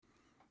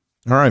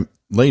All right,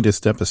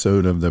 latest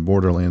episode of the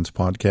Borderlands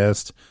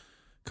podcast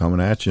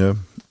coming at you.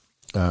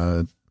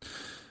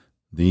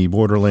 The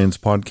Borderlands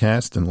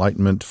podcast,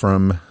 Enlightenment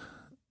from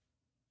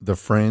the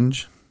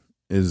Fringe,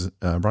 is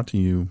brought to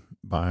you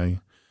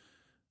by,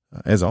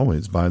 as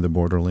always, by the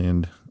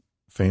Borderland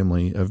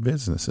family of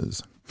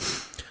businesses.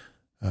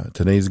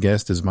 Today's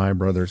guest is my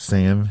brother,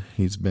 Sam.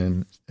 He's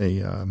been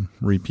a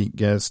repeat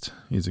guest.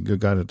 He's a good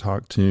guy to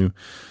talk to.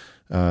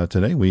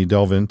 Today we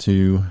delve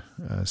into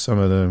some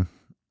of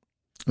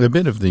a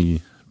bit of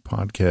the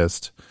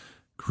podcast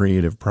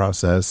creative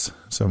process,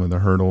 some of the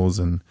hurdles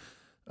and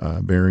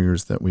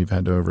barriers that we've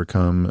had to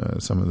overcome,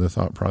 some of the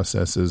thought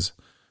processes.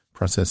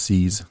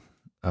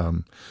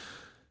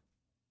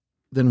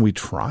 Then we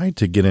tried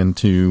to get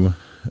into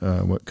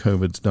what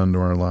COVID's done to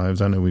our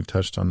lives. I know we've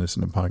touched on this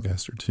in a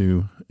podcast or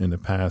two in the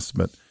past,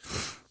 but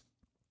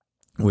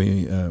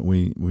we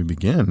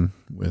begin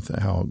with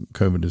how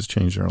COVID has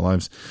changed our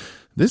lives.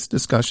 This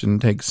discussion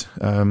takes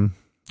kind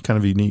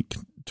of a unique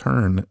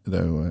turn,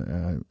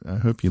 though. I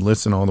hope you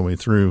listen all the way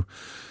through.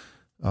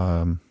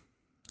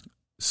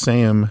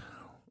 Sam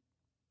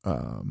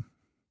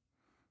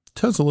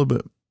tells a little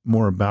bit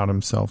more about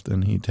himself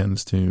than he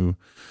tends to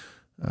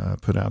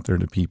put out there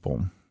to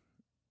people.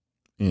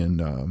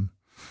 And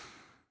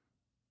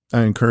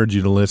I encourage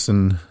you to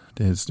listen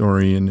to his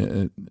story,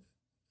 and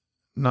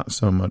not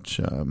so much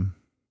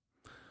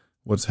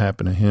what's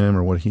happened to him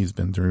or what he's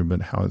been through,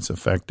 but how it's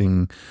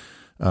affecting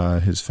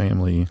his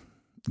family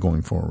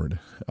going forward.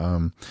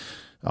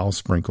 I'll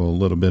sprinkle a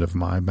little bit of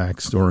my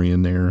backstory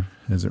in there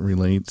as it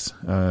relates.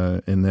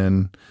 And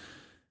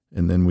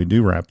then we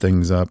do wrap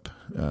things up,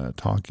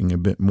 talking a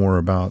bit more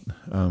about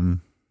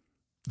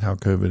how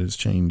COVID has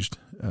changed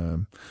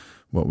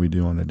what we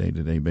do on a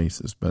day-to-day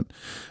basis. But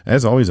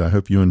as always, I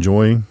hope you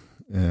enjoy.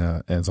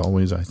 As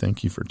always, I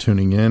thank you for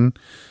tuning in.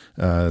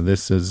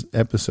 This is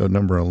episode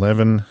number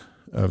 11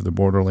 of the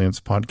Borderlands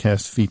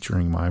podcast,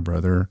 featuring my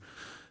brother,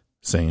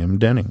 Sam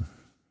Denning.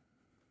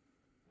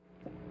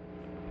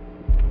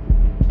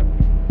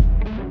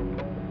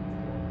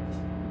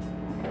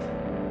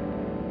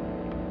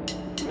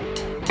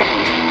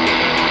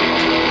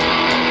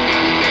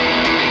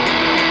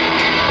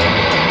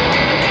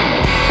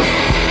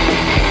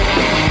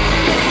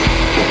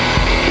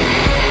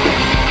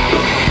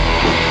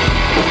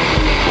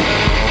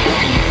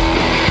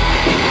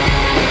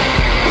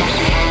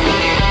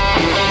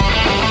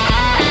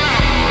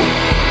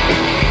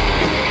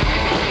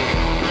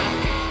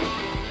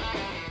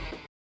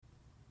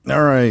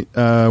 All right.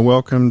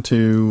 Welcome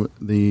to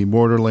the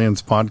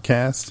Borderlands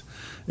podcast,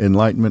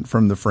 Enlightenment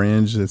from the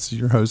Fringe. It's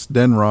your host,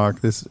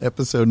 Denrock. This is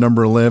episode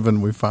number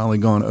 11. We've finally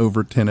gone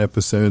over 10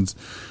 episodes.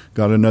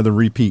 Got another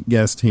repeat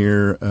guest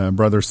here,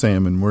 Brother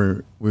Sam,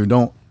 and we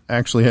don't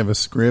actually have a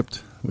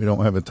script. We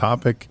don't have a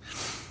topic.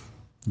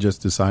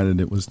 Just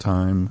decided it was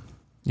time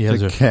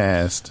to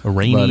cast. A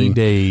rainy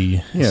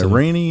day. Yeah,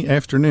 rainy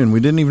afternoon. We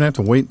didn't even have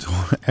to wait till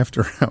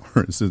after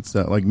hours. It's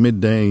like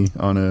midday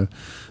on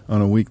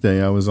a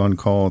weekday. I was on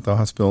call at the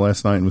hospital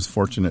last night and was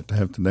fortunate to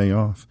have today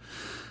off.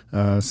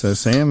 So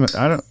Sam,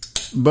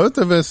 both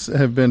of us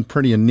have been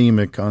pretty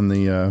anemic on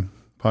the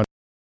podcast.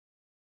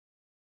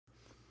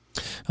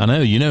 I know,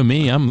 you know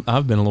me,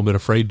 I've been a little bit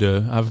afraid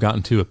I've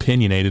gotten too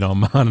opinionated on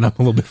mine, and I'm a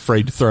little bit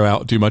afraid to throw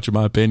out too much of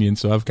my opinion.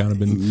 So I've kind of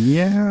been,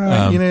 you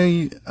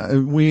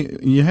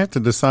have to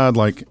decide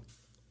like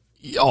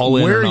all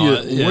in where or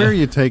not. Where are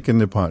you taking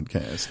the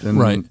podcast? And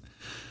right.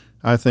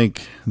 I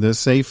think the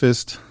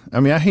safest,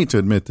 I hate to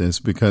admit this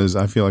because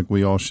I feel like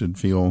we all should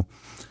feel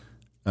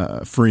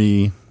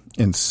free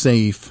and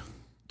safe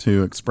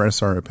to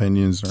express our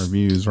opinions, our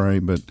views, right?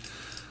 But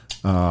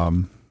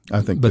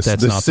I think the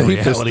safest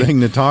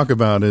thing to talk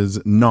about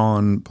is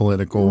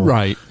non-political,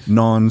 right,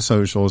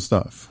 non-social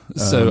stuff.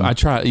 So I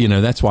try,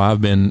 that's why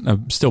I've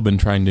still been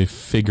trying to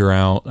figure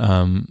out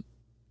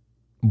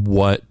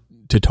what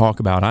to talk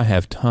about. I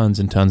have tons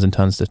and tons and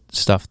tons of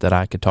stuff that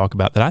I could talk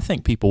about that I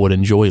think people would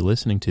enjoy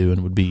listening to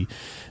and would be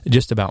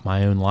just about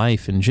my own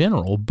life in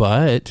general.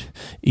 But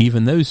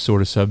even those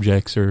sort of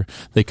subjects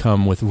they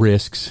come with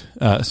risks,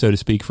 so to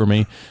speak, for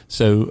me.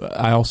 So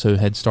I also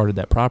had started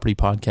that property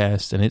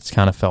podcast, and it's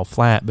kind of fell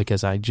flat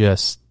because I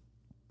just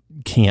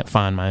can't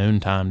find my own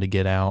time to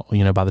get out.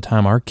 By the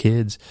time our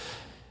kids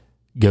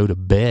go to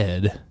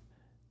bed,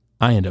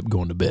 I end up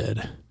going to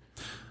bed.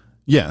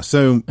 Yeah.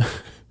 So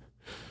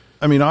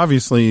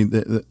obviously,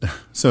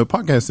 so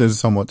podcast is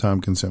somewhat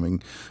time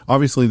consuming.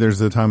 Obviously, there's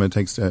the time it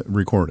takes to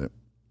record it.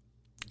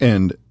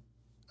 And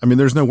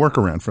there's no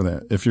workaround for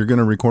that. If you're going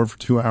to record for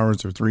 2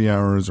 hours or 3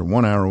 hours or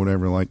 1 hour or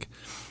whatever, like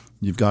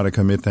you've got to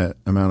commit that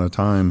amount of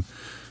time.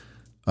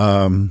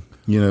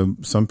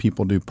 Some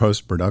people do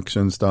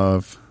post-production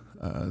stuff.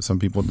 Some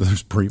people,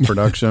 there's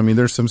pre-production.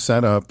 There's some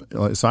setup.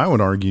 So I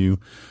would argue,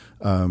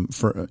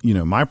 for,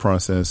 my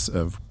process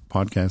of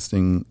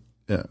podcasting,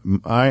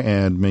 I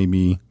add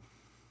maybe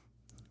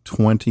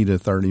 20 to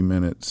 30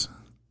 minutes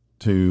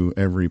to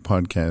every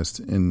podcast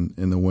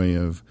in the way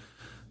of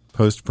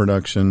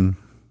post-production,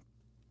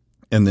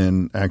 and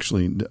then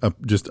actually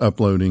just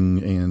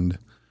uploading and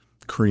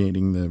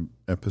creating the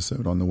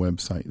episode on the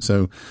website.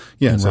 So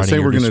yeah, and so say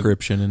we're going to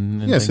description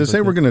and yeah, so things say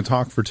like we're that. going to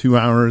talk for 2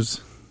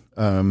 hours,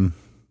 then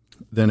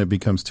it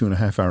becomes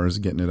 2.5 hours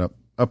getting it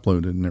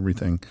uploaded and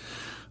everything.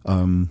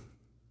 So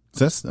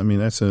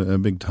that's a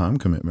big time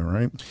commitment,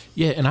 right?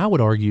 Yeah, and I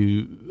would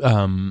argue,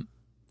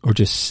 or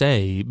just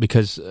say,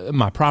 because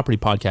my property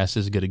podcast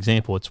is a good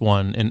example. It's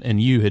one,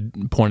 and you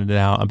had pointed it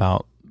out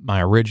about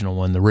my original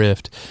one, The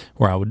Rift,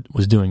 where I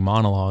was doing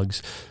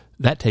monologues.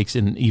 That takes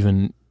in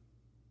even,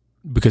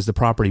 because the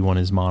property one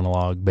is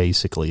monologue,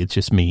 basically. It's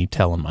just me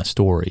telling my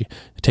story.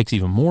 It takes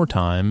even more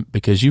time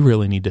because you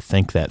really need to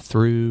think that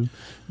through,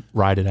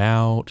 write it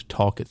out,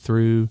 talk it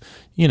through.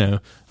 You know,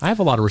 I have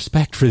a lot of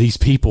respect for these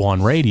people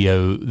on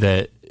radio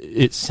that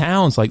it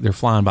sounds like they're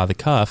flying by the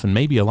cuff, and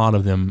maybe a lot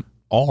of them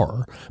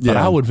are. But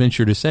Yeah. I would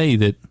venture to say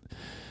that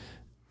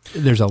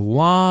there's a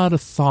lot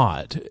of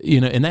thought, you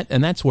know,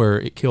 and that's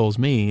where it kills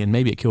me, and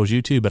maybe it kills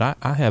you too. But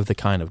I have the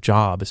kind of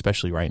job,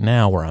 especially right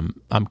now, where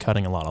I'm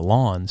cutting a lot of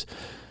lawns,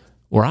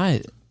 where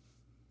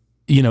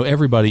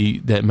everybody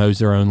that mows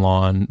their own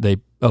lawn,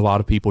 a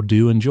lot of people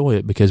do enjoy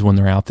it because when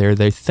they're out there,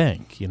 they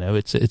think, you know,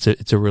 it's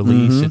a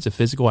release, it's a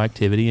physical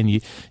activity,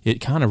 and it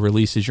kind of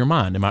releases your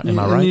mind. Am I And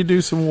right? you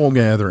do some wool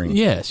gathering.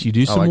 Yes, you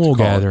do some like to wool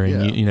call it, gathering.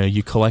 yeah.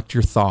 You collect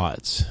your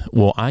thoughts.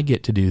 Well, I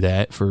get to do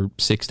that for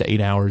 6 to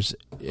 8 hours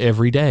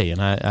every day,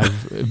 and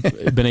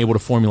I've been able to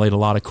formulate a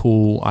lot of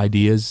cool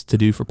ideas to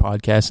do for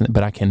podcasts,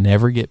 but I can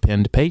never get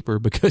pen to paper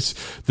because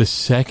the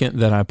second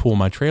that I pull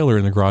my trailer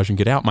in the garage and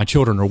get out, my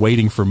children are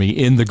waiting for me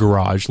in the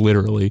garage,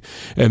 literally,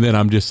 and then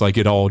I'm just like,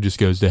 it all just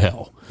goes to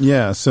hell.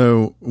 Yeah,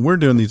 so we're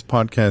doing these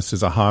podcasts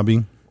as a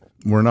hobby.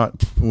 We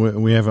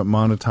haven't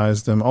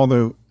monetized them,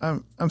 although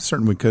I'm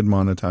certain we could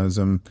monetize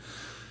them.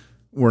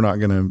 We're not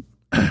going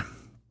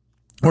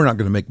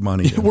to make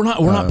money. We're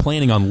not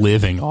planning on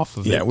living off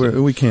of it. Yeah,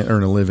 we can't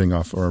earn a living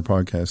off our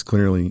podcast,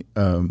 clearly.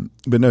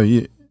 But no,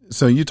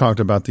 you talked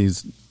about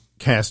these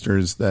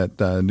casters that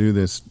do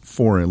this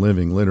for a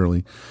living,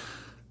 literally.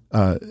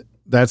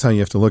 That's how you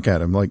have to look at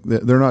them. Like,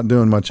 they're not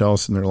doing much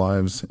else in their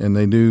lives, and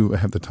they do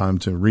have the time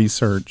to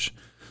research.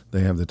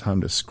 They have the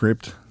time to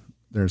script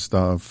their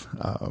stuff.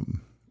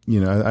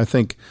 I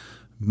think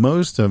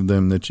most of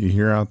them that you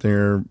hear out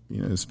there,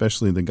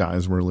 especially the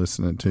guys we're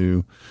listening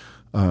to,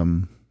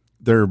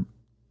 they're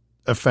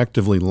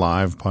effectively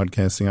live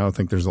podcasting. I don't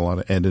think there's a lot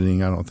of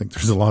editing. I don't think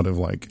there's a lot of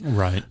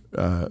Right.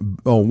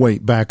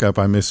 Back up,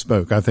 I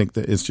misspoke. I think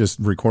that it's just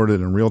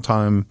recorded in real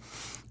time,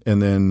 and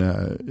then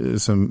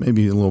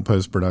maybe a little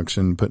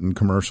post-production, putting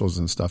commercials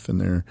and stuff in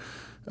there.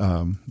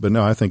 But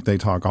no, I think they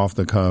talk off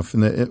the cuff,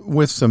 and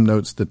with some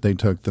notes that they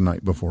took the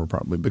night before,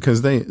 probably,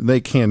 because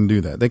they can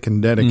do that. They can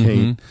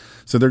dedicate.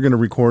 So they're going to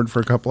record for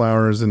a couple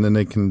hours, and then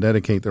they can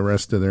dedicate the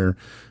rest of their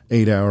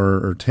 8-hour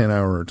or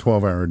 10-hour or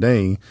 12-hour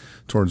day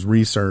towards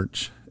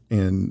research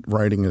and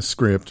writing a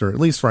script, or at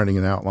least writing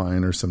an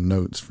outline or some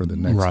notes for the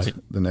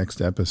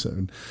next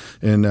episode.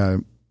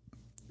 And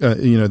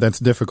that's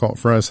difficult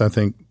for us. I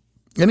think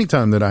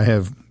anytime that I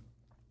have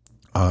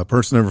a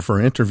person over for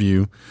an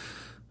interview,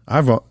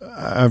 I've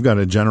got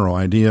a general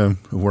idea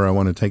of where I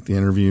want to take the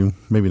interview.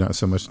 Maybe not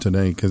so much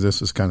today because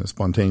this is kind of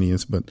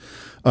spontaneous, but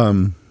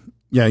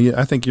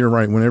I think you're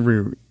right.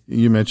 Whenever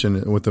you mention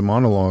it with the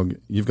monologue,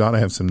 you've got to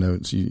have some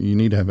notes. You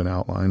need to have an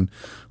outline,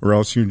 or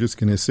else you're just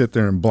going to sit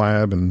there and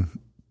blab and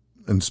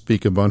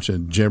speak a bunch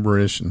of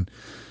gibberish, and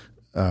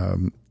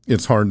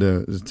it's hard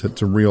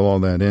to reel all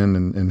that in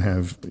and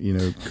have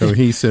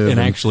cohesive and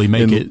actually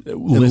make it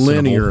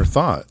linear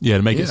thought. Yeah,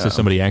 to make it so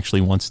somebody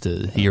actually wants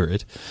to hear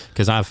it.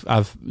 Because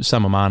I've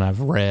some of mine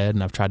I've read,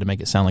 and I've tried to make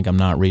it sound like I'm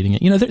not reading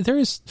it. There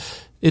is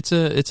it's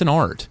an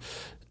art,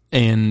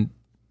 and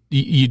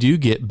you do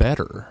get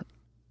better.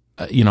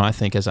 I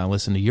think as I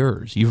listen to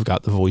yours, you've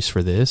got the voice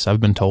for this. I've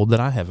been told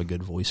that I have a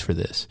good voice for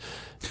this,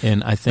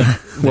 and I think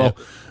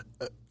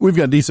we've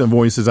got decent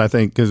voices. I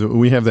think because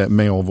we have that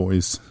male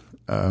voice.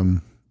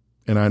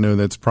 And I know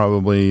that's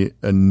probably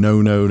a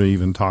no-no to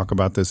even talk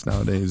about this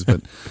nowadays,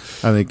 but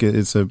I think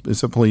it's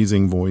a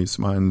pleasing voice.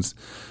 Mine's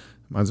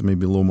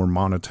maybe a little more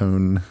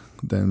monotone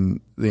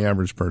than the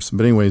average person.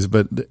 But anyways,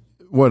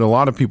 what a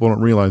lot of people don't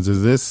realize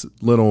is this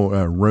little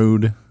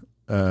Rode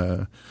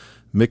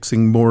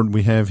mixing board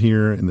we have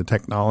here, and the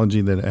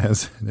technology that it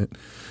has in it,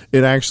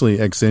 it actually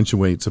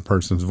accentuates a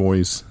person's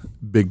voice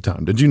big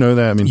time. Did you know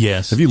that? I mean,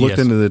 yes. Have you looked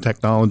into the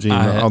technology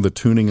and all the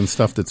tuning and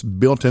stuff that's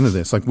built into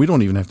this? Like, we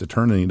don't even have to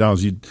turn any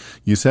dials.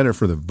 You set it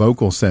for the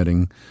vocal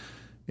setting,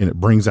 and it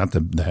brings out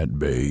that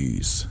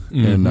bass.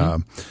 And I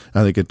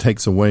think it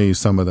takes away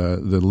some of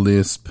the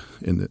lisp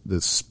and the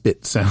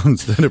spit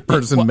sounds that a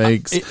person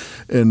makes.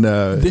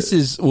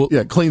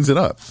 It cleans it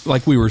up.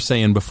 Like we were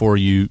saying before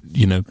you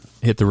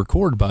hit the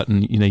record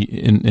button,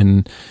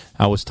 and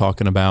I was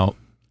talking about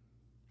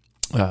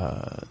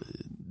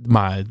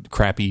my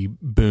crappy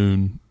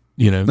Boone,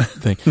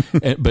 thing.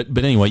 But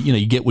anyway,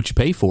 you get what you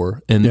pay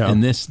for. And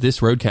this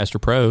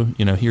Rodecaster Pro,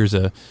 here's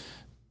a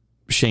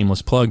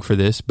shameless plug for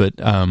this, but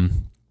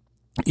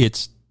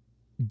it's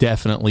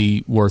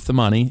definitely worth the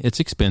money. It's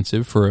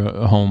expensive for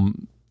a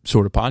home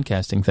sort of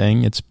podcasting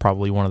thing. It's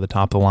probably one of the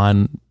top of the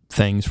line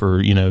things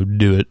for,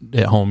 do it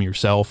at home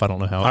yourself. I don't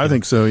know how. I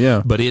think so,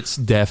 yeah. But it's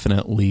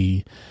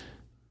definitely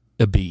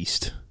a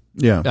beast.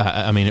 Yeah.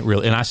 I mean, it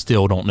really, and I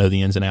still don't know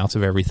the ins and outs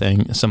of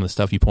everything. Some of the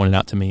stuff you pointed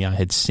out to me, I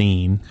had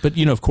seen, but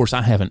of course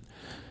I haven't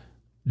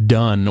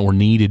done or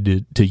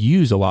needed to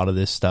use a lot of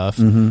this stuff.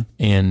 Mm-hmm.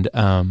 And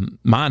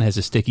mine has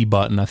a sticky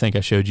button. I think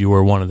I showed you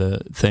where one of the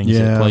things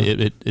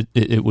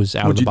it was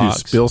out of the box.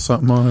 Did you spill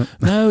something on it?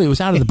 No, it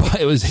was out of the box.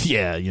 It was,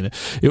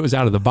 it was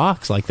out of the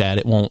box like that.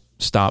 It won't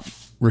stop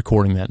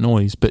recording that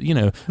noise. But,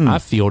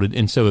 I've fielded,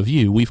 and so have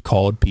you. We've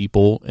called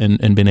people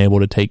and been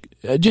able to take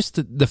just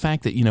the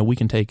fact that, we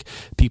can take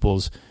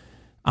people's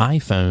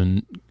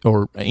iPhone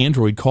or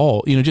Android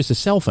call, just a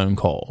cell phone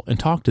call and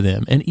talk to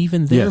them. And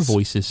even their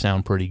voices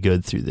sound pretty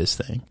good through this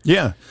thing.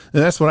 Yeah.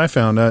 And that's what I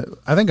found.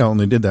 I think I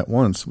only did that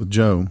once with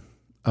Joe.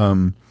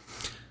 And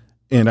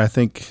I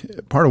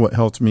think part of what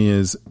helped me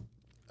is,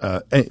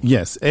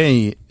 it's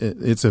a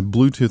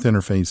Bluetooth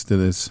interface to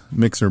this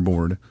mixer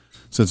board.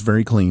 So it's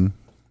very clean.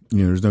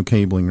 There's no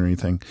cabling or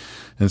anything.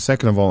 And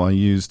second of all, I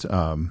used,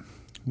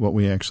 what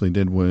we actually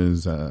did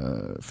was,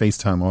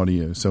 FaceTime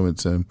audio. So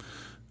it's a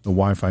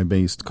Wi-Fi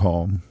based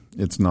call.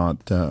 It's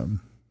not,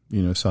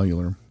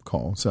 cellular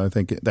call. So I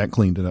think that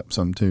cleaned it up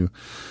some too.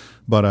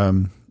 But,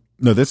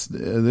 no,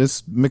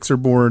 this mixer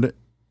board,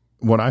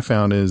 what I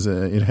found is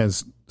it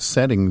has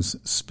settings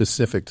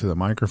specific to the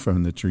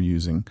microphone that you're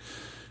using,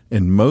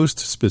 and most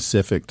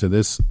specific to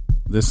this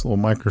little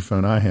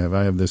microphone I have.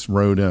 I have this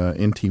Rode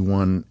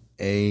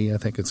NT1A, I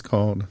think it's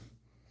called.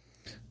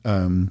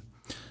 And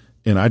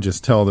I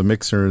just tell the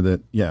mixer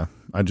that,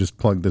 I just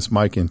plug this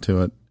mic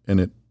into it,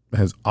 and it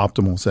has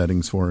optimal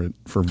settings for it,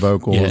 for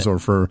vocals or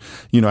for,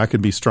 I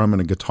could be strumming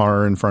a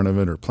guitar in front of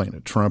it or playing a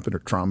trumpet or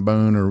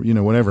trombone or,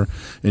 whatever.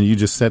 And you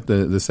just set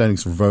the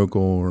settings for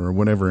vocal or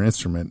whatever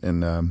instrument.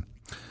 And,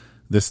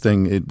 this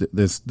thing,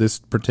 this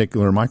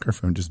particular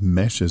microphone just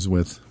meshes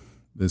with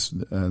this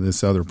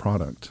other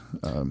product.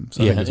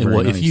 So nice.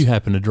 If you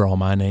happen to draw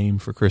my name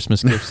for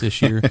Christmas gifts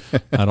this year,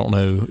 I don't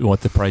know what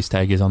the price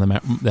tag is on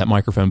that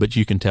microphone, but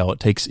you can tell it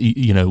takes.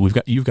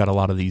 You've got a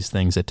lot of these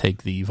things that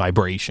take the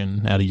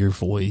vibration out of your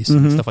voice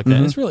and stuff like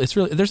that. It's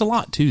really there's a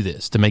lot to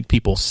this to make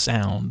people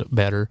sound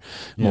better,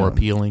 more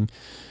appealing.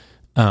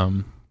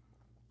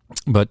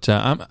 But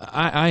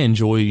I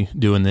enjoy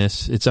doing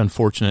this. It's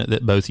unfortunate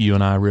that both you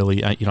and I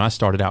really, I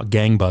started out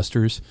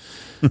gangbusters,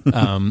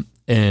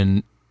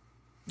 and.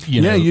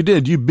 You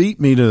did. You beat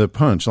me to the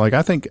punch. Like,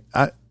 I think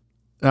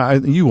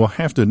you will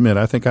have to admit,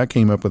 I think I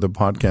came up with a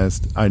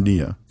podcast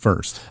idea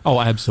first. Oh,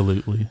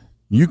 absolutely.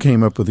 You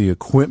came up with the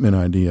equipment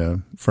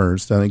idea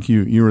first. I think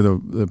you were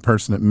the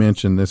person that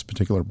mentioned this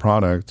particular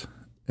product,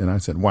 and I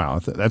said, wow,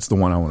 that's the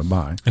one I want to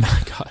buy. And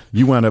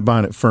you wound up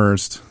buying it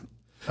first.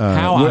 We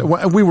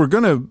were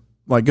going to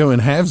go in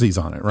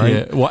halvesies on it,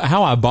 right? Yeah. Well,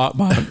 how I bought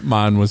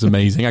mine was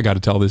amazing. I got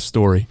to tell this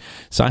story.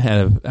 So I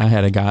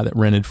had a guy that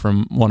rented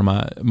from one of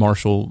my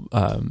Marshall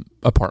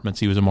apartments.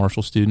 He was a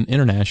Marshall student,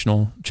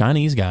 international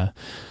Chinese guy,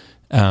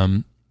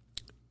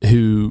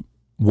 who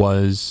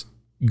was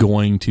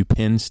going to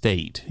Penn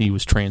State. He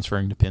was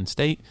transferring to Penn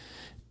State,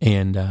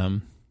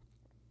 and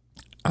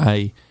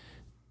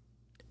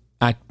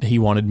he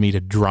wanted me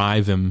to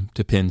drive him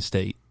to Penn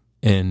State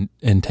and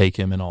take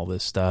him and all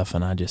this stuff.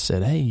 And I just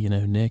said, hey,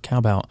 Nick, how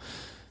about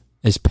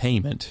as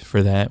payment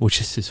for that,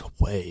 which is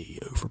way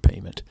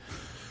overpayment.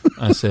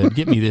 I said,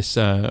 get me this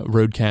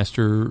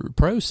Rodecaster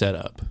Pro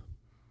setup. And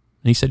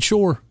he said,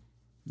 sure.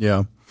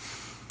 Yeah.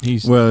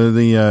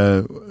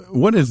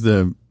 What is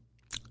the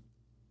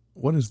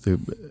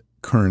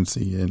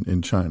currency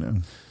in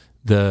China?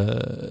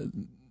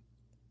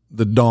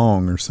 The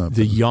dong or something.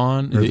 The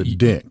yuan. Or the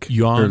dick.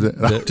 Yuan.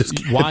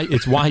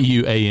 It's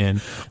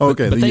Y-U-A-N.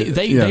 Okay. But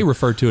they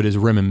refer to it as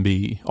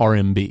renminbi,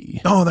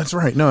 RMB. Oh, that's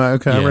right. No,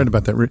 okay. Yeah. I read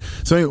about that.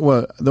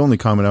 So, the only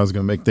comment I was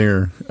going to make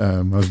there,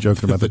 I was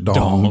joking about the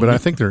dong, but I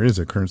think there is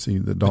a currency,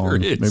 the dong.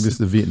 Maybe it's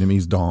the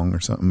Vietnamese dong or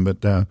something,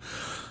 but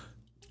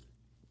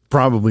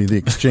probably the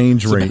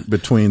exchange rate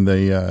between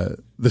the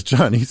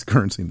Chinese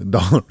currency and the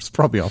dollar is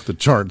probably off the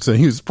chart. So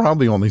he was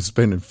probably only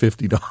spending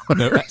 $50.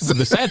 No,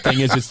 the sad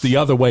thing is it's the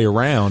other way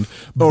around.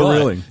 Oh,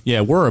 really?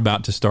 Yeah, we're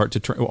about to start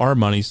to our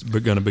money's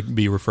going to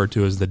be referred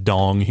to as the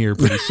dong here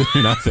pretty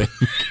soon, I think.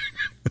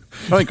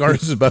 I think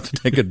ours is about to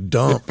take a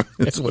dump.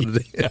 That's what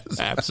it is.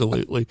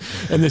 Absolutely.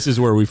 And this is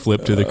where we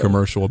flip to the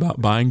commercial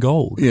about buying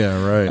gold.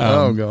 Yeah, right.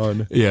 Oh,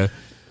 God. Yeah.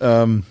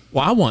 Well,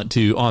 I want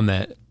to, on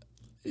that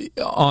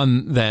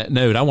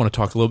note, I want to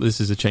talk a little bit.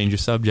 This is a change of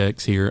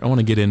subjects here. I want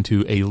to get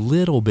into a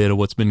little bit of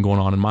what's been going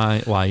on in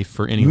my life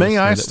for anyone. May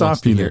I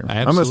stop you there?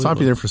 I'm going to stop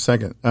you there for a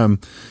second.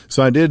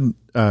 So I did,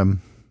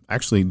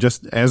 actually,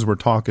 just as we're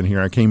talking here,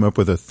 I came up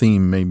with a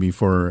theme maybe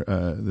for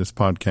this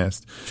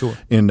podcast. Sure.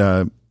 And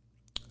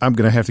I'm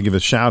going to have to give a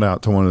shout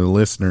out to one of the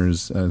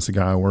listeners. It's a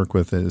guy I work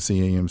with at the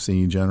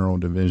CAMC General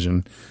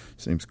Division.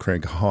 His name's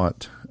Craig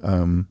Hott.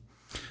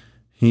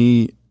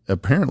 He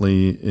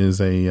apparently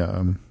is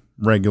a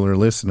regular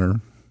listener.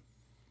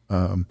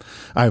 I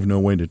have no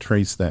way to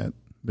trace that,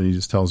 but he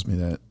just tells me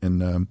that.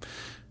 And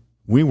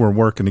we were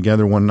working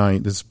together one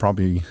night. This is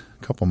probably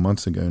a couple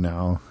months ago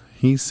now.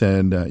 He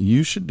said,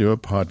 you should do a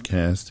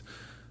podcast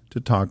to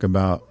talk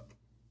about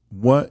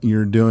what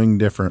you're doing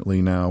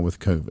differently now with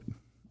COVID,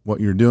 what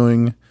you're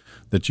doing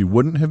that you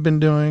wouldn't have been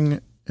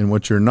doing and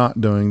what you're not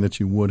doing that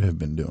you would have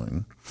been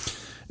doing.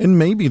 And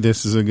maybe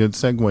this is a good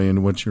segue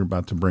into what you're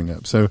about to bring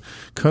up. So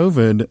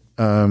COVID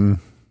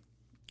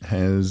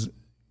has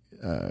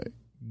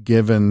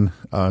given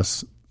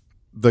us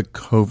the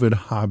COVID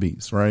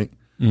hobbies, right?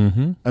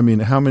 Mm-hmm. I mean,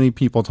 how many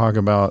people talk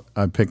about,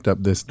 I picked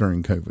up this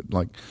during COVID,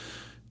 like,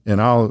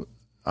 and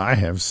I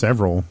have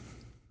several,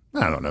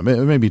 I don't know,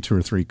 maybe 2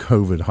 or 3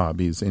 COVID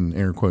hobbies in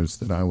air quotes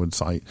that I would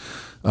cite.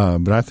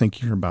 But I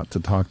think you're about to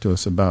talk to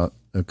us about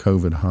a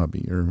COVID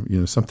hobby, or, you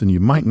know, something you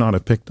might not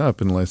have picked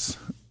up unless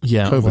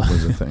COVID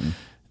was a thing.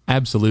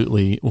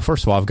 Absolutely. Well,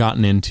 first of all, I've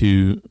gotten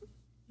into,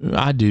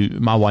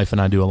 my wife and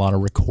I do a lot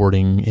of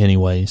recording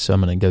anyway, so I'm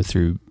going to go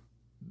through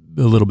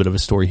a little bit of a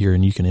story here,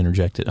 and you can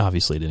interject it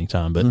obviously at any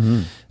time. But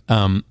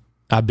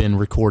I've been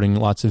recording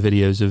lots of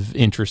videos of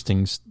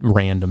interesting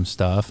random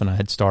stuff, and I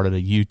had started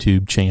a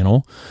YouTube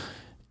channel.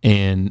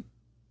 And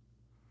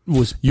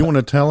you want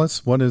to tell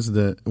us what's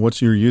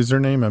your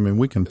username? I mean,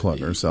 we can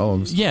plug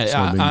ourselves.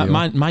 Yeah,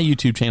 my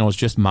YouTube channel is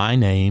just my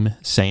name,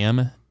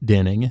 Sam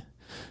Denning,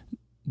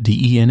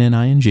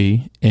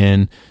 Denning,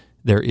 and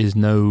there is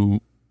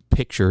no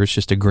picture. It's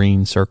just a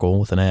green circle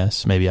with an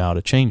S. Maybe I ought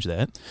to change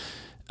that.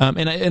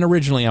 And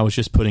originally I was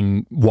just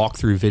putting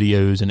walkthrough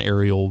videos and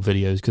aerial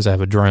videos because I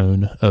have a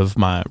drone of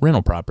my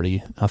rental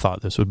property. I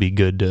thought this would be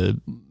good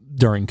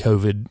during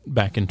COVID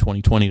back in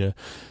 2020 to,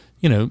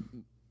 you know,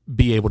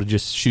 be able to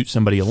just shoot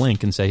somebody a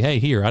link and say, hey,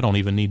 here, I don't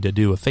even need to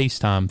do a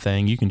FaceTime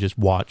thing. You can just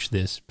watch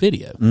this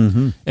video.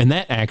 Mm-hmm. And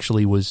that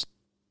actually was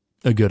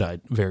a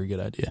very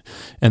good idea.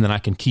 And then I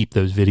can keep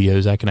those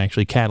videos. I can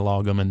actually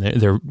catalog them, and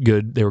they're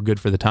good. They were good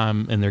for the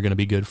time, and they're going to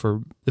be good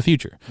for the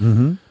future.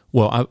 Mm-hmm.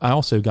 Well, I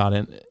also got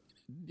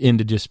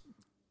into just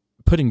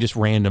putting just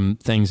random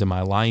things in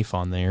my life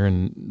on there,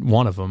 and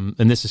one of them,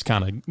 and this is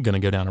kind of going to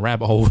go down a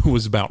rabbit hole,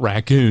 was about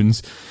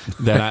raccoons.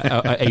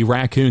 That a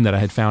raccoon that I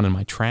had found in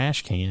my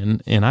trash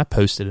can, and I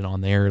posted it on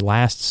there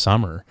last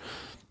summer.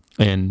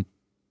 And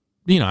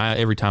you know,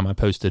 every time I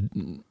posted,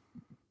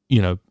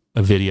 you know,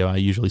 a video, I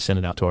usually send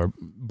it out to our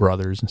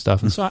brothers and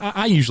stuff, and so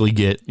I usually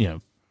get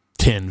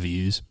 10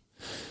 views.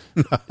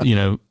 You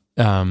know,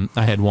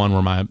 I had one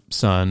where my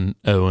son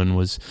Owen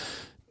was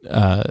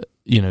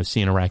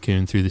seeing a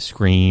raccoon through the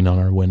screen on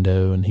our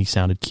window, and he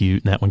sounded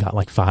cute, and that one got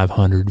like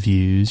 500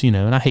 views, and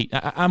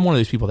I'm one of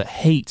those people that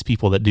hates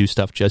people that do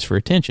stuff just for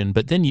attention,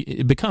 but then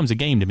it becomes a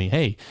game to me.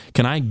 Hey,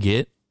 can I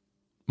get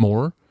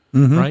more?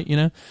 Mm-hmm. Right?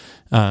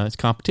 It's a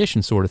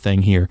competition sort of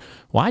thing here.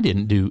 Well, I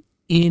didn't do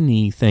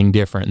anything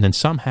different, and then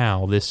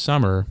somehow this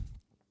summer,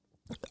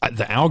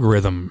 the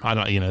algorithm,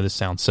 this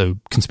sounds so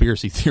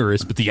conspiracy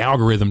theorist, but the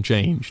algorithm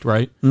changed,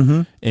 right?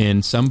 Mm-hmm. And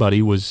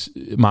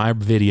my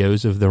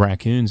videos of the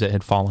raccoons that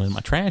had fallen in my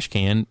trash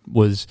can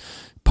was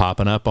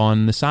popping up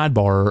on the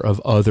sidebar of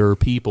other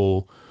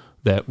people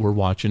that were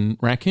watching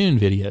raccoon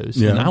videos.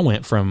 Yeah. And I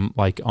went from,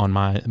 like, on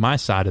my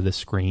side of the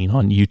screen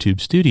on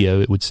YouTube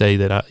Studio, it would say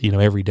that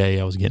every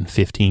day I was getting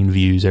 15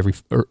 views every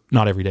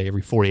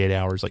 48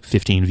 hours, like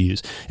 15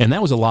 views. And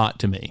that was a lot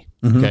to me.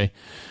 Mm-hmm. Okay.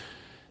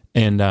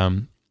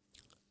 And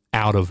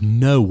out of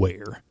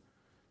nowhere,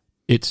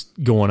 it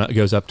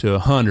goes up to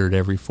 100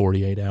 every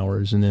 48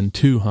 hours, and then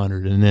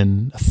 200, and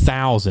then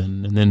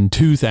 1,000, and then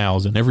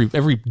 2,000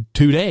 every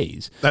 2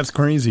 days. That's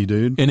crazy,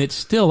 dude. And it's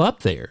still up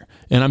there.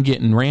 And I'm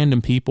getting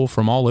random people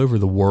from all over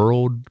the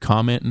world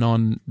commenting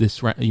on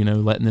this,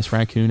 letting this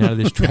raccoon out of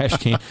this trash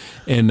can.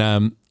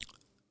 And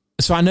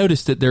so I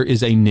noticed that there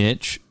is a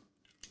niche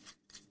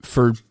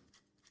for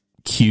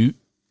cute,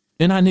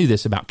 and I knew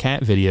this about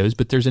cat videos,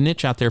 but there's a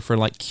niche out there for,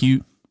 like,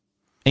 cute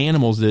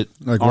animals that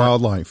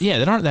wildlife. Yeah,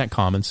 that aren't that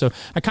common. So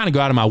I kind of go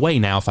out of my way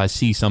now if I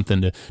see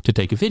something to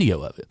take a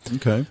video of it.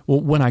 Okay.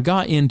 Well, when I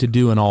got into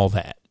doing all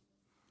that,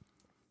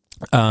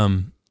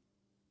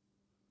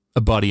 a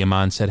buddy of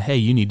mine said, hey,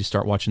 you need to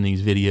start watching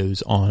these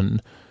videos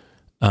on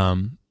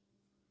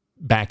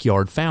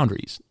backyard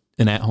foundries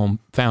and at-home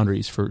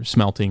foundries for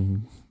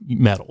smelting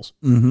metals.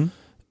 Mm-hmm.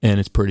 And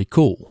it's pretty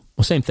cool.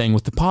 Well, same thing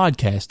with the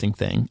podcasting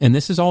thing. And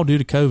this is all due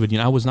to COVID.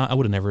 I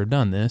would have never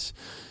done this.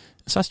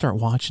 So I start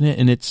watching it,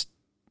 and it's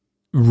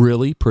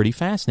really pretty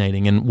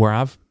fascinating. And where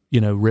I've,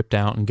 ripped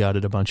out and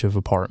gutted a bunch of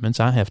apartments,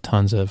 I have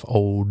tons of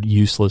old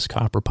useless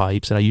copper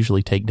pipes that I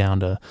usually take down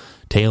to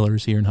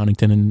Taylor's here in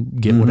Huntington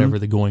and get whatever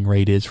the going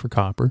rate is for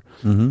copper.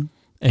 Mm-hmm.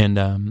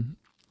 And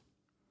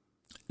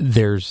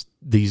there's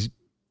these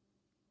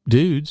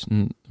dudes,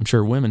 and I'm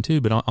sure women too,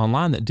 but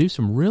online that do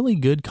some really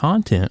good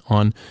content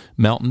on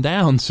melting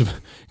down some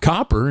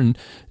copper and,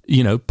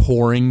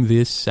 pouring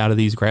this out of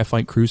these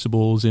graphite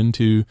crucibles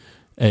into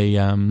a,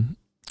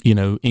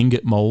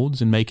 ingot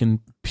molds and making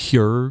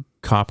pure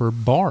copper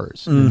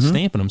bars and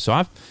stamping them.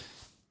 So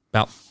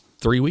about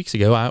 3 weeks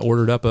ago, I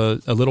ordered up a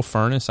little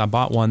furnace. I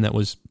bought one that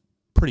was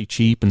pretty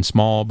cheap and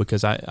small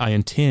because I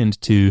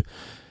intend to,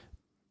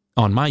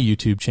 on my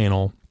YouTube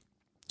channel,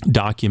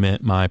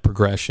 document my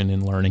progression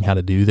in learning how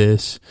to do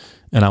this,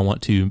 and I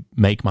want to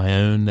make my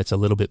own that's a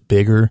little bit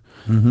bigger.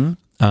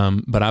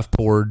 But I've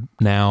poured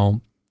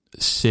now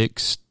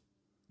 6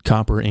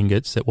 copper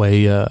ingots that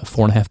weigh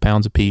 4.5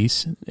 pounds a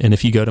piece. And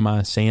if you go to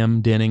my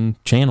Sam Denning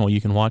channel,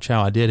 you can watch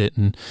how I did it.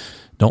 And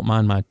don't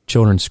mind my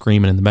children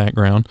screaming in the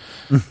background.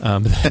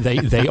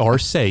 They are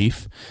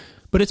safe.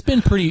 But it's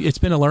been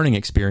a learning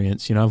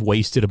experience. You know, I've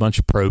wasted a bunch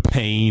of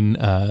propane,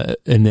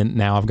 and then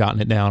now I've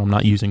gotten it down. I'm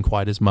not using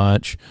quite as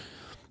much.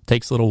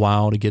 Takes a little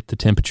while to get the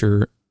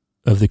temperature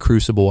of the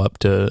crucible up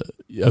to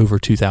over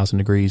 2,000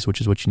 degrees,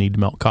 which is what you need to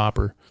melt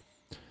copper.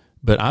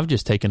 But I've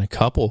just taken a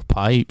couple of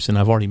pipes, and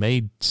I've already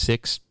made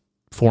 6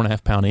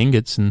 4.5 pound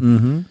ingots,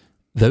 and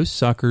those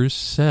suckers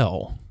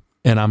sell.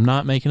 And I'm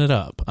not making it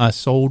up. I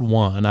sold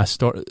one.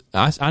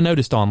 I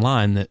noticed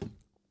online that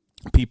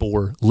people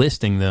were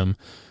listing them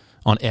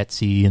on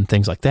Etsy and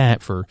things like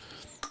that for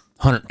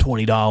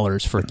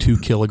 $120 for a 2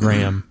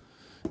 kilogram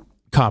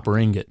copper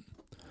ingot.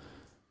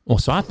 Well,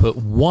 so I put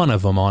one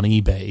of them on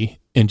eBay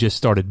and just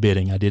started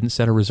bidding. I didn't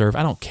set a reserve.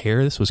 I don't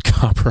care. This was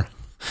copper.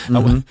 You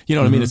know what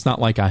I mean? It's not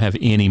like I have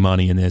any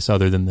money in this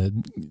other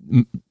than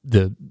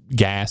the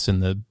gas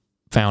and the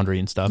foundry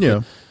and stuff.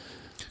 Yeah.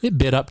 It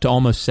bid up to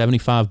almost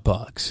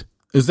 $75.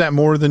 Is that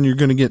more than you're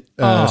going to get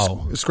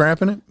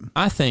scrapping it?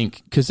 I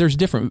think because there's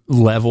different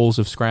levels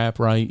of scrap,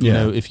 right? You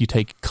know, if you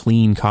take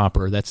clean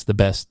copper, that's the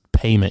best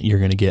payment you're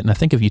going to get. And I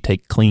think if you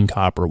take clean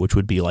copper, which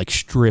would be like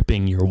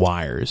stripping your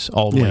wires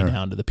all the way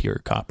down to the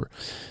pure copper,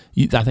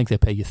 I think they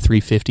pay you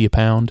 $3.50 a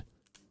pound.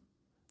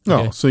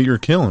 Okay. Oh, so you're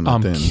killing it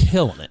I'm then.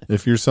 killing it.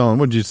 If you're selling,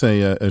 what did you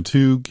say, a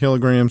 2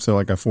 kilograms, so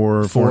like a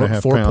 4.5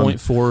 pound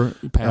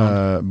 4.4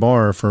 pound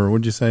bar for,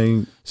 what did you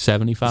say?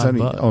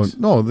 $75. Oh,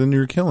 no, then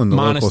you're killing the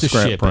minus local the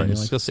scrap shipping, price.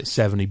 like let's say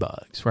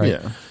 $70, right?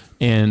 Yeah.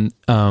 And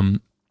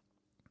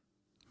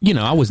you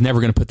know, I was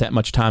never going to put that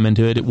much time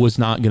into it. It was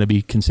not going to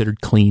be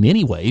considered clean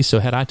anyway. So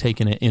had I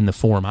taken it in the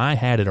form I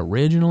had it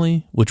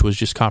originally, which was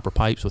just copper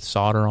pipes with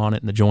solder on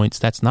it and the joints,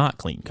 that's not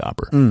clean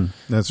copper.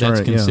 That's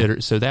right.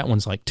 Considered. So that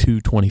one's like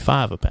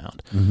 $2.25 a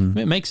pound.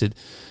 It makes it,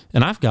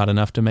 and I've got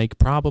enough to make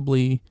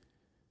probably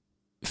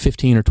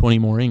 15 or 20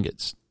 more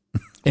ingots.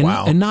 And,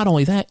 and not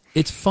only that,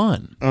 it's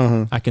fun.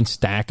 I can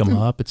stack them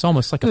up. It's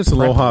almost like it's a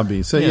little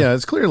hobby. So yeah,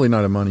 it's clearly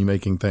not a money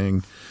making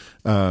thing.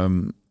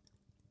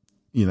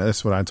 You know,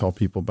 that's what I tell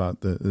people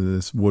about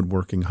this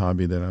woodworking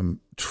hobby that I'm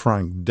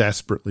trying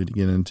desperately to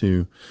get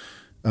into.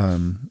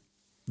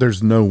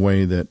 There's no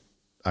way that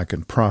I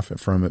can profit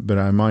from it, but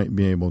I might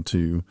be able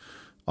to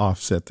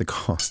offset the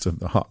cost of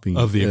the hobby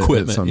of the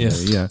equipment someday.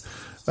 Yeah.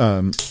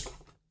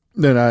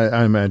 Then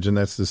I imagine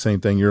that's the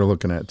same thing you're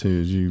looking at too.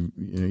 Is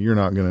you're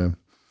not going to.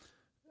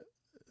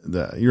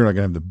 You're not going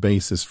to have the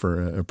basis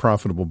for a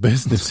profitable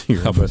business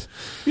here, but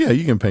yeah,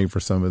 you can pay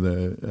for some of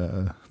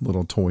the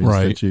little toys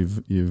that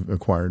you've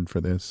acquired for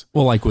this.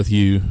 Well, like with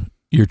you,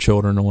 your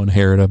children will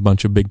inherit a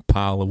bunch of big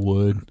pile of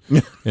wood,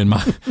 and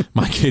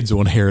my kids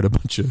will inherit a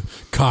bunch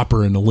of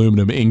copper and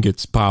aluminum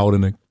ingots piled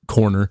in a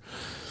corner.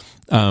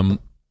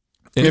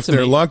 If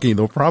they're lucky,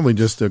 they'll probably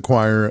just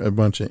acquire a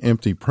bunch of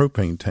empty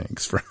propane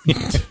tanks from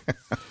it.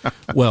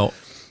 Well,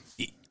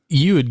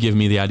 you had given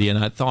me the idea,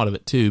 and I thought of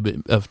it too, but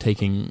of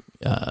taking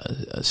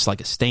it's like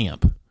a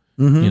stamp.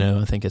 You know,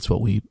 I think it's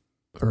what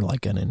or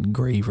like an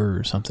engraver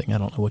or something. I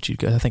don't know what you'd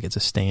go. I think it's a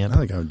stamp. I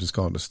think I would just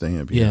call it a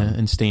stamp. Yeah,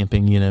 and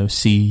stamping, you know,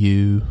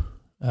 CU,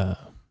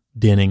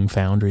 Denning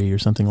Foundry or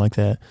something like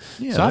that.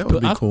 Yeah, so that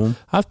would be cool.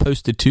 I've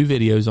posted 2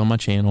 videos on my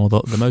channel,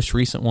 the most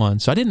recent one.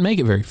 So I didn't make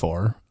it very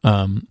far.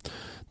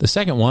 The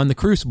second one, the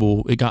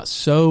Crucible, it got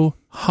so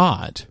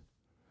hot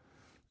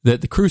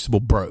that the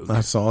Crucible broke.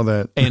 I saw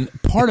that. And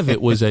part of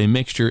it was a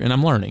mixture, and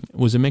I'm learning, it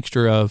was a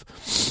mixture of,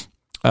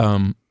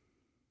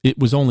 it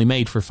was only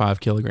made for 5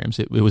 kilograms.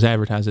 It was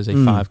advertised as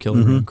a 5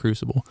 kilogram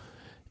Crucible.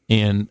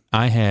 And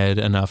I had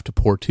enough to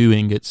pour 2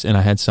 ingots, and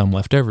I had some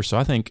left over. So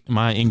I think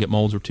my ingot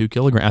molds were 2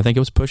 kilograms. I think it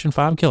was pushing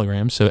 5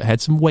 kilograms, so it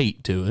had some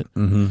weight to it.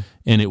 And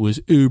it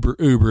was uber.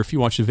 If you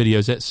watch the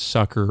videos, that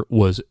sucker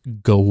was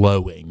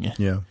glowing.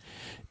 Yeah.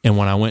 And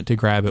when I went to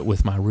grab it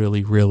with my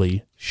really,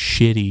 really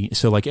shitty,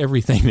 so like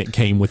everything that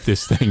came with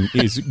this thing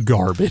is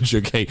garbage.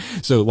 Okay.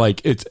 So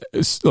like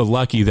it's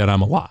lucky that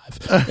I'm alive.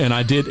 And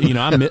I did, you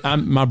know,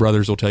 my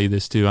brothers will tell you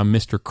this too. I'm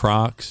Mr.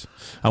 Crocs.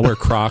 I wear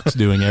Crocs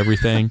doing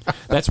everything.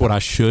 That's what I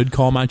should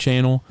call my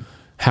channel.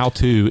 How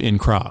to in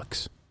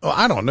Crocs. Well,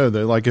 I don't know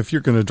though. Like if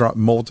you're going to drop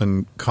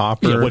molten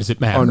copper what does it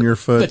matter? On your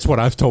foot. That's what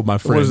I've told my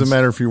friends. What does it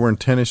matter if you're wearing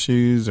tennis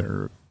shoes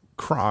or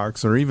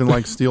Crocs or even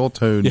like steel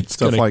toed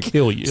stuff, like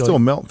kill you. Still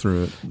melt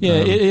through it. Yeah,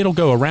 it'll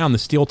go around the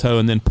steel toe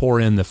and then pour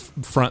in the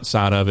front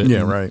side of it.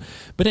 Yeah, right.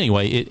 But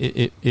anyway,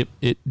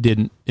 it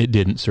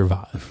didn't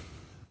survive.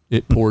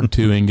 It poured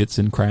 2 ingots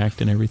and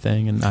cracked and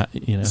everything,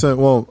 and So,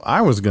 well,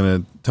 I was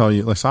going to tell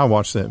you. Like, I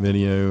watched that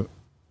video,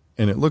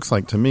 and it looks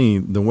like to me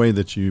the way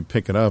that you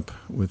pick it up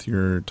with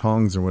your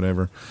tongs or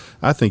whatever.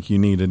 I think you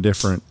need a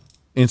different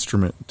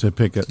instrument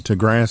to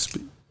grasp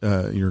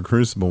your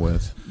Crucible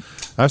with.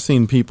 I've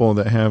seen people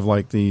that have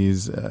like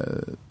these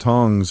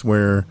tongs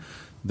where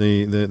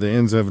the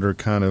ends of it are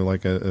kind of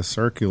like a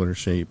circular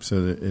shape,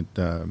 so that it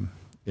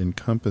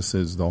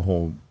encompasses the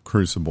whole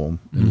crucible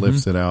and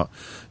lifts it out.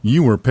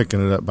 You were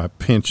picking it up by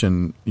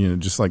pinching,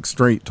 just like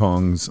straight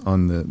tongs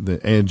on the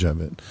edge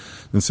of it.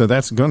 And so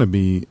that's going to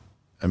be,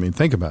 I mean,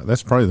 think about it.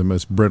 That's probably the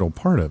most brittle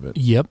part of it.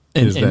 Yep.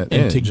 And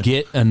to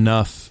get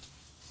enough,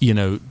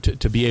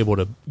 to be able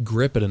to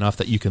grip it enough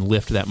that you can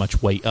lift that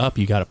much weight up,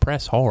 you got to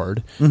press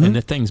hard. And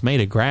the thing's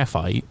made of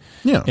graphite.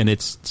 Yeah. And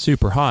it's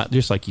super hot,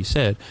 just like you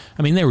said.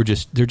 I mean, they're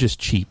just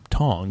cheap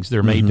tongs.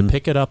 They're made to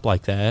pick it up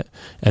like that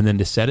and then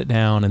to set it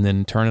down and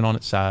then turn it on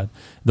its side.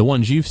 The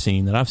ones you've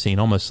seen that I've seen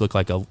almost look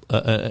like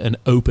an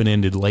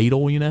open-ended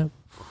ladle,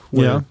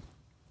 where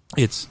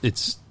it's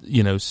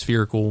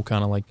spherical,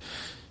 kind of like,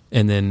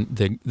 and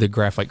then the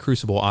graphite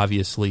crucible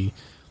obviously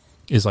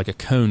is like a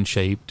cone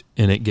shaped,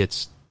 and it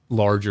gets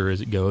larger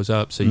as it goes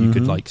up, so you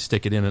could like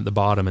stick it in at the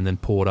bottom and then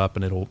pull it up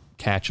and it'll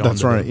catch on.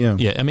 That's right.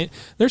 Yeah. I mean,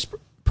 there's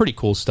pretty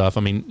cool stuff.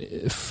 I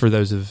mean, for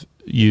those of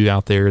you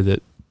out there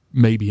that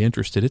may be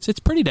interested, it's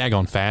pretty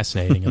daggone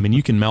fascinating. I mean,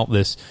 you can melt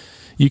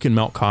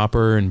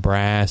copper and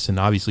brass and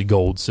obviously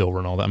gold, silver,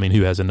 and all that. I mean,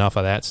 who has enough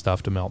of that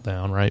stuff to melt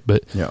down, right?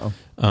 But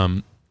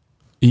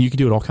you can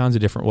do it all kinds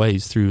of different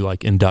ways through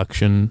like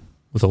induction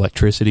with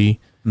electricity,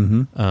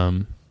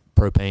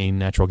 propane,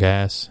 natural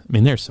gas. I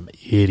mean, there's some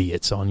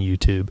idiots on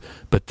YouTube,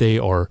 but they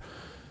are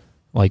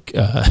like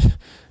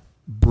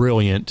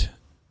brilliant,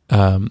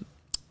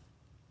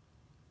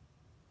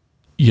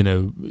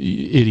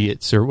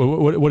 idiots, or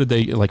what did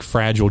they, like,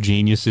 fragile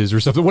geniuses or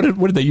something? What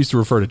did they used to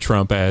refer to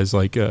Trump as,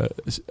 like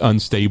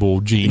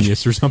unstable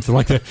genius or something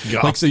like that?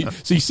 Like, so you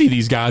see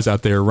these guys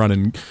out there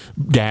running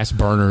gas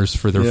burners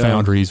for their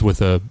foundries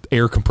with a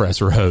air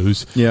compressor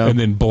hose, and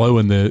then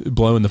blowing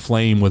the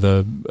flame with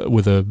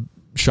a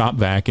shop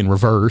vac in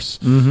reverse,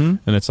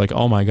 and it's like,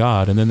 oh my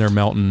god! And then they're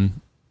melting.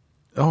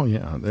 Oh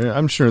yeah,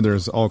 I'm sure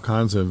there's all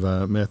kinds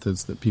of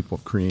methods that people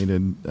have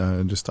created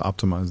just to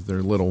optimize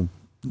their little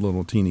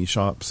teeny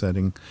shop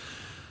setting.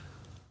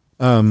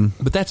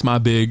 But that's my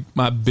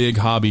big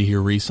hobby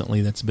here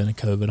recently. That's been a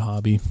COVID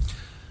hobby.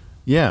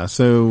 Yeah.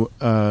 So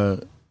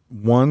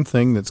one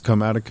thing that's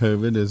come out of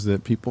COVID is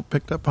that people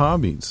picked up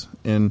hobbies,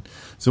 and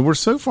so we're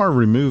so far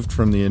removed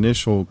from the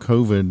initial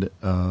COVID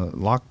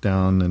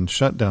lockdown and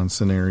shutdown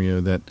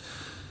scenario that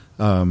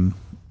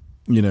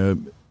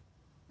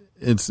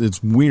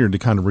it's weird to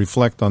kind of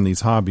reflect on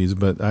these hobbies,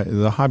 but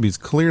the hobbies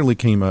clearly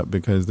came up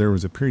because there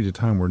was a period of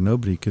time where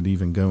nobody could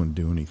even go and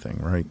do anything,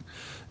 right?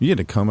 You had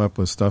to come up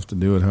with stuff to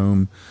do at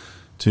home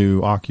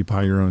to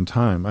occupy your own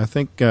time. I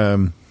think,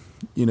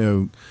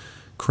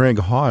 Craig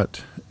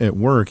Haught at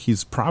work,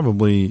 he's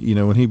probably,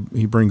 when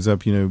he brings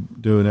up,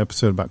 do an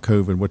episode about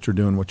COVID, what you're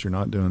doing, what you're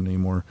not doing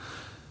anymore.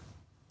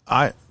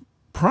 I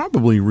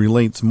probably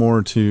relates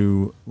more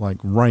to like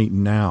right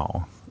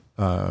now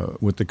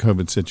with the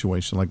COVID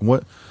situation, like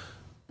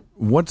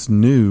what's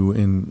new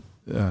in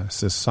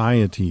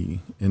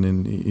society and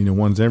in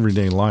one's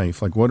everyday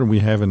life. Like, what are we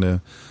having to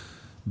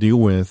deal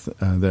with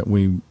that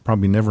we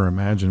probably never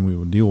imagined we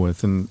would deal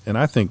with? And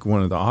I think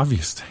one of the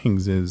obvious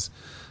things is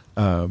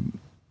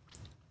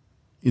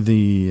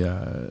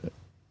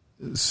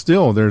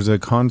still there's a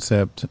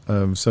concept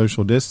of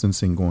social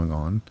distancing going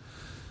on.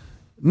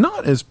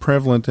 Not as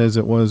prevalent as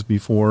it was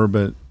before,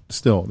 but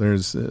still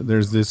there's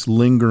this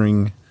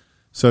lingering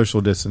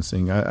social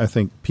distancing. I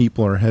think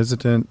people are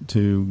hesitant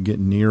to get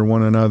near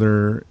one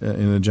another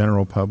in the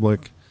general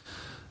public.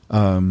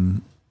 There's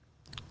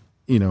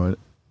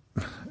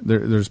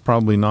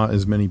probably not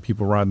as many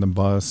people riding the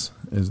bus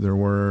as there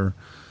were.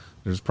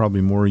 There's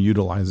probably more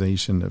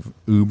utilization of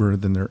Uber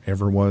than there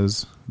ever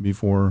was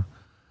before.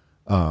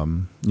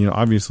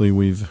 Obviously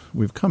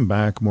we've come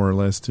back more or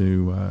less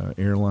to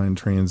airline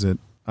transit.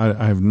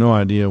 I have no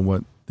idea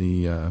what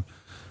the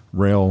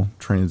rail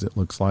transit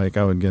looks like.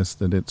 I would guess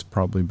that it's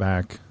probably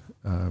back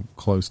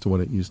close to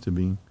what it used to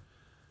be.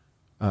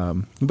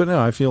 But no,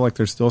 I feel like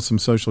there's still some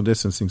social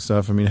distancing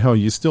stuff. I mean, hell,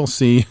 you still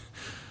see,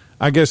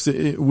 I guess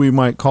we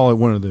might call it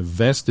one of the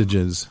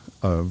vestiges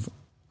of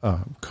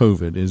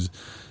COVID is,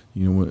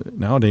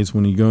 nowadays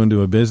when you go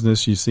into a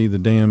business, you see the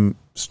damn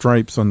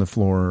stripes on the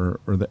floor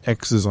or the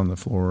X's on the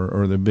floor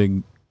or the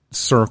big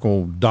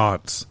circle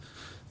dots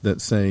that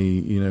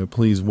say,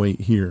 please wait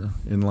here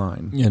in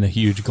line. And a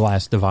huge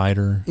glass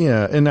divider.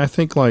 Yeah, and I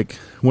think, like,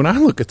 when I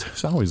look at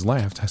this, I always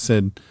laughed. I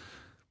said,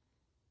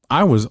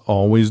 I was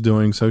always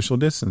doing social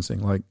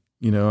distancing. Like,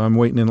 I'm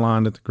waiting in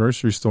line at the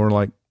grocery store.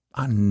 Like,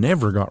 I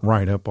never got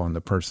right up on the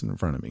person in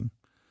front of me.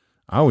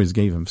 I always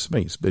gave him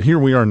space. But here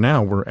we are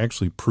now. We're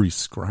actually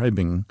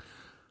prescribing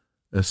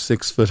a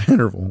 6-foot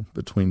interval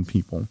between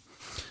people.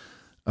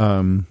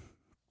 You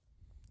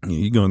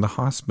go in the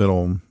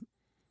hospital,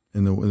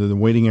 in the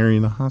waiting area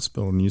in the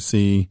hospital, and you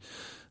see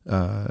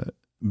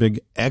big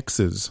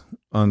X's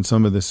on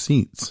some of the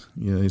seats.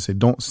 They say,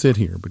 don't sit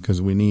here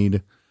because we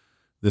need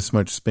this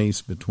much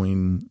space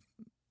between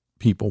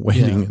people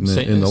waiting in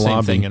the lobby.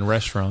 Same thing in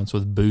restaurants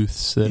with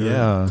booths that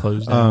are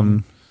closed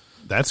down.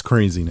 That's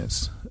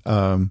craziness.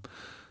 The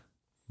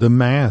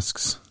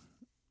masks,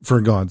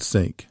 for God's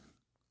sake.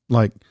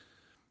 Like,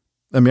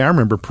 I mean, I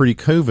remember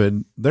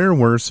pre-COVID, there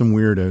were some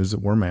weirdos that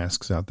wore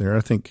masks out there.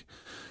 I think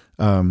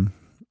a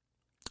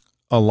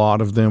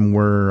lot of them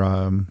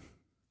were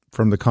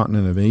from the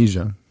continent of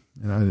Asia.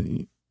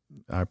 And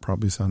I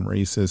probably sound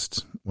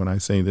racist when I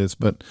say this,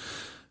 but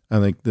I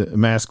think the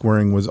mask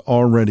wearing was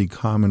already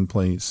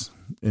commonplace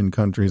in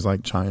countries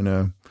like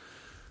China,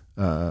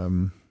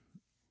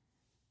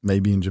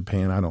 maybe in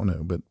Japan. I don't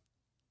know, but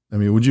I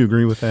mean, would you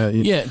agree with that?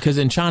 Yeah, because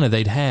in China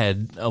they'd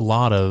had a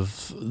lot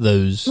of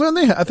those. Well,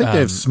 I think they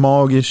have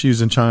smog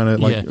issues in China,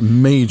 like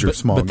major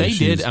smog issues. But they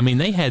did. I mean,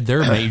 they had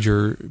their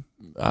major.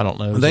 I don't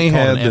know. They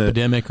had an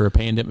epidemic or a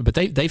pandemic, but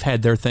they've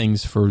had their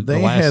things for the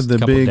last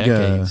couple big, of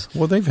decades.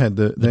 Well, they had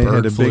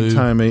a big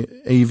time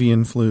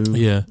avian flu,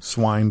 yeah,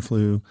 swine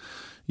flu.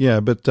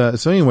 Yeah, but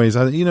so anyways,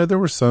 there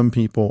were some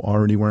people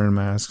already wearing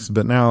masks,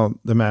 but now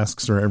the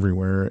masks are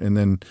everywhere, and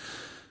then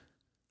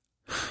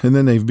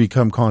they've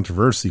become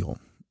controversial.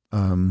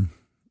 I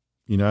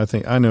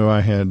know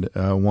I had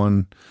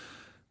one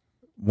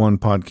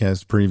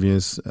podcast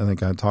previous. I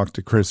think I talked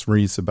to Chris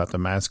Reese about the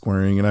mask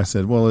wearing, and I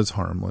said, well, it's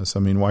harmless. I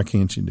mean, why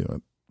can't you do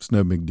it? It's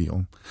no big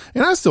deal.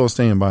 And I still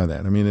stand by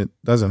that. I mean, it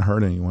doesn't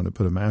hurt anyone to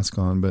put a mask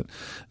on, but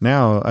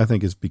now I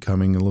think it's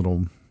becoming a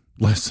little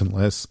less and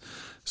less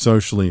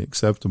socially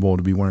acceptable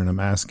to be wearing a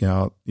mask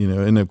out,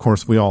 and of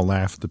course we all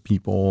laugh at the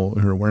people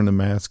who are wearing a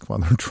mask while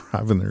they're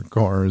driving their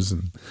cars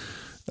and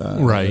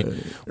right.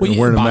 Well,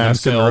 wearing a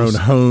mask in their own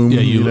home,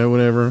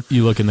 whatever.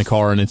 You look in the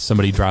car and it's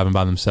somebody driving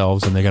by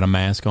themselves and they got a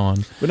mask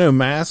on. But no,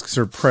 masks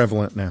are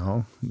prevalent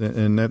now,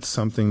 and that's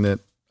something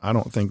that I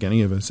don't think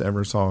any of us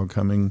ever saw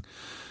coming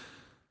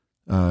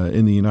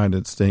in the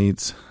United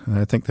States. And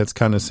I think that's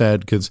kind of sad,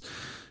 because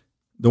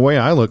the way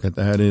I look at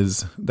that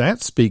is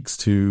that speaks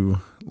to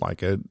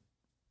like a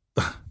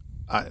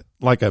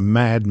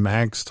Mad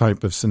Max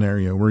type of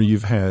scenario where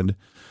you've had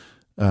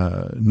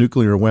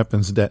nuclear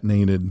weapons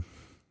detonated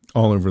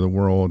all over the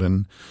world,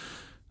 and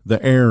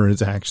the air is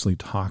actually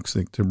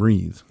toxic to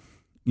breathe.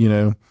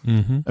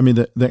 Mm-hmm. I mean,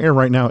 the air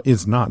right now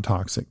is not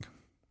toxic.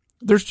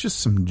 There's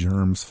just some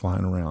germs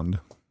flying around,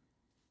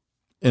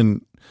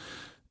 and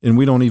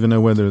we don't even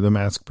know whether the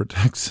mask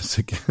protects us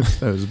against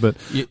those. But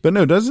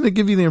no, doesn't it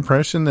give you the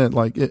impression that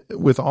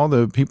with all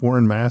the people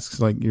wearing masks,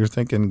 like you're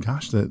thinking,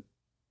 gosh, that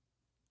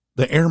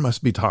the air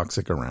must be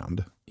toxic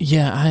around?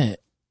 Yeah,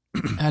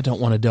 I don't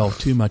want to delve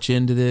too much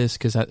into this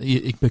because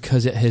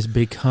it has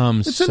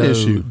become so an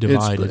issue.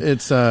 Divided.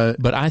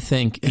 But I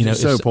think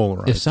so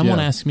polarized. If someone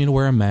asks me to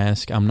wear a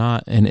mask, I'm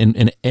not,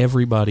 and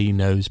everybody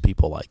knows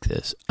people like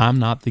this. I'm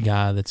not the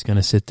guy that's going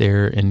to sit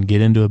there and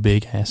get into a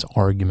big ass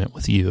argument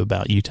with you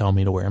about you telling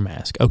me to wear a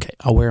mask. Okay,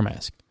 I'll wear a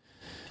mask.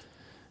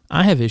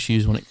 I have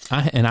issues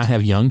I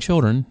have young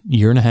children,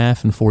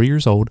 1.5 and 4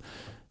 years old.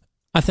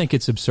 I think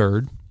it's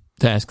absurd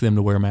to ask them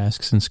to wear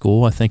masks in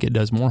school. I think it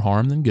does more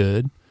harm than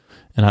good.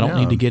 And I don't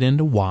need to get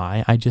into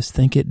why. I just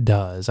think it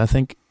does.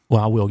 I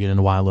will get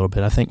into why a little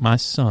bit. I think my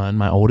son,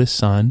 my oldest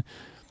son,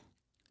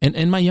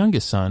 and my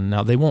youngest son,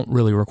 now they won't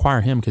really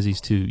require him because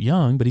he's too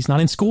young, but he's not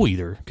in school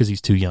either because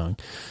he's too young.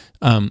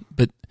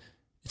 But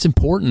it's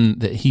important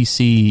that he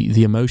see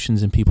the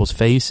emotions in people's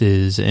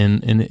faces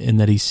and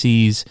that he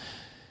sees,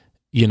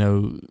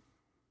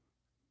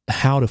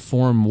 how to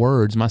form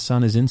words. My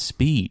son is in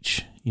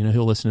speech.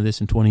 He'll listen to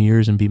this in 20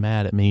 years and be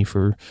mad at me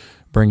for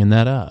bringing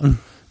that up.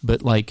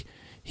 But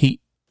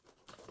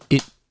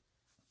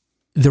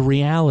the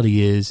reality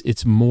is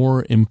it's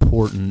more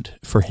important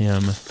for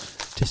him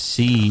to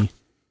see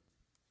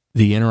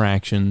the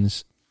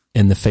interactions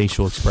and the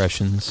facial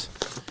expressions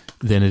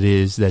than it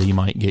is that he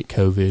might get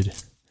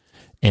COVID.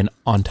 And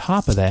on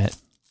top of that,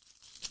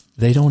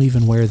 they don't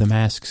even wear the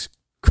masks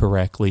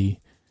correctly.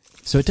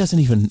 So it doesn't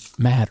even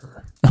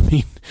matter. I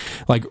mean,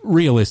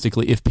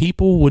 realistically, if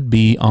people would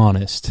be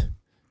honest,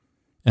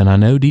 and I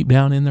know deep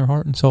down in their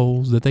heart and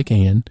souls that they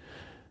can,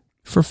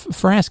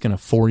 for asking a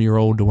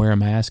 4-year-old to wear a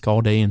mask all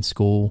day in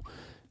school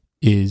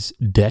is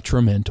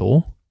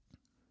detrimental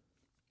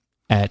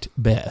at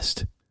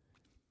best.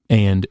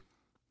 And,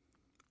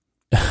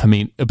 I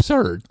mean,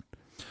 absurd.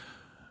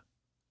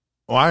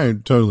 Well, I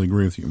totally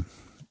agree with you.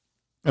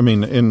 I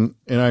mean, and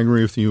I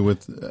agree with you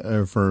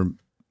with for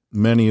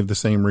many of the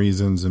same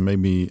reasons, and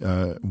maybe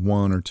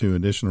one or two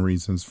additional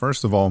reasons.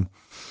 First of all,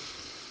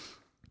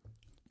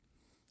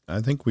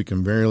 I think we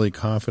can very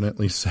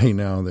confidently say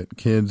now that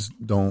kids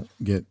don't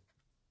get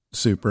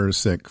super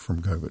sick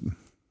from COVID.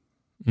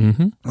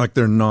 Mm-hmm.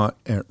 They're not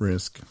at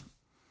risk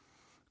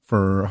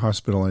for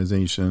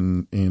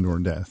hospitalization and or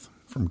death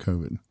from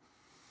COVID.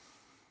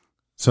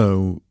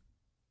 So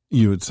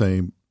you would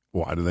say,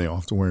 why do they all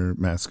have to wear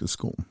masks at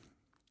school?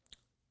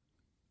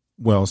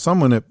 Well,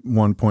 someone at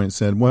one point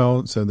said,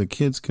 well, so the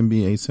kids can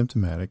be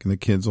asymptomatic and the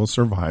kids will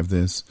survive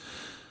this,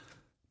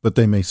 but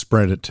they may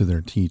spread it to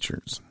their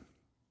teachers.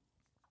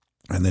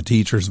 And the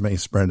teachers may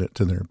spread it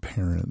to their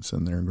parents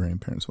and their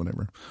grandparents,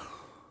 whatever.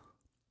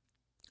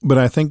 But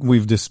I think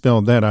we've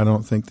dispelled that. I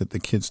don't think that the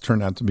kids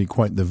turned out to be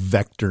quite the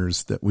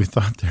vectors that we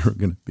thought they were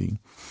going to be.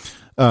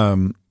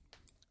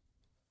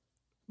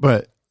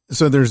 But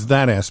so there's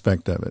that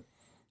aspect of it.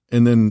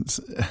 And then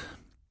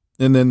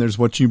And then there's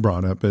what you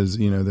brought up as,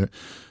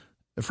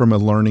 from a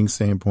learning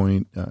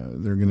standpoint,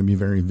 they're going to be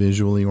very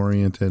visually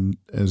oriented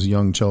as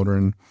young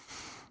children.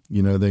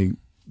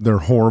 They're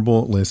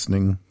horrible at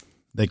listening.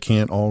 They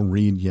can't all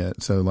read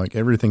yet. So like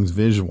everything's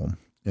visual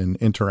and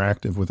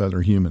interactive with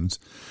other humans.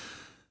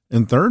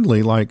 And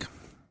thirdly, like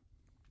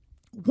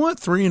what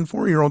 3 and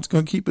 4 year olds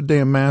going to keep a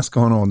damn mask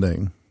on all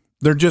day?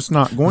 They're just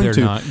not going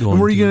to.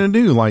 What are you going to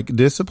do? Like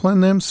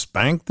discipline them,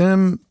 spank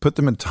them, put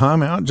them in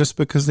timeout just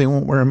because they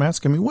won't wear a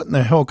mask? I mean, what in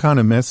the hell kind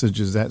of message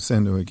does that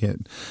send to a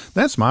kid?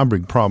 That's my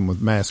big problem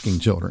with masking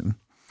children,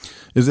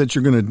 is that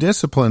you're going to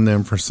discipline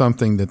them for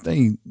something that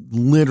they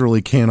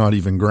literally cannot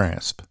even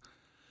grasp.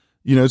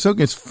 So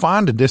it's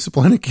fine to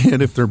discipline a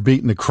kid if they're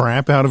beating the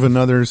crap out of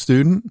another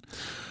student,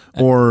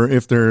 or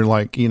if they're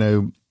like,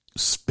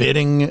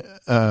 spitting,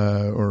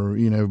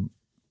 or,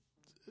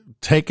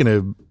 taking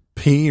a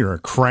pee or a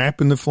crap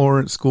in the floor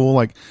at school.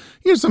 Like,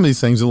 some of these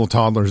things little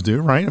toddlers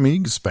do, right? I mean,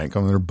 you can spank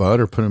on their butt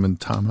or put them in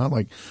timeout.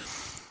 Like,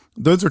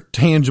 those are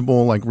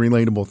tangible, like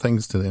relatable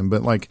things to them.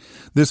 But like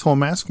this whole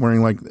mask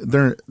wearing, like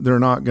they're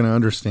not going to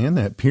understand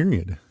that,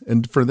 period.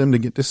 And for them to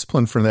get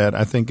disciplined for that,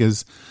 I think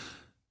is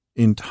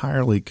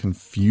entirely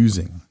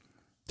confusing.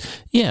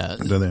 Yeah.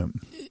 To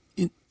them.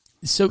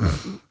 So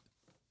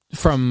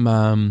from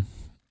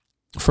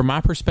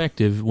my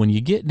perspective, when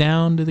you get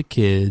down to the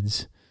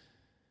kids,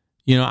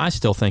 I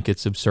still think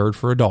it's absurd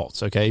for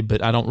adults, okay?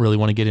 But I don't really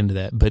want to get into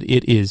that. But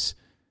it is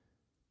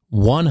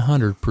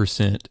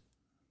 100%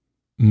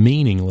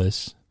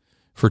 meaningless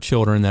for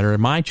children that are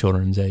my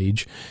children's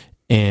age.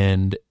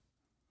 And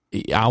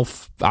I'll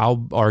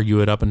argue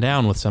it up and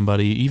down with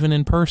somebody, even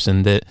in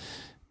person, that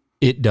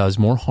it does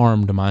more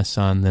harm to my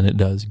son than it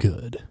does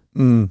good.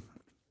 And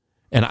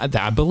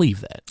I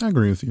believe that. I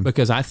agree with you.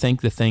 Because I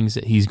think the things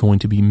that he's going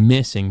to be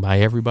missing by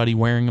everybody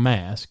wearing a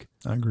mask.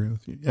 I agree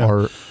with you.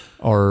 Yeah.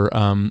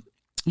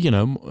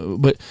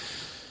 But.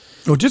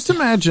 Well, just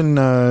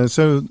imagine,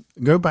 so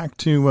go back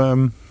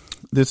to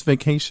this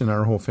vacation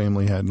our whole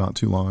family had not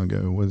too long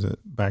ago. Was it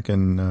back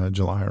in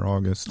July or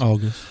August?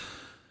 August.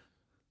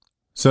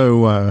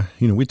 So,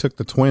 we took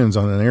the twins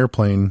on an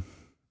airplane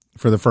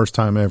for the first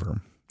time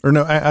ever. Or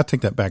no, I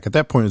take that back. At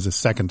that point, it was the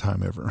second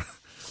time ever.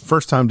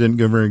 First time didn't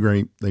go very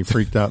great. They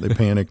freaked out. They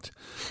panicked.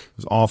 It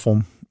was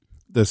awful.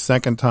 The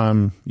second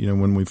time,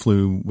 when we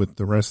flew with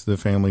the rest of the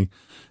family,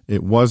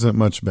 it wasn't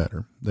much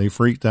better. They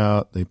freaked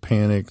out. They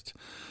panicked.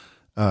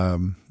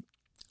 So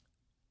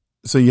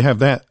you have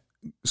that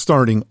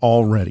starting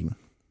already.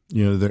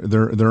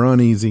 They're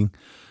uneasy.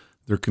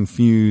 They're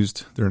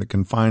confused. They're in a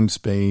confined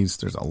space.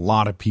 There's a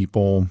lot of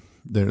people.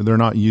 They're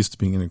not used to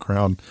being in a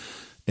crowd.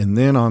 And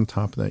then on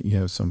top of that, you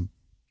have some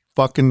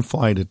fucking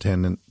flight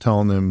attendant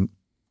telling them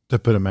to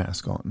put a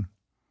mask on.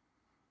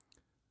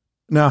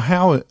 Now,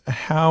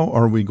 how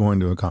are we going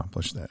to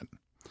accomplish that?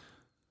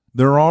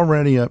 They're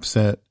already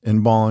upset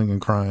and bawling and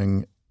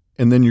crying,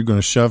 and then you're going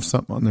to shove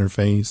something on their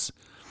face.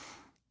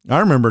 I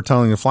remember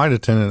telling the flight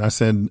attendant, I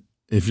said,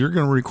 if you're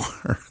going to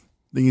require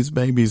these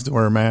babies to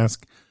wear a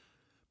mask,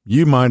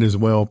 you might as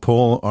well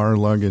pull our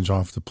luggage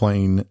off the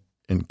plane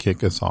and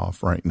kick us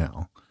off right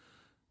now.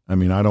 I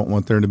mean, I don't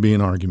want there to be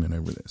an argument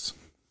over this.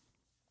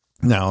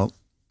 Now,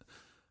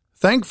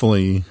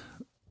 thankfully,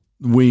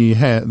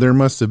 there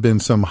must have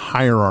been some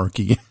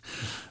hierarchy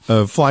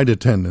of flight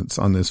attendants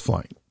on this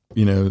flight,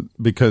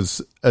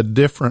 because a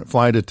different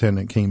flight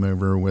attendant came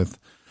over with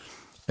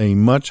a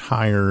much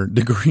higher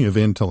degree of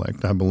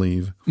intellect, I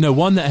believe. No,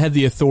 one that had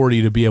the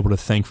authority to be able to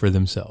think for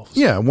themselves.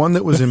 Yeah, one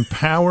that was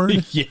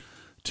empowered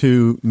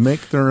to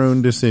make their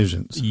own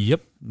decisions.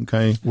 Yep.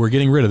 Okay. We're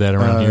getting rid of that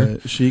around here.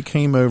 She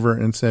came over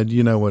and said,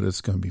 you know what,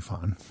 it's going to be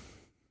fine.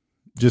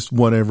 Just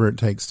whatever it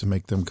takes to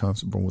make them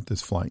comfortable with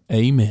this flight.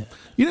 Amen.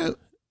 Yep.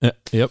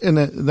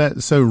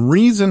 And so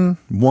reason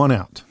won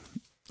out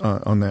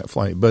on that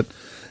flight. But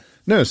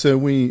no, so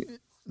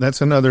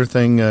that's another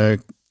thing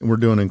we're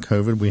doing in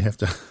COVID. We have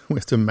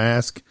to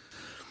mask,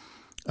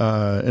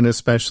 and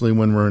especially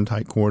when we're in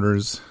tight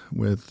quarters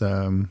with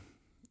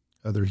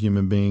other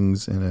human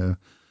beings in a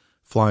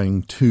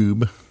flying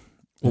tube.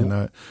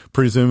 And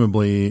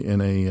presumably in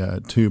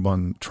a tube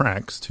on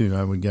tracks too.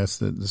 I would guess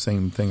that the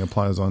same thing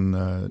applies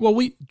on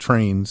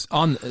trains.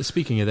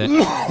 Speaking of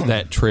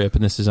that trip,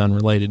 and this is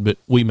unrelated, but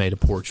we made a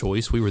poor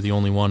choice. We were the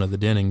only one of the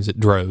Dennings that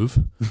drove.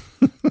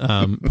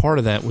 Part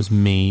of that was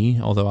me,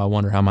 although I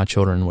wonder how my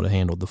children would have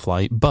handled the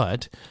flight.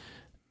 But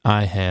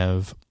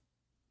I've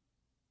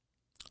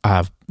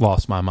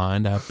lost my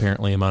mind. I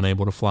apparently am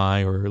unable to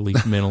fly, or at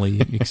least mentally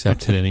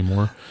accept it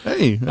anymore.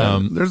 Hey,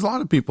 there's a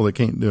lot of people that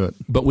can't do it,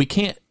 but we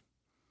can't.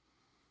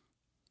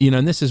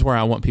 And this is where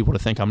I want people to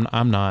think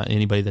I'm not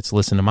anybody that's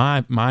listened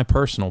to my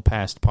personal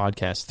past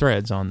podcast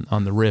threads on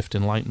the Rift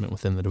Enlightenment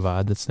Within the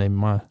Divide. That's the name of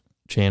my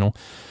channel.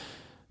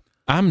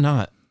 I'm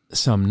not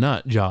some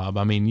nut job.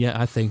 I mean,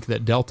 I think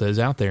that Delta is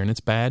out there and it's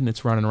bad and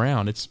it's running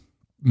around. It's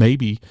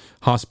maybe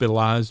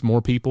hospitalized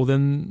more people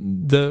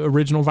than the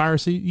original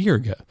virus a year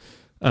ago.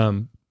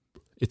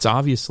 It's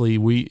obviously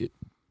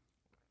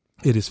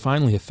it is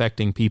finally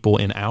affecting people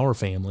in our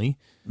family.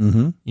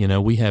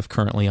 Mm-hmm. We have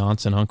currently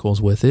aunts and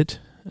uncles with it.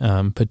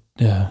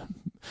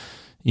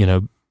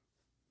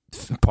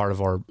 part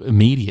of our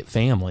immediate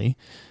family.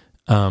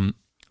 And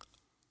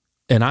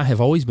I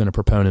have always been a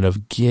proponent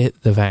of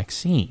get the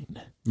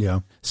vaccine.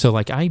 Yeah. So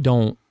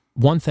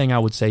one thing I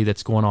would say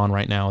that's going on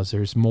right now is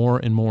there's more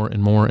and more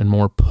and more and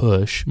more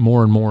push,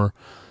 more and more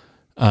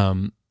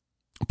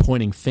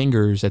pointing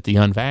fingers at the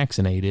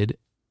unvaccinated.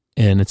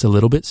 And it's a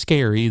little bit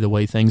scary the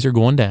way things are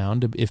going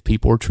down if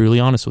people are truly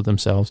honest with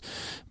themselves.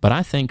 But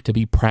I think to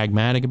be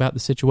pragmatic about the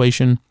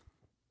situation,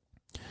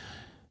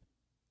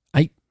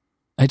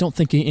 I don't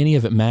think any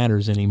of it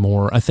matters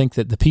anymore. I think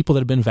that the people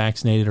that have been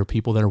vaccinated are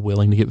people that are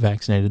willing to get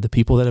vaccinated. The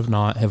people that have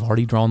not have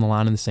already drawn the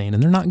line in the sand,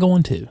 and they're not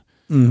going to.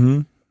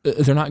 Mm-hmm.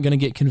 They're not going to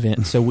get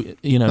convinced.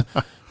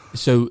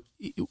 So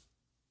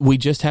we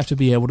just have to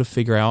be able to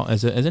figure out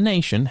as a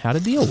nation how to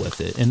deal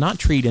with it and not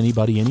treat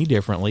anybody any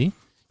differently.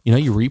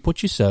 You reap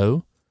what you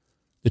sow.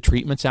 The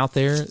treatment's out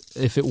there.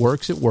 If it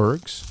works, it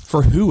works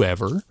for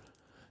whoever.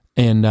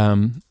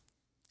 And,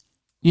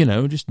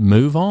 just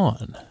move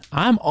on.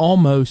 I'm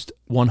almost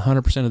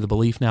 100% of the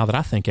belief now that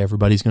I think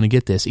everybody's going to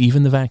get this,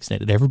 even the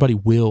vaccinated. Everybody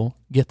will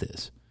get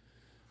this.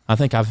 I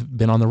think I've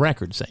been on the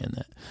record saying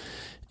that.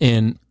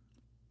 And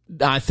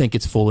I think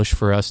it's foolish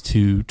for us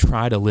to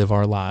try to live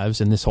our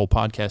lives, and this whole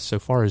podcast so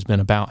far has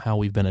been about how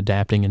we've been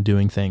adapting and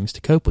doing things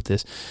to cope with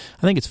this.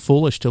 I think it's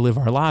foolish to live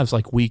our lives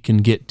like we can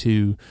get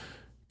to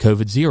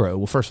COVID zero.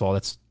 Well, first of all,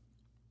 that's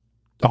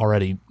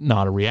already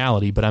not a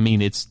reality, but I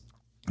mean, it's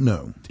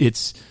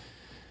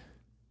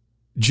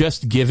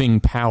just giving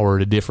power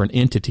to different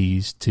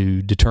entities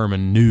to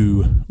determine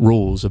new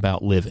rules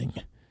about living,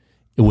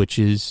 which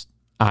is,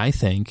 I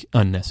think,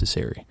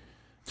 unnecessary.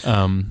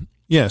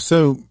 Yeah,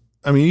 so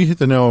I mean, you hit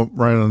the nail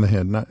right on the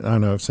head. And I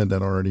know I've said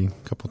that already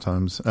a couple of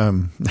times.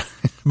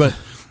 But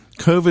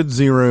COVID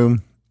zero,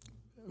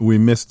 we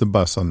missed the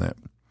bus on that.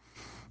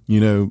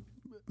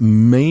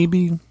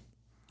 Maybe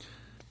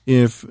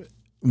if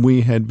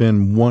we had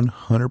been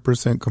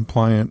 100%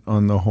 compliant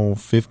on the whole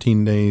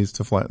 15 days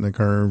to flatten the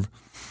curve,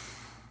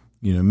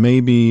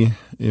 maybe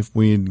if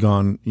we had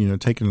gone,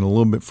 taken it a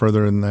little bit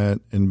further than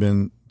that and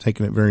been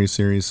taking it very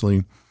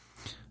seriously,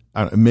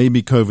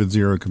 maybe COVID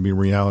zero could be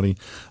reality.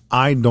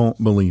 I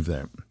don't believe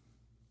that.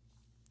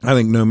 I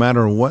think no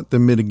matter what the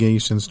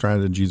mitigation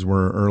strategies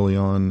were early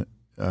on,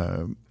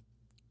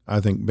 I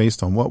think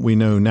based on what we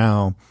know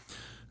now,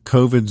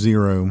 COVID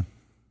zero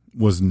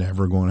was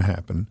never going to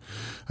happen.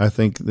 I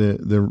think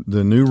the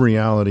new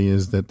reality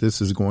is that this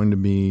is going to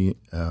be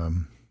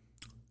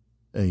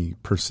a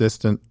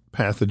persistent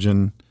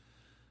pathogen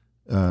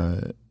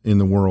in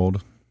the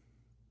world,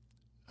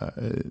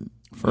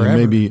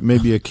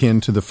 maybe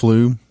akin to the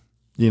flu.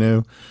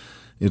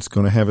 It's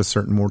going to have a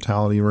certain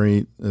mortality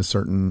rate, a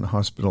certain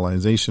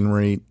hospitalization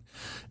rate,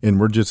 and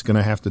we're just going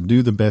to have to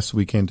do the best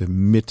we can to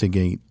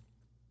mitigate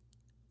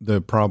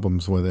the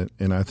problems with it.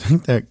 And I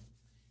think that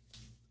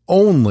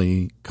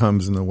only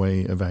comes in the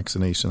way of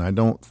vaccination. I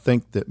don't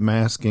think that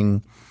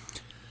masking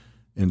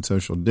and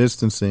social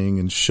distancing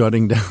and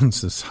shutting down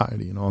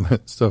society and all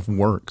that stuff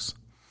works.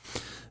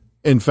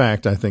 In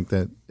fact, I think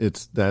that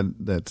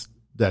that's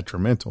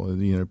detrimental.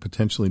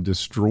 Potentially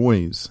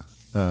destroys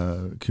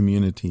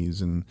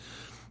communities and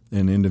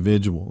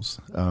individuals.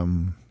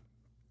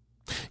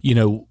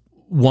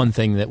 One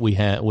thing that we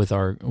have with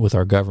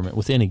our government,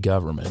 with any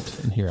government,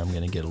 and here I'm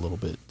going to get a little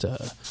bit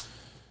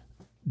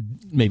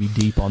maybe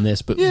deep on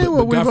this, but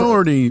we've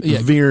already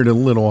veered a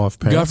little off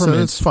path, so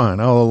it's fine.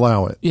 I'll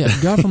allow it. Yeah,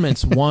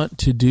 governments want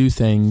to do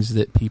things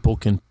that people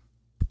can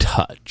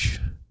touch.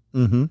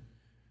 Mm-hmm.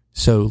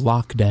 So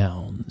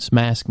lockdowns,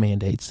 mask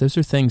mandates, those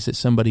are things that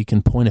somebody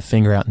can point a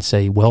finger out and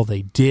say, well,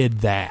 they did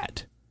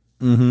that.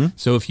 Mm-hmm.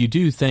 So if you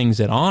do things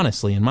that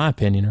honestly, in my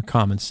opinion, are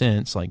common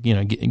sense, like,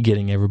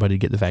 getting everybody to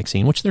get the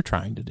vaccine, which they're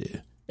trying to do,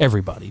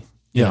 everybody,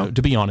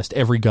 to be honest,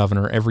 every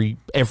governor,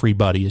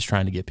 everybody is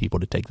trying to get people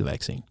to take the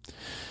vaccine.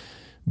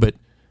 But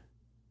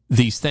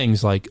these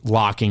things like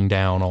locking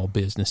down all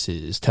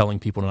businesses, telling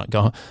people to not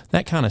go,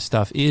 that kind of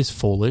stuff is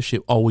foolish.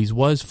 It always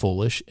was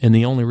foolish. And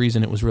the only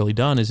reason it was really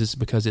done is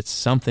because it's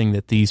something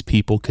that these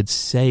people could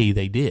say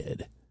they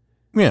did.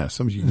 Yeah.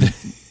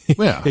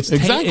 Yeah,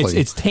 exactly.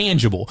 It's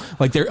tangible.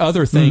 Like there are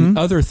other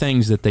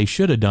things that they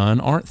should have done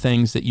aren't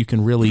things that you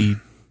can really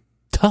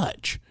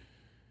touch.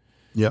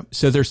 Yep.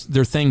 So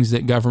there are things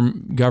that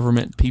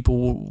government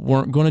people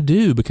weren't going to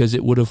do because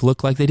it would have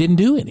looked like they didn't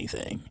do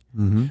anything.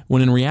 Mm-hmm.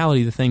 When in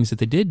reality, the things that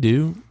they did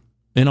do,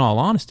 in all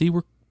honesty,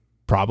 were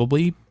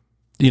probably,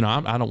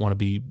 I don't want to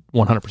be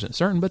 100%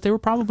 certain, but they were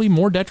probably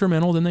more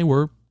detrimental than they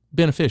were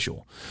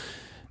beneficial.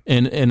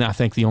 And I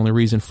think the only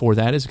reason for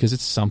that is because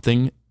it's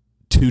something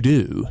to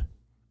do.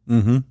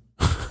 Mm-hmm.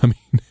 I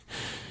mean,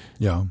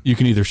 yeah, you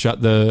can either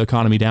shut the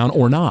economy down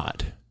or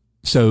not.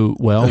 So,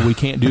 we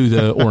can't do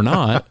the or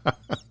not.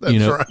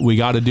 Right. We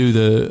got to do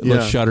the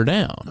let's shut her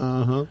down.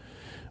 Uh-huh.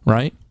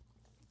 Right?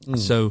 Mm.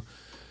 So,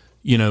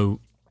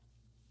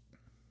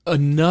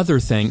 another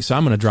thing, so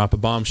I'm going to drop a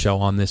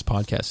bombshell on this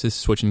podcast. This is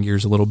switching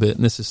gears a little bit,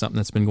 and this is something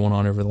that's been going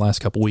on over the last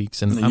couple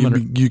weeks.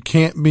 And you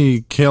can't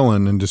be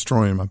killing and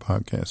destroying my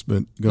podcast,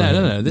 but go ahead.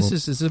 No. This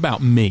is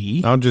about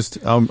me. I'll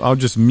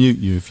just mute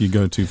you if you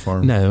go too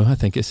far. No, I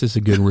think this is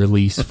a good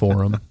release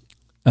for them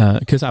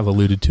because I've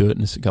alluded to it,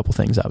 and it's a couple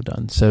things I've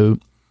done. So,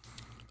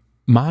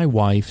 my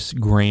wife's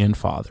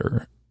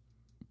grandfather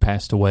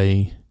passed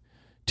away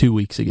 2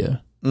 weeks ago.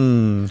 I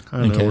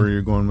know where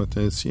you're going with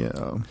this.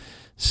 Yeah.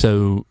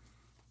 So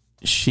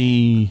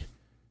she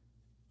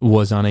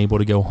was unable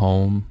to go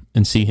home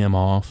and see him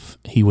off.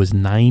 He was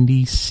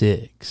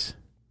 96.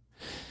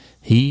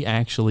 He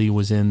actually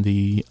was in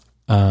the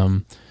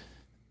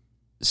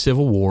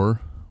Civil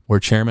War where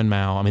Chairman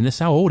Mao, I mean, this is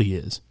how old he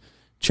is.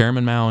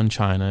 Chairman Mao in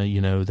China,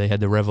 they had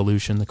the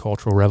revolution, the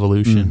Cultural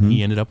Revolution. Mm-hmm.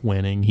 He ended up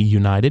winning. He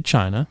united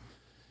China.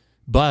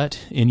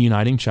 But in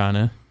uniting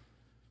China,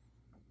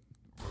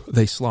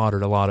 they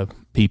slaughtered a lot of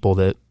people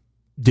that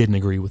didn't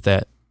agree with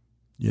that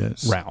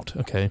route.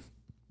 Okay.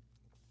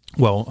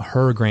 Well,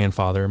 her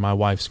grandfather, my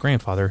wife's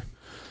grandfather,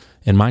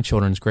 and my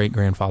children's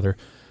great-grandfather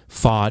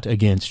fought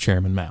against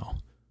Chairman Mao.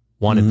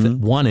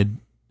 Wanted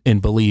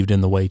and believed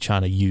in the way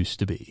China used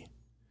to be,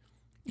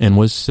 and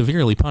was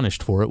severely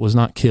punished for it. Was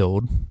not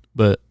killed,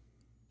 but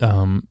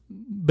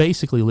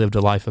basically lived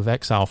a life of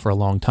exile for a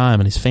long time,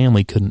 and his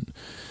family couldn't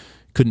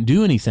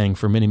do anything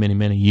for many, many,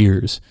 many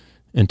years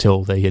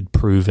until they had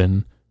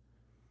proven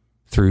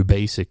through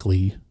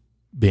basically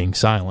being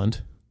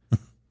silent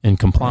and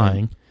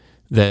complying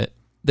that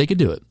they could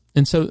do it.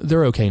 And so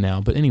they're okay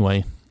now. But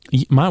anyway,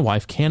 my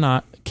wife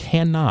cannot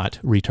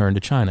return to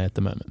China at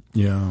the moment.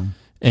 Yeah.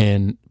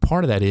 And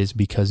part of that is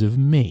because of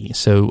me.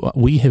 So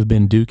we have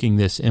been duking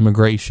this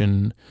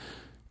immigration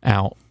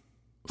out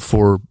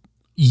for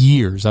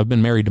years. I've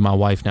been married to my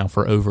wife now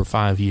for over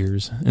 5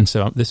 years. And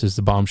so this is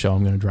the bombshell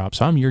I'm going to drop.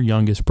 So I'm your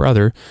youngest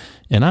brother,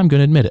 and I'm going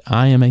to admit it.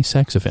 I am a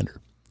sex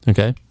offender.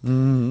 Okay?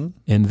 Mm-hmm.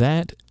 And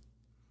that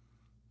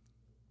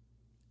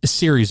a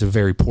series of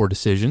very poor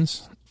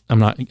decisions, I'm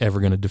not ever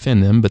going to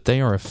defend them, but they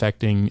are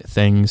affecting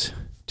things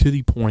to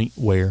the point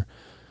where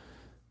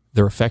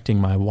they're affecting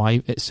my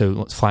wife. So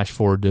let's flash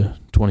forward to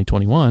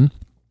 2021.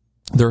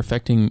 They're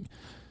affecting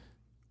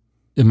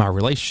my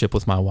relationship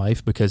with my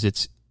wife because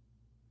it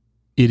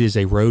is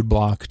a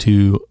roadblock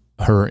to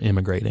her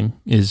immigrating,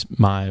 is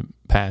my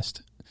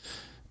past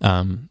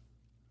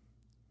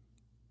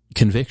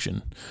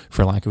conviction,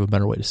 for lack of a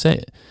better way to say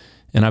it.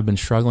 And I've been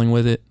struggling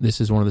with it. This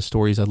is one of the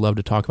stories I'd love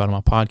to talk about on my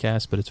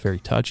podcast, but it's very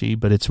touchy,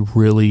 but it's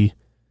really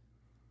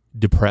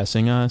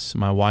depressing us.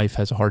 My wife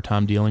has a hard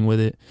time dealing with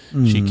it.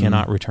 Mm. She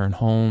cannot return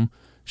home.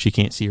 She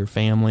can't see her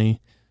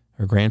family.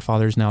 Her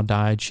grandfather's now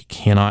died. She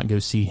cannot go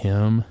see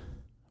him.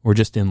 We're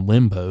just in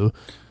limbo.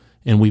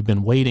 And we've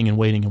been waiting and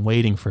waiting and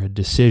waiting for a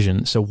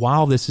decision. So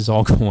while this is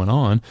all going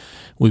on,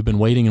 we've been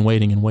waiting and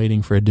waiting and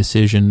waiting for a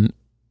decision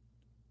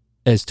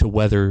as to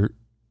whether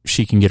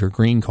she can get her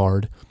green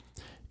card.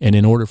 And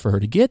in order for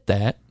her to get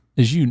that,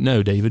 as you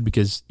know, David,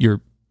 because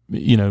you're,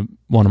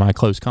 one of my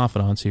close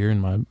confidants here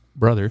and my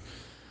brother,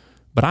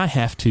 but I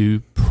have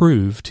to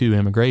prove to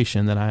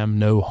immigration that I am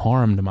no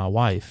harm to my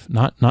wife,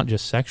 not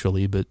just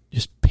sexually, but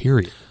just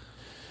period,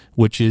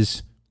 which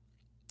is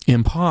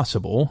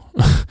impossible.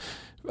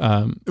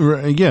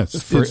 Yes,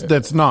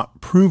 that's not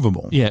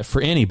provable. Yeah,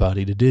 for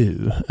anybody to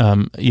do.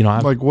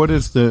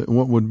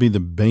 What would be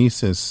the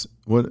basis?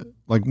 What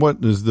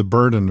is the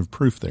burden of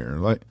proof there?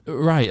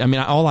 Right. I mean,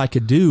 all I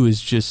could do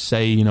is just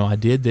say, I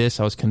did this,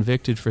 I was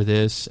convicted for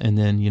this, and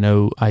then,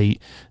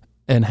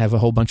 and have a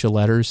whole bunch of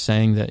letters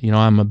saying that,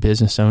 I'm a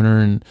business owner,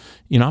 and,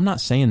 I'm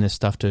not saying this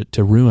stuff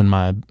to ruin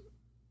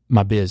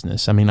my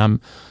business. I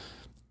mean,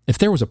 if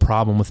there was a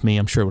problem with me,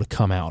 I'm sure it would have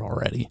come out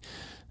already.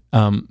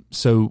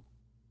 So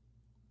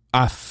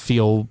I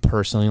feel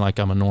personally like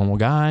I'm a normal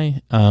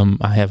guy.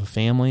 I have a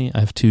family.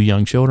 I have 2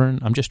 young children.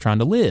 I'm just trying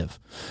to live.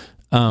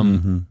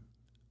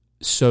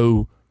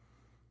 So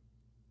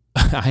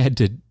I had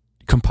to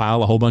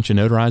compile a whole bunch of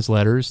notarized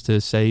letters to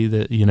say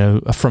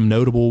that, from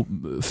notable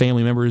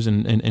family members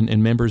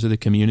and members of the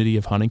community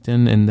of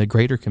Huntington and the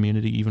greater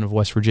community, even of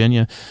West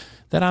Virginia,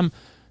 that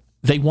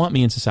they want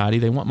me in society.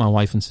 They want my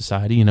wife in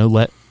society,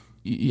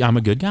 I'm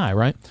a good guy,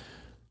 right?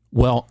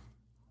 Well,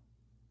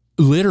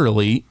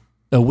 literally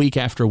a week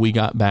after we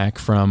got back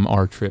from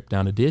our trip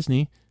down to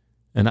Disney,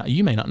 and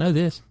you may not know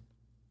this,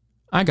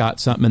 I got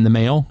something in the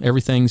mail.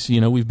 Everything's,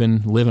 we've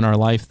been living our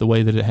life the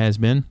way that it has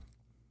been,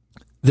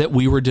 that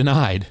we were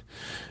denied.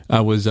 I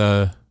was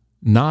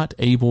not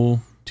able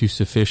to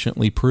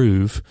sufficiently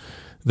prove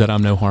that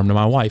I'm no harm to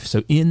my wife.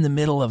 So in the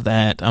middle of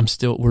that,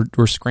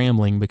 we're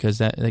scrambling because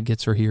that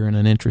gets her here in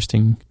an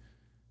interesting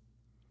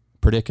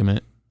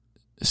predicament.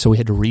 So we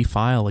had to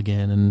refile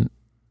again, and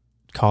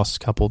it cost a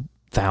couple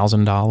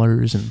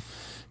 $1,000 and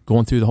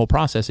going through the whole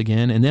process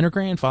again. And then her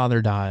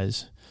grandfather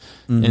dies.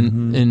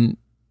 Mm-hmm. And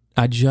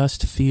I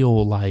just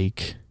feel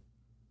like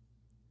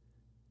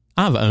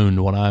I've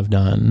owned what I've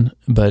done,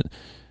 but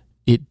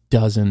it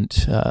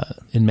doesn't,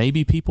 and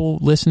maybe people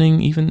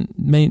listening even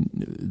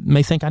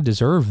may think I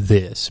deserve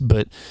this,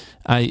 but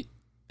I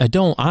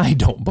I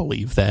don't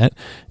believe that.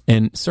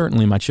 And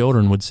certainly my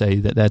children would say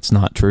that that's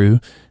not true.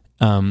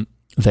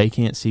 They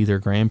can't see their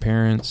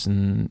grandparents,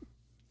 and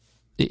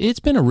it's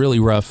been a really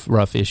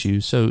rough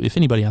issue. So if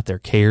anybody out there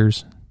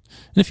cares,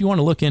 and if you want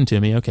to look into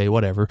me, okay,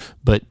 whatever.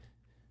 But,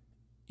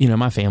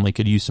 my family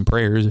could use some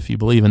prayers if you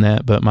believe in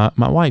that. But my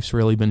wife's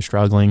really been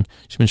struggling.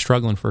 She's been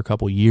struggling for a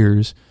couple of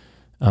years.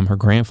 Her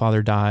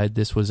grandfather died.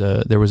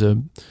 There was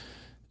a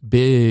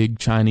big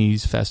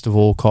Chinese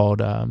festival called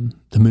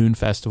the Moon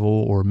Festival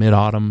or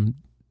Mid-Autumn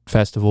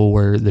Festival,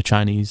 where the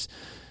Chinese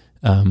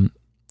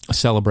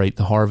celebrate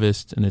the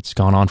harvest, and it's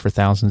gone on for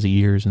thousands of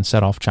years, and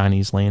set off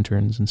Chinese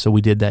lanterns. And so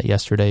we did that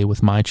yesterday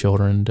with my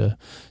children to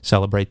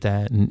celebrate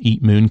that and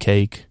eat moon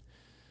cake.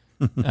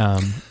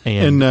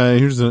 And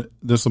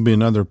this will be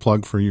another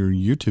plug for your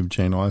YouTube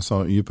channel. I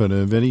saw you put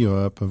a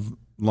video up of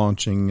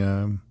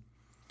launching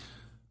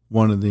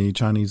one of the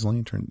Chinese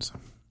lanterns.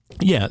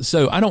 Yeah,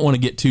 so I don't want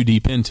to get too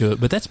deep into it,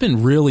 but that's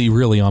been really,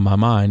 really on my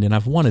mind, and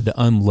I've wanted to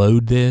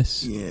unload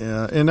this.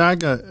 Yeah, and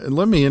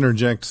let me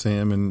interject,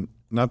 Sam, and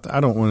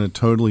I don't want to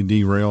totally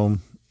derail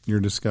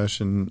your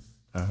discussion.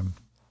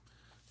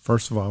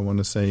 First of all, I want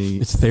to say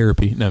it's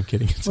therapy. No, I'm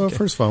kidding. Okay.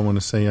 First of all, I want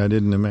to say I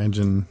didn't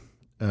imagine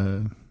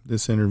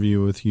this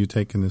interview with you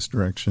taking this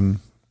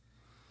direction,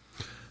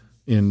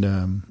 and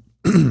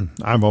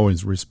I've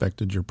always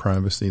respected your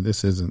privacy.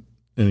 This isn't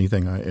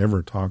anything I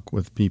ever talk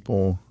with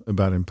people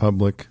about in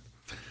public.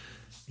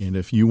 And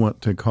if you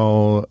want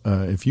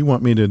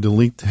me to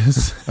delete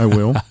this, I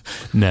will.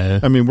 No.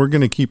 I mean, we're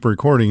going to keep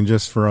recording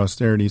just for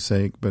austerity's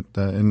sake, but,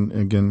 and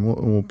again,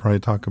 we'll probably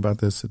talk about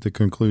this at the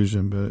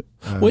conclusion, but.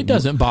 It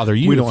doesn't bother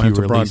you. We don't have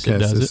to broadcast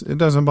it, this. It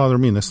doesn't bother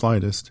me in the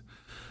slightest.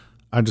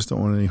 I just don't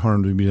want any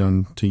harm to be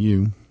done to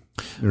you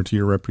or to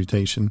your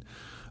reputation.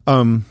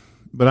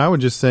 But I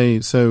would just say,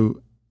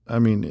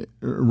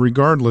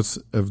 regardless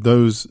of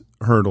those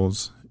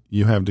hurdles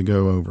you have to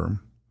go over,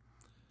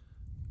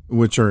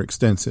 which are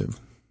extensive.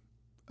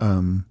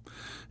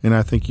 And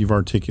I think you've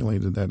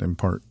articulated that in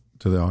part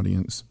to the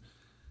audience.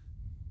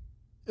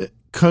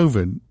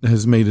 COVID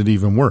has made it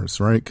even worse,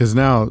 right? Because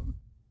now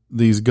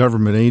these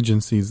government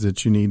agencies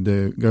that you need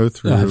to go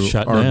through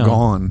are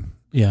gone.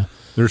 Yeah.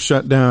 They're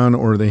shut down,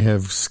 or they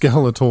have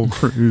skeletal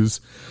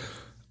crews.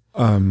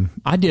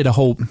 I did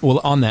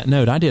on that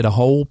note, I did a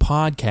whole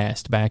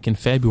podcast back in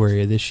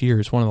February of this year.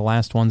 It's one of the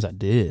last ones I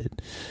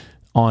did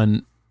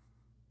on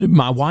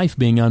my wife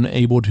being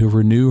unable to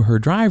renew her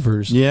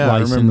driver's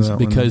license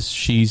because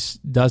she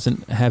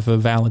doesn't have a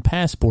valid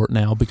passport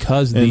now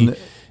because the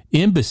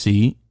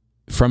embassy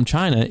from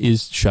China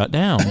is shut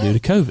down due to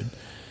COVID.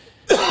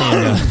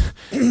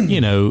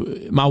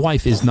 And, my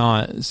wife is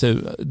not, so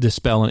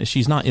dispelling it,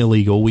 she's not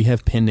illegal. We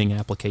have pending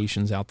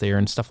applications out there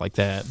and stuff like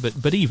that.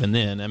 But even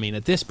then, I mean,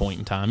 at this point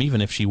in time,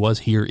 even if she was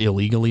here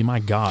illegally, my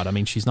God, I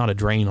mean, she's not a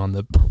drain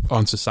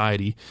on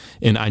society.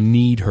 And I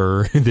need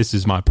her, this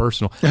is my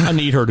personal, I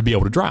need her to be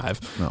able to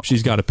drive. No.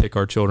 She's got to pick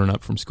our children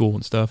up from school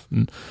and stuff.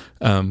 And,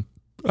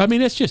 I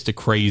mean, it's just a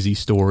crazy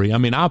story. I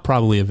mean, I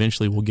probably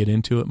eventually will get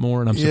into it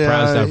more, and I'm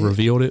surprised I've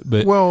revealed it.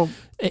 But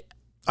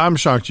I'm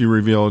shocked you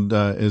revealed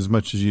as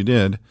much as you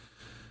did.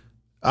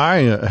 I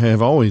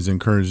have always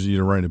encouraged you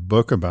to write a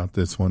book about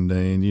this one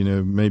day,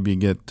 and maybe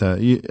get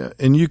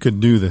and you could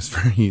do this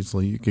very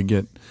easily. You could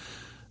get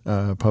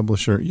a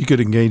publisher. You could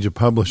engage a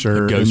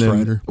publisher, a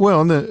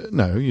ghostwriter.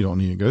 No, you don't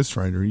need a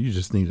ghostwriter. You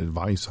just need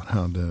advice on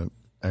how to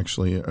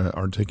actually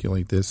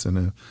articulate this in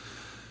a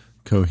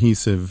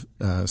cohesive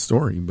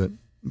story. But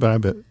I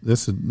bet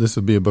this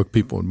would be a book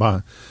people would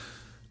buy.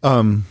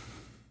 But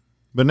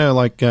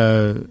no,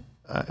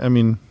 I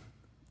mean,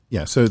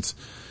 yeah. So it's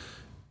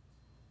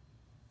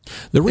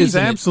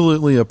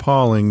absolutely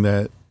appalling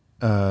that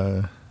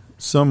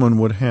someone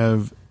would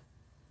have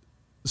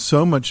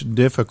so much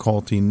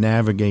difficulty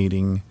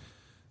navigating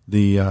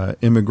the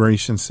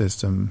immigration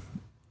system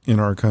in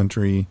our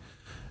country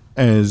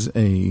as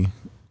a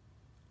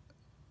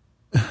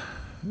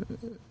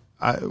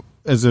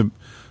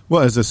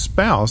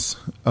spouse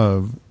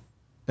of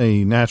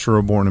a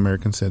natural born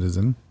American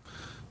citizen.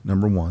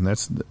 Number one,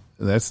 that's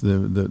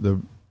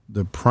the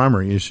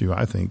primary issue,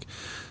 I think.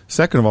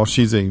 Second of all,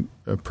 she's a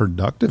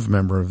productive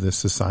member of this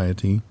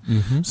society.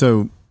 Mm-hmm.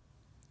 So,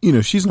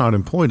 she's not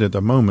employed at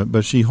the moment,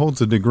 but she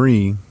holds a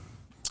degree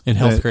in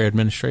healthcare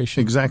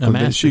administration. Exactly.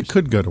 That she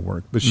could go to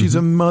work, but she's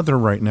a mother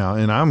right now.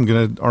 And I'm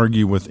going to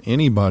argue with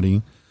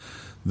anybody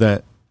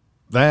that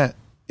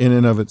in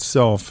and of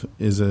itself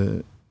is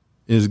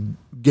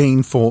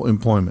gainful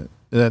employment.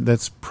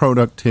 That's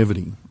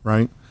productivity,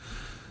 right?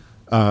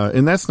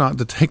 And that's not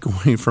to take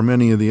away from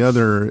any of the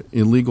other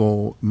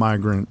illegal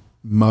migrant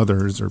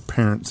mothers or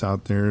parents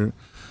out there.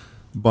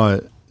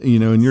 But,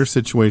 in your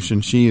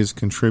situation, she is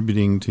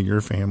contributing to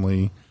your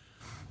family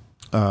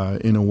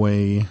in a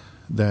way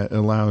that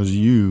allows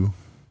you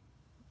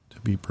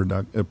to be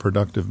a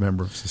productive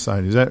member of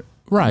society. Is that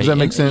right? Does that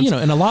make sense?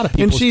 And a lot of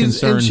people's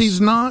concerns.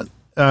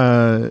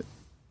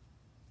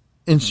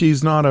 And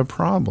she's not a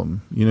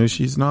problem.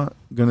 She's not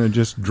going to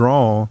just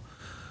draw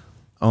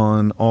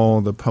on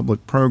all the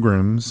public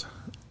programs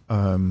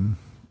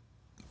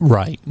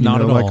Right.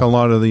 Not at all. Like a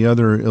lot of the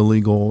other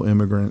illegal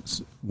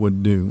immigrants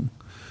would do.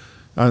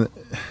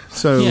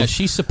 So yeah,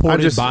 she's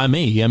supported by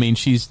me. I mean,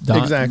 she's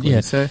done, exactly.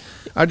 Yeah. So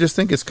I just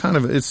think it's kind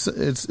of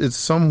it's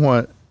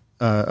somewhat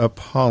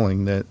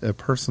appalling that a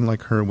person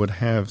like her would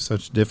have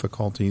such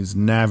difficulties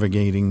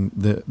navigating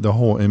the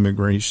whole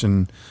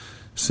immigration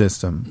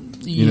system.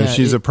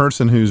 She's a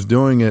person who's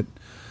doing it.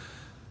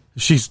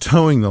 She's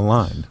towing the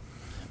line,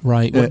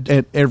 right,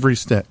 at every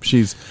step.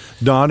 She's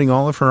dotting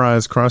all of her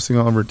I's, crossing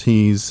all of her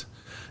T's.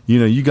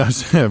 You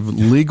guys have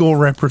legal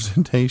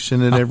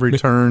representation at every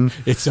turn.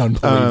 It's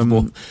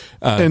unbelievable.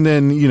 And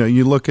then,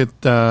 you look at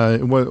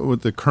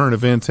what the current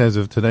events as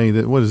of today.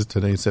 What is it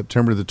today?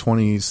 September the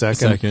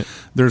 22nd.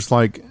 There's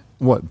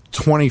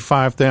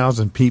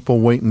 25,000 people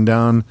waiting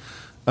down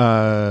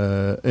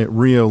at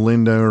Rio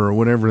Linda or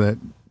whatever that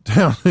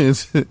town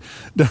is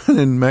down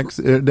in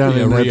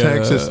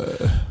Texas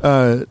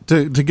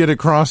to get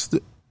across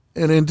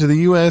and into the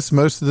U.S.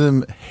 Most of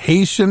them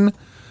Haitian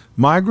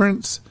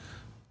migrants.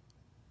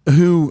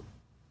 Who,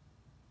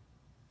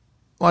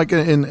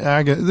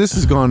 this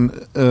has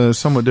gone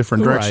somewhat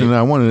different direction than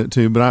I wanted it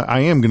to, but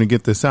I am going to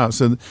get this out.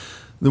 So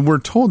we're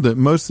told that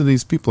most of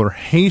these people are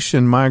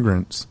Haitian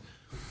migrants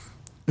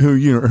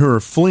who are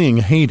fleeing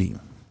Haiti,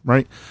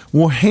 right?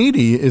 Well,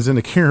 Haiti is in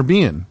the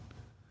Caribbean.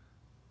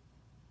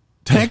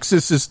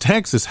 Texas is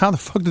Texas. How the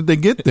fuck did they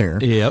get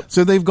there? Yep.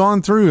 So they've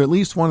gone through at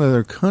least one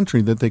other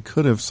country that they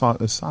could have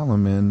sought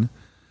asylum in.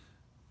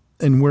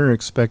 And we're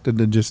expected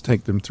to just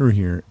take them through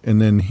here.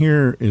 And then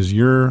here is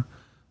your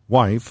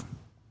wife.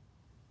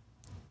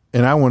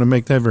 And I want to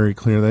make that very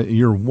clear, that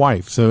your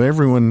wife. So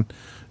everyone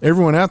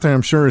out there,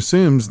 I'm sure,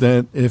 assumes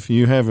that if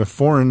you have a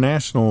foreign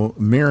national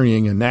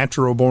marrying a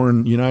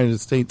natural-born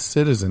United States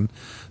citizen,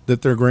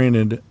 that they're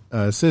granted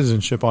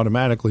citizenship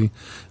automatically.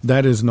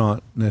 That is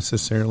not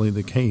necessarily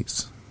the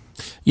case.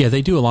 Yeah,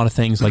 they do a lot of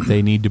things like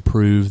they need to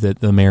prove that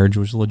the marriage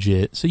was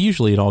legit. So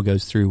usually it all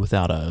goes through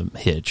without a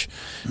hitch.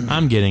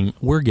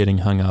 We're getting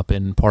hung up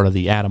in part of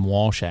the Adam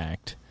Walsh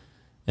Act,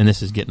 and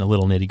this is getting a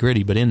little nitty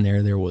gritty, but in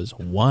there was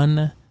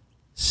one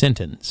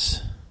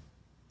sentence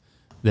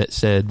that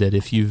said that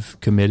if you've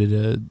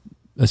committed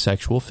a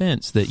sexual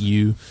offense, that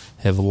you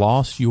have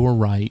lost your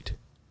right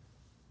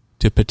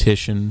to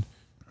petition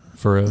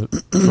for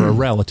a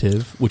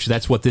relative, which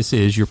that's what this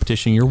is. You're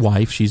petitioning your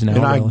wife. She's now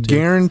a relative. And I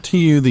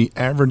guarantee you the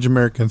average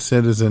American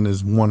citizen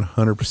is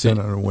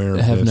 100% unaware of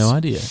this. I have no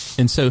idea.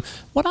 And so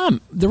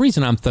the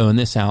reason I'm throwing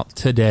this out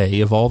today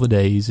of all the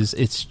days is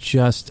it's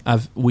just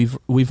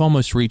we've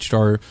almost reached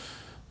our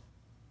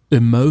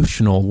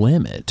emotional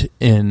limit,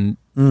 and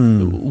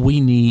we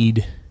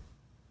need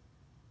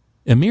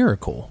a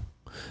miracle.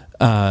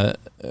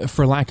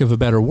 For lack of a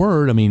better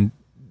word, I mean,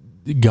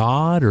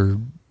 God or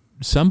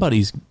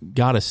somebody's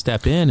got to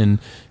step in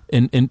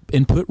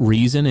and put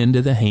reason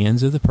into the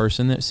hands of the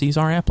person that sees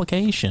our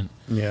application.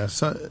 Yeah.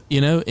 So,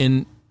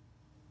 and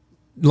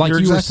like you're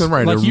exactly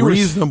right. Like a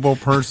reasonable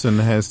person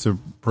has to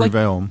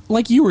prevail.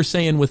 Like you were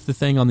saying with the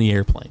thing on the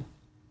airplane,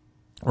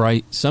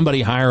 right?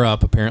 Somebody higher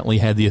up apparently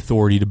had the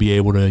authority to be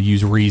able to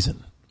use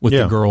reason with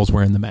the girls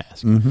wearing the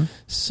mask. Mm-hmm.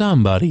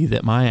 Somebody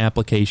that my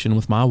application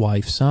with my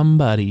wife,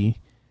 somebody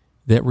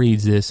that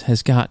reads this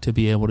has got to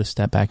be able to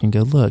step back and go,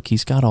 look,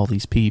 he's got all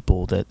these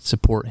people that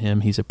support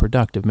him. He's a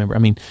productive member. I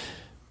mean,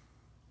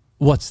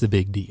 what's the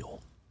big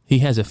deal? He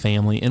has a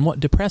family. And what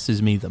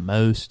depresses me the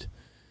most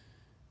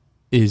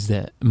is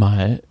that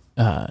my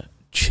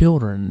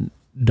children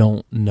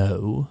don't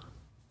know.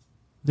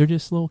 They're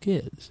just little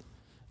kids.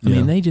 I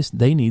mean,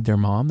 they need their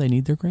mom. They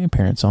need their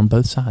grandparents on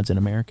both sides in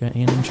America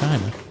and in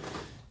China.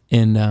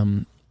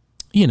 And,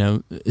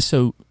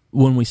 so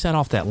when we set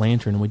off that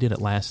lantern, and we did it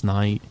last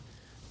night,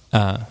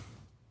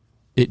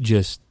 it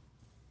just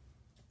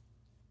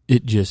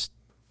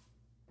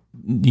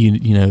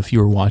if you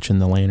were watching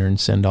the lantern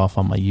send off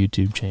on my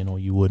YouTube channel,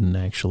 you wouldn't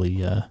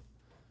actually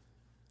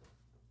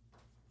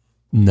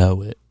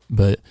know it,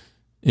 but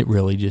it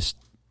really just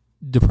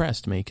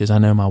depressed me because I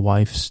know my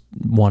wife's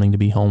wanting to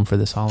be home for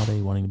this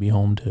holiday, wanting to be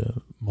home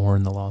to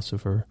mourn the loss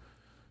of her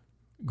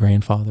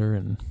grandfather.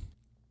 And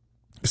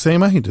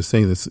Sam, I hate to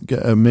say this.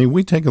 May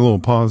we take a little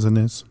pause in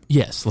this?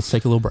 Yes, let's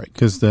take a little break.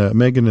 Because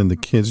Megan and the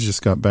kids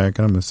just got back.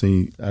 I'm going to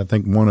see. I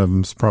think one of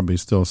them's probably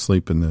still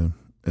asleep in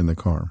the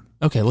car.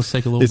 Okay, let's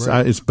take a little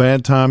break. It's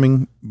bad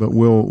timing, but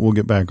we'll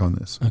get back on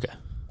this. Okay.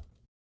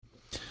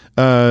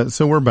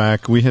 So we're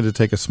back. We had to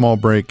take a small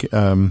break.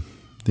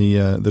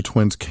 The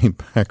twins came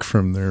back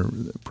from their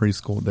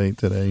preschool date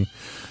today,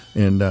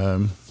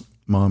 and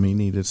Mommy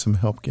needed some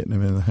help getting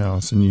them in the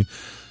house. And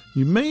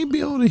you may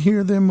be able to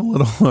hear them a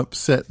little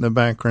upset in the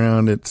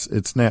background.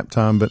 It's nap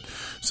time. But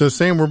so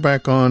Sam, we're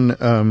back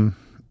on.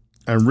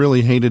 I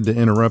really hated to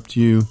interrupt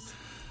you.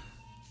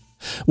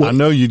 Well, I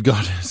know you'd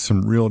got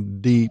some real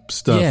deep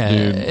stuff,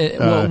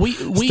 dude. We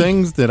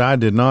things that I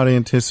did not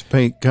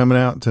anticipate coming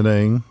out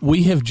today.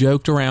 We have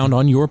joked around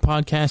on your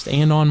podcast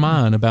and on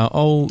mine about,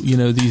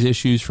 these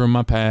issues from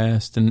my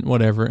past and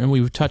whatever, and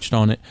we've touched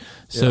on it.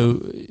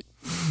 So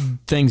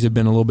things have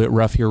been a little bit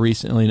rough here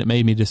recently, and it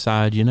made me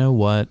decide, you know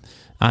what?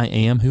 I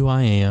am who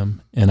I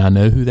am, and I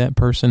know who that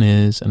person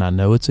is, and I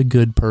know it's a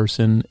good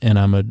person, and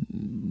I'm a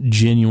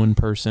genuine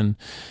person,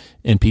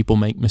 and people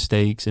make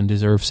mistakes and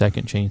deserve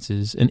second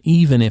chances. And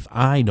even if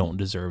I don't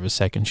deserve a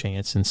second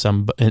chance,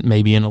 and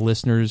maybe in a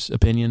listener's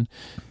opinion,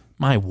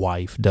 my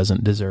wife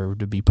doesn't deserve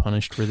to be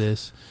punished for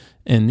this,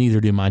 and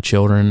neither do my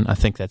children. I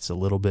think that's a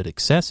little bit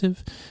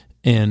excessive.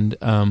 And,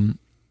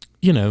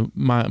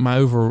 my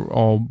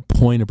overall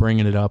point of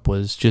bringing it up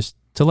was just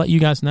to let you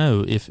guys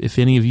know, if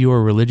any of you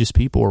are religious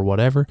people or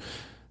whatever,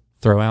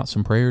 throw out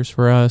some prayers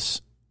for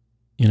us,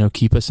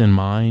 keep us in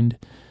mind,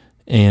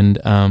 and,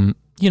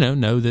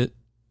 know that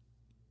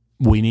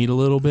we need a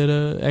little bit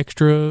of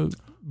extra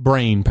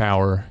brain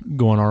power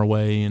going our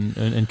way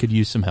and could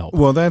use some help.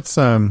 Well, that's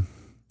a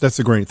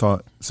great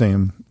thought,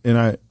 Sam.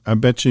 And I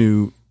bet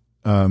you,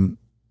 I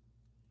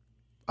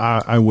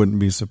wouldn't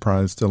be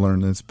surprised to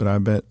learn this, but I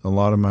bet a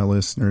lot of my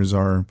listeners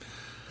are,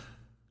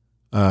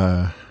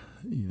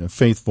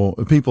 faithful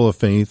people of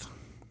faith,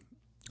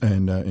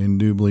 and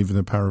do believe in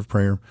the power of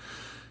prayer,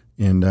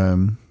 and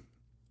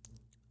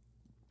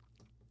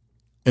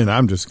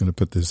I'm just going to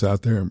put this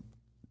out there.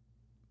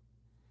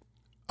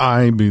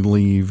 I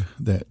believe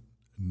that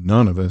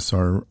none of us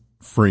are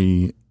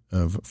free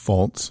of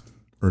faults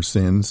or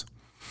sins.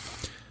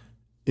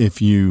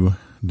 If you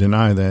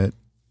deny that,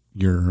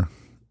 you're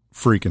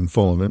freaking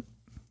full of it.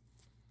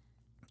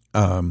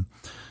 I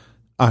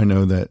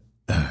know that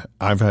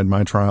I've had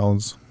my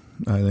trials.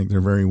 I think they're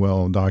very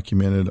well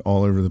documented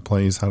all over the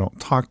place. I don't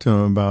talk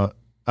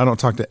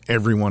to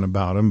everyone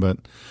about them, but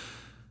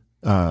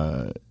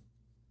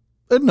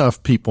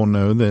enough people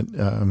know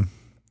that,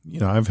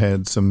 I've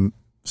had some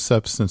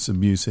substance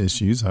abuse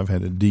issues. I've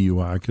had a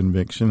DUI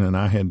conviction, and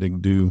I had to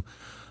do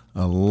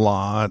a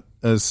lot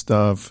of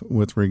stuff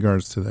with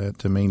regards to that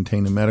to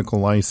maintain a medical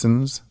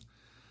license.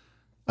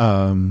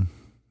 But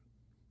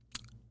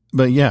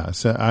yeah,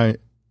 so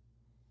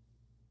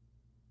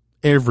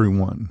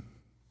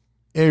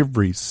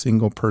every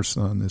single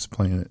person on this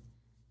planet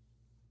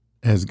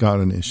has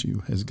got an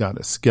issue, has got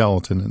a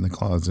skeleton in the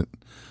closet,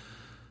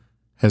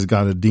 has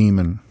got a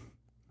demon.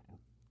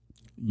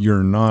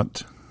 You're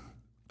not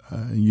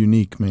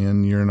unique,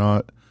 man. You're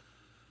not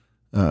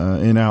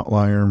an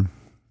outlier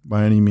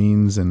by any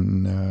means.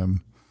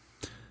 And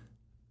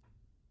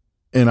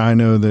I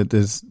know that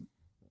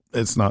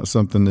it's not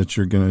something that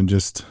you're going to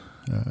just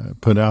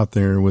put out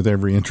there with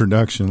every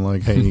introduction,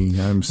 like, hey,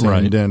 I'm Sam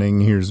Right.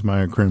 Denning. Here's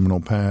my criminal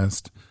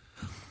past.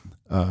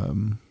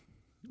 And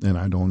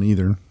I don't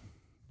either,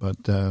 but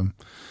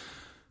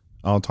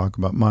I'll talk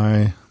about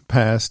my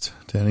past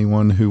to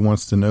anyone who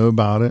wants to know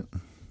about it.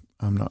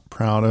 I'm not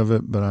proud of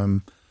it, but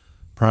I'm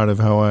proud of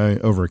how I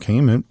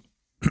overcame it.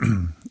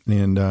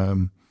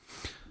 And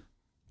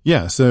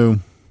so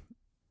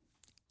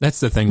That's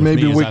the thing with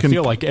maybe me is we I can-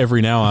 feel like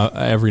every now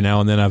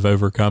and then I've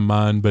overcome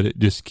mine, but it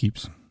just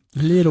keeps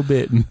a little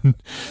bit.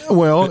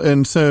 well,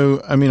 and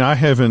so I mean, I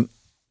haven't.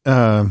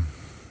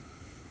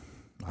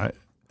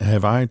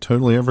 Have I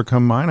totally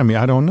overcome mine? I mean,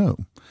 I don't know.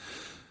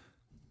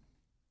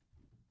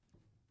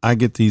 I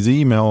get these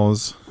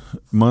emails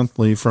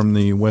monthly from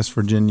the West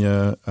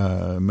Virginia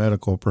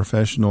Medical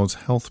Professionals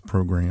Health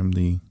Program,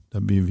 the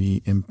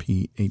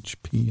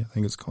WVMPHP, I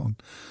think it's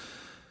called.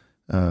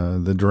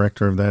 The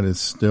director of that is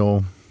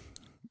still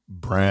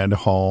Brad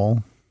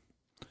Hall.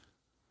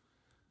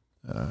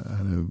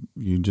 I know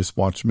you just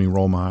watched me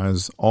roll my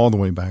eyes all the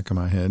way back in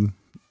my head.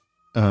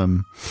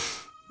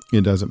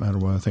 It doesn't matter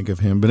what I think of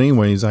him. But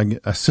anyways, I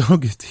still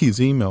get these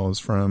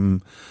emails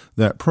from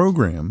that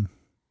program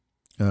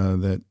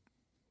that,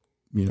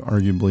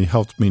 arguably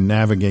helped me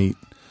navigate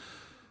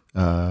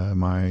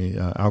my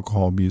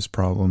alcohol abuse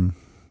problem.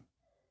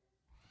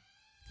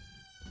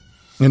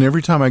 And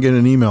every time I get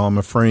an email, I'm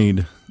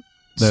afraid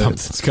that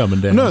Something's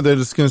coming down. No, that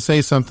it's going to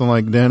say something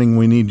like, Denning,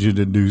 we need you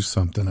to do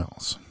something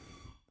else.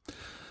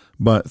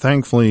 But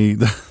thankfully,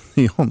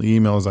 the only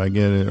emails I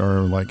get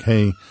are like,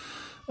 hey,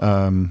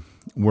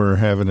 we're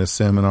having a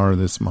seminar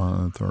this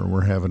month, or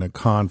we're having a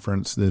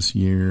conference this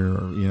year,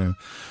 or,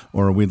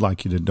 or we'd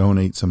like you to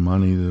donate some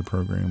money to the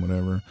program,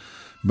 whatever.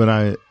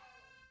 But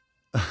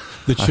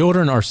The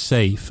children are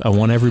safe. I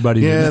want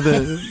everybody yeah, to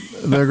know.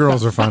 the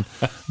girls are fine.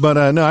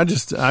 But no, I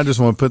just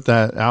want to put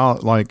that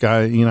out. Like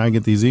I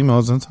get these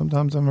emails, and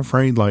sometimes I'm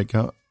afraid, like,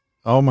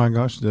 oh my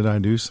gosh, did I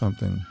do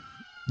something?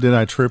 Did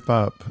I trip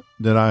up?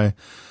 Did I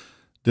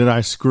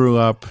screw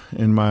up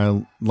in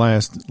my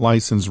last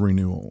license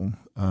renewal?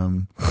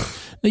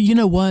 You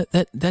know what?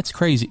 That's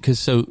crazy, because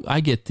so I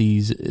get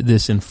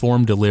this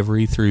informed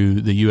delivery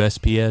through the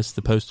USPS,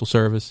 the Postal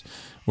Service,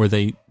 where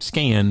they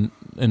scan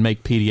and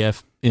make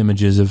PDF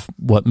images of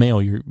what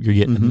mail you're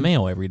getting in the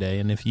mail every day.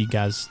 And if you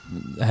guys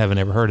haven't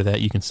ever heard of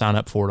that, you can sign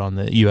up for it on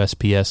the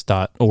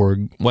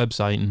USPS.org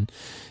website, and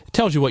it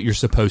tells you what you're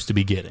supposed to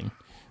be getting.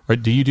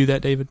 Right? Do you do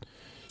that, David?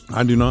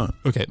 I do not.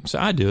 Okay, so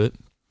I do it.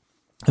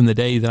 And the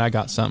day that I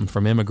got something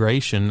from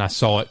immigration, I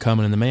saw it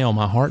coming in the mail,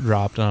 my heart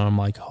dropped, and I'm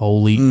like,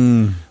 holy,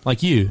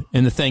 like you.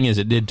 And the thing is,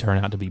 it did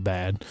turn out to be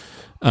bad.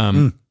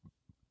 But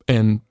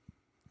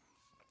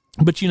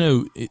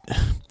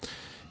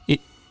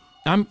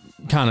I'm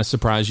kind of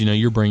surprised,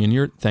 you're bringing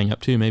your thing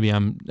up too. Maybe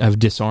I've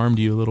disarmed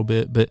you a little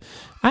bit, but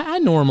I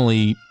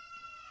normally,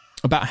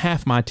 about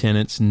half my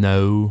tenants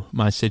know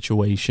my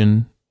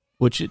situation,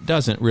 which it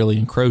doesn't really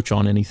encroach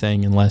on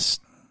anything unless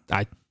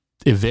I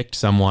evict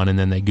someone and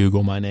then they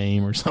Google my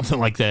name or something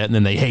like that, and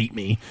then they hate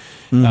me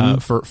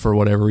for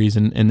whatever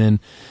reason. And then,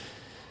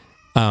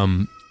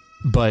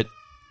 but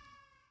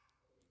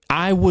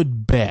I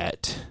would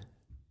bet,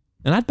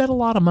 and I'd bet a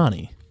lot of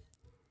money,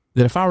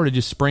 that if I were to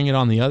just spring it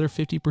on the other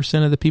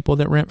 50% of the people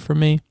that rent from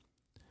me,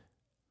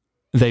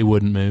 they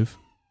wouldn't move.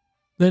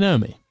 They know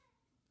me.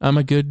 I'm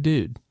a good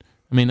dude.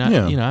 I mean,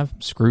 I've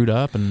screwed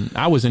up, and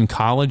I was in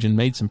college and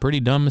made some pretty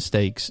dumb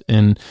mistakes.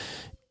 And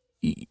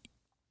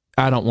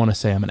I don't want to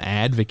say I'm an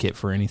advocate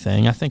for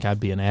anything. I think I'd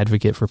be an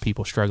advocate for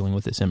people struggling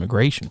with this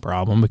immigration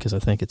problem, because I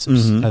think it's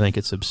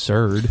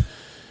absurd.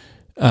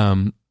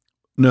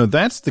 No,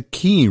 that's the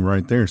key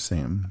right there,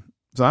 Sam.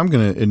 So I'm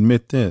going to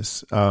admit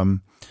this.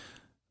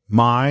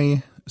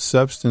 My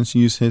substance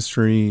use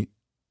history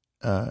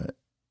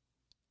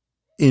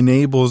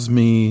enables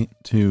me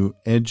to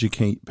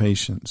educate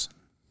patients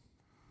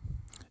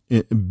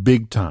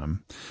big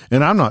time.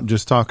 And I'm not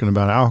just talking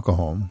about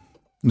alcohol.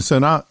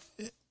 So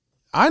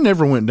I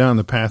never went down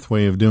the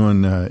pathway of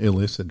doing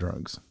illicit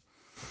drugs.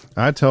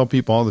 I tell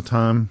people all the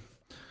time,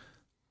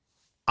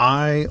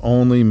 I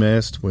only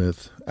messed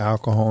with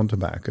alcohol and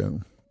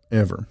tobacco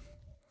ever.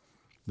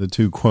 The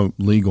two, quote,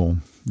 legal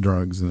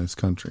drugs in this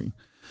country.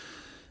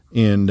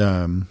 And,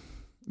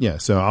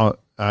 so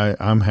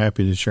I'm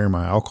happy to share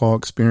my alcohol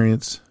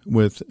experience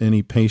with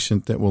any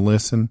patient that will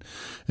listen.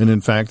 And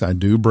in fact, I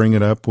do bring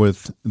it up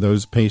with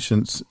those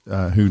patients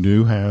who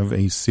do have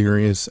a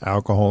serious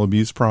alcohol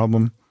abuse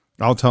problem.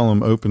 I'll tell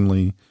them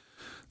openly,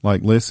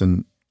 like,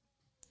 listen,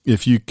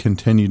 if you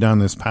continue down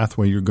this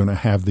pathway, you're going to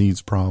have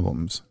these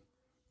problems,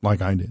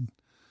 like I did.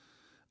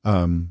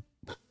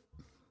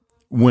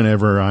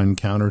 Whenever I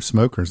encounter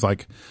smokers,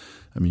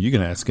 you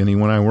can ask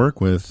anyone I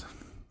work with.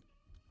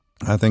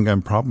 I think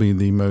I'm probably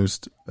the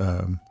most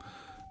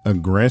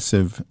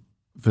aggressive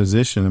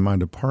physician in my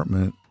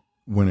department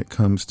when it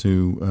comes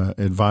to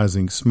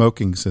advising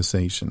smoking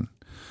cessation,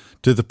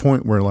 to the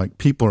point where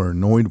people are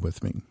annoyed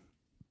with me.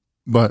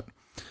 But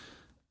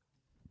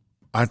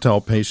I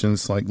tell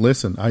patients,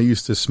 listen, I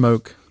used to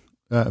smoke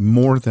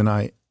more than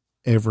I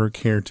ever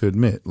care to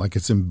admit.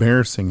 It's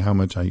embarrassing how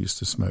much I used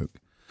to smoke.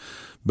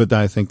 But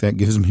I think that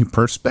gives me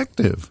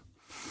perspective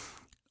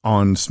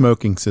on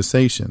smoking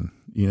cessation.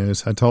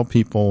 So I tell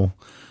people,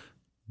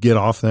 get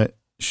off that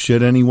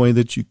shit any way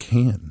that you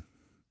can.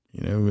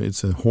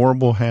 It's a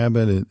horrible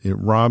habit. It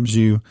robs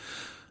you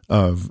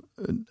of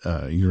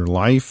your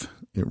life.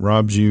 It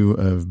robs you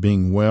of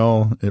being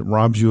well. It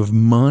robs you of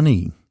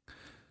money.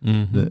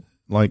 Mm-hmm.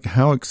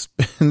 How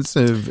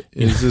expensive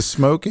is a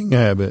smoking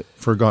habit,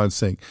 for God's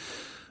sake?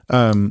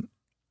 And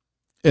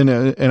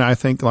I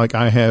think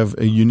I have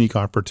a unique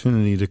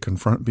opportunity to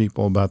confront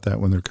people about that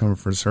when they're coming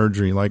for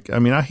surgery.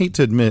 I hate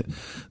to admit,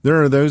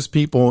 there are those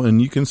people,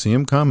 and you can see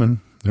them coming.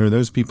 There are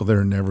those people that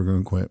are never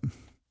going to quit.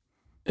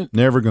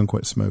 Never going to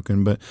quit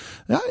smoking. But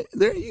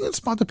there you can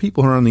spot the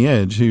people who are on the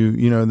edge who,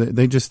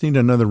 they just need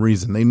another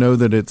reason. They know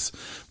that it's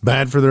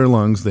bad for their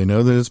lungs. They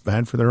know that it's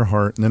bad for their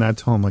heart. And then I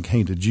tell them,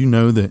 hey, did you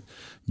know that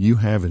you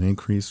have an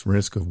increased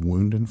risk of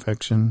wound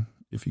infection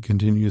if you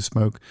continue to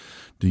smoke?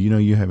 Do you know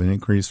you have an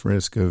increased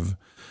risk of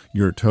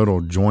your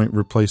total joint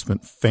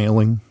replacement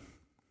failing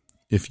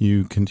if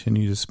you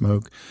continue to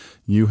smoke?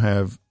 You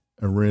have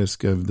a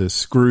risk of the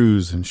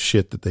screws and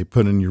shit that they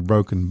put in your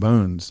broken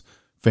bones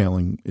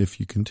failing if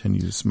you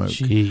continue to smoke.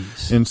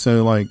 Jeez. And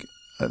so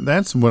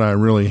that's what I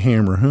really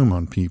hammer home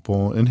on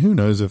people, and who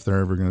knows if they're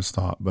ever going to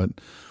stop. But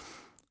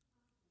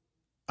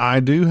I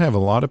do have a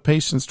lot of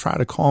patients try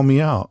to call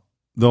me out.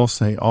 They'll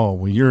say, oh,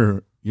 well,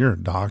 you're a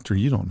doctor.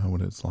 You don't know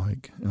what it's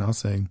like. And I'll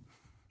say,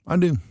 I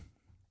do.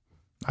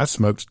 I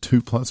smoked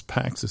 2+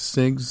 packs of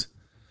cigs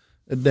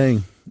a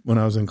day when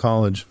I was in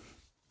college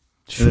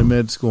and in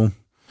med school.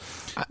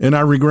 And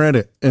I regret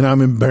it. And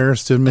I'm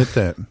embarrassed to admit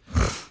that.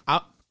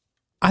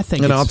 I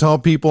think, and I'll tell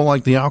people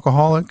the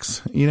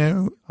alcoholics,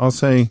 I'll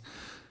say,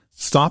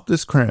 stop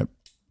this crap.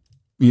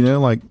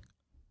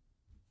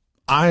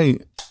 I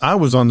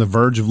was on the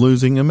verge of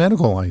losing a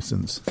medical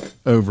license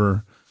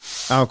over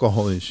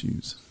alcohol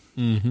issues.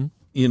 Mm-hmm.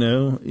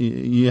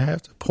 You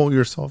have to pull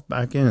yourself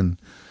back in.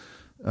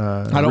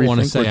 I don't want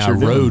to say I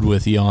rode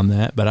with you on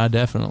that, but I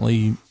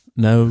definitely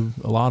know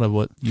a lot of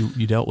what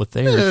you dealt with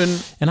there.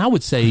 And I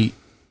would say,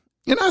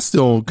 and I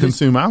still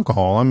consume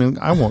alcohol.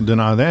 I won't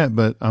deny that,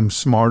 but I'm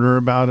smarter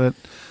about it.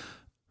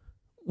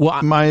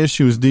 Well, my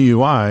issue is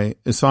DUI,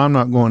 so I'm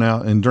not going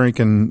out and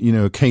drinking,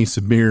 a case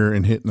of beer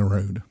and hitting the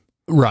road.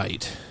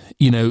 Right.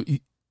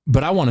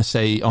 But I want to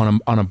say on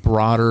a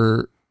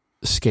broader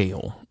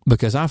scale,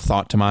 because I've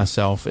thought to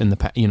myself in the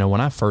past,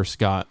 when I first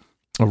got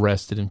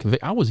arrested and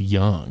convicted, I was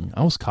young.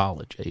 I was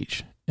college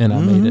age, and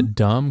I made a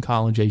dumb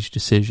college age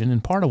decision.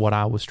 And part of what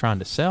I was trying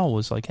to sell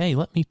was hey,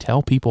 let me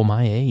tell people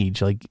my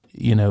age,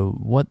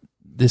 what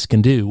this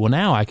can do. Well,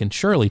 now I can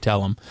surely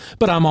tell them,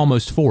 but I'm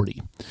almost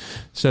 40.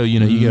 So, you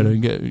know,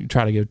 you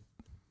try to go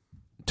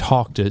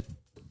talk to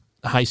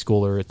a high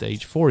schooler at the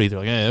age of 40. They're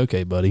like, hey,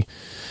 okay, buddy.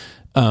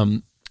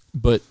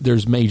 But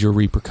there's major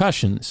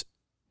repercussions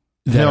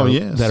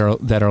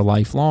that are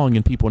lifelong,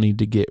 and people need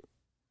to get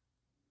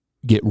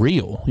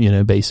real, you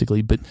know,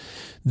 basically. But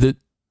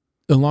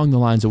along the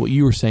lines of what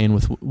you were saying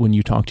with when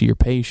you talk to your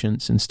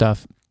patients and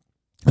stuff,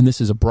 and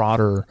this is a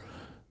broader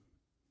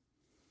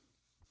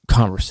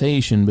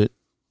conversation, but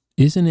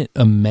isn't it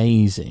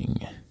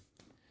amazing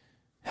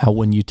how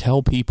when you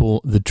tell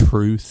people the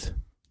truth,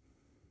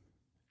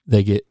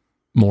 they get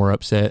more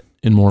upset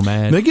and more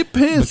mad? They get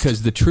pissed.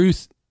 Because the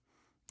truth...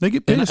 They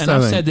get pissed. And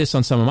I've said this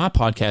on some of my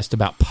podcasts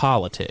about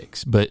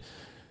politics, but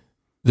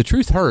the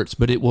truth hurts,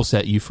 but it will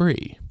set you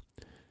free.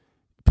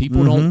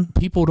 People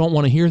don't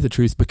want to hear the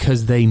truth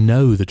because they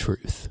know the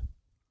truth.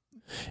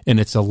 And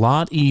it's a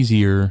lot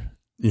easier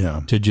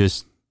to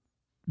just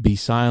be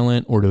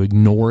silent or to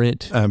ignore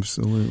it.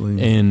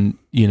 Absolutely. And,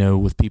 you know,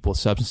 with people with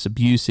substance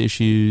abuse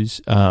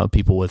issues,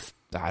 people with,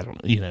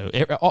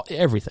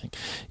 everything,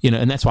 you know,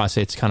 and that's why I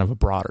say it's kind of a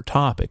broader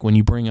topic. When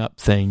you bring up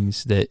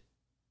things that,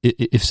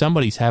 if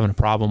somebody's having a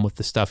problem with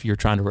the stuff you're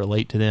trying to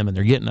relate to them and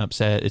they're getting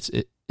upset,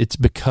 it's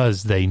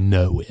because they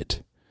know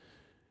it.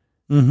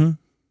 Mm-hmm.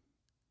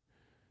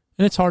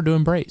 And it's hard to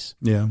embrace.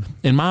 Yeah.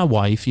 And my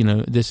wife, you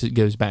know, this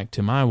goes back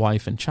to my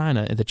wife in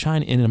China.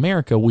 In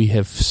America, we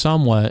have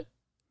somewhat,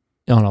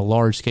 on a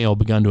large scale,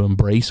 begun to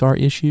embrace our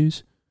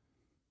issues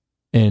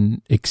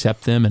and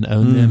accept them and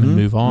own them and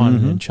move on.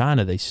 And in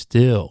China, they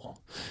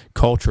still,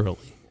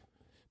 culturally,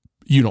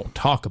 you don't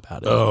talk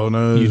about it. Oh,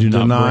 no. You do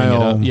not denial,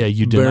 bring it up. Yeah,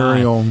 you deny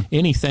burial.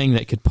 anything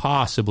that could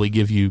possibly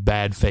give you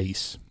bad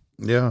face.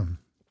 Yeah.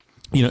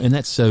 You know, and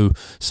that's so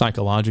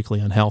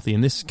psychologically unhealthy.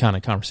 And this kind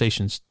of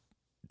conversation's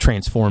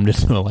transformed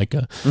into like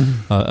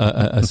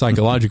a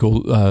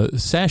psychological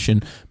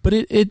session. But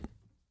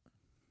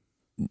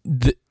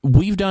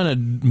we've done a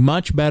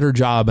much better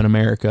job in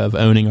America of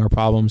owning our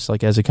problems,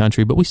 like as a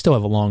country, but we still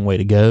have a long way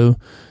to go.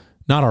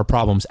 Not our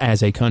problems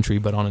as a country,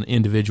 but on an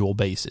individual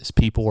basis.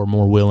 People are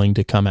more willing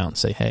to come out and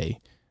say, hey,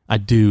 I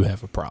do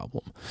have a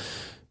problem.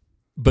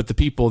 But the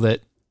people that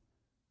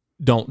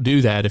don't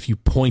do that, if you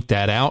point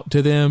that out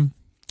to them,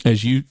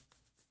 as you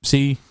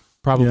see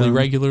probably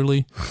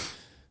regularly,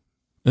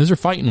 those are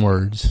fighting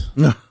words.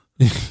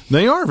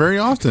 They are very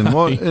often.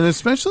 Well, and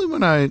especially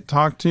when I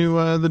talk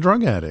to the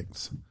drug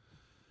addicts.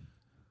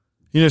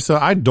 You know, so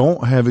I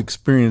don't have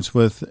experience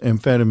with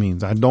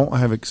amphetamines. I don't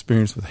have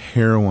experience with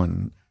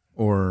heroin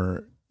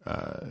or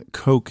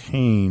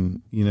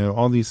cocaine, you know,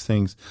 all these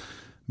things.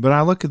 But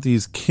I look at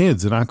these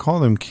kids, and I call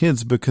them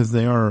kids because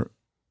they are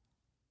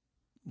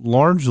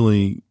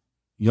largely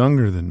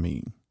younger than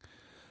me.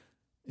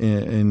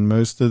 And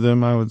most of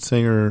them, I would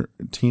say, are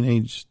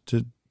teenage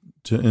to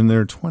in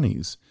their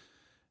 20s.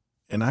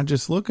 And I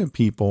just look at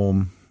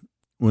people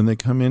when they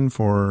come in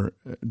for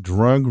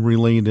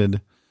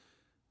drug-related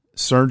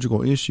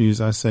surgical issues.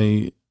 I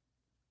say,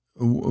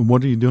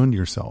 what are you doing to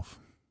yourself?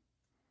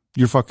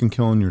 You're fucking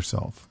killing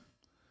yourself.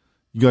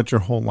 You got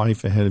your whole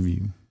life ahead of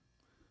you.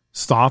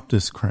 Stop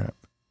this crap.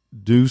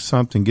 Do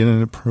something. Get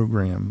in a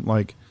program.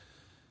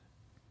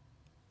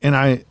 And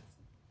I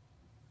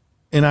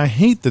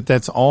hate that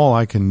that's all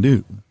I can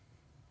do.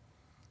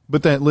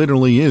 But that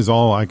literally is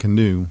all I can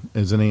do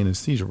as an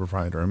anesthesia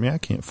provider. I mean, I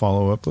can't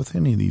follow up with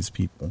any of these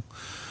people.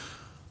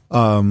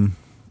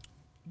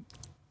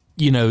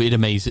 You know, it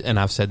amazes, and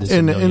I've said this.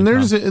 And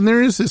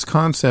there is this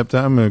concept.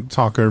 I'm going to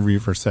talk over you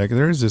for a second.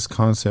 There is this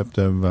concept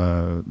of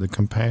the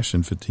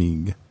compassion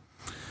fatigue,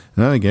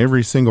 and I think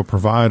every single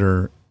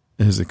provider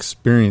has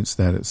experienced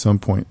that at some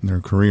point in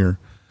their career,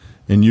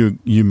 and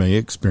you may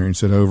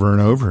experience it over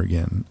and over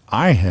again.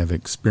 I have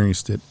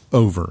experienced it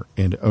over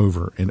and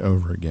over and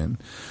over again.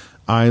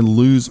 I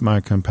lose my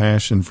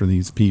compassion for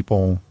these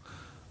people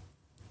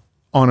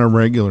on a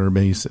regular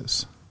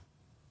basis,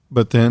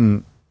 but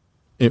then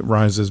it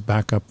rises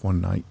back up one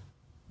night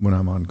when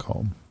I'm on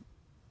call.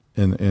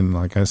 And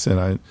like I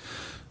said,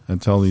 I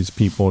tell these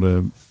people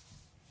to,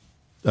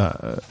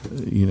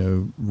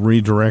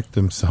 redirect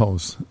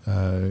themselves,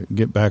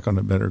 get back on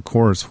a better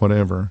course,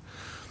 whatever.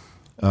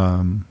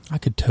 I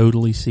could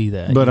totally see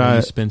that. But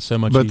you spend so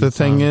much. But the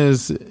thing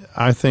is,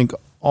 I think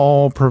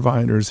all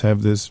providers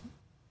have this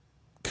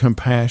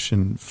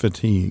compassion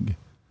fatigue.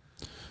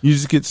 You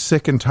just get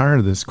sick and tired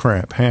of this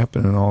crap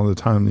happening all the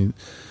time.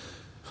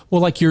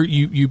 Well, like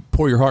you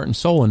pour your heart and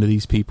soul into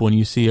these people, and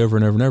you see over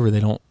and over and over, they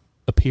don't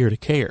appear to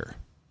care.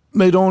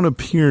 They don't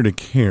appear to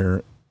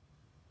care.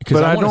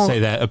 Because I want to say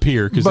that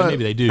appear, because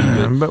maybe they do.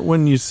 But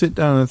when you sit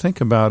down and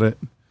think about it,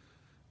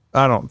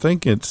 I don't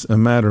think it's a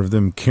matter of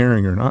them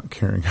caring or not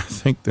caring. I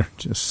think they're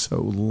just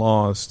so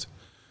lost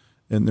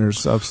in their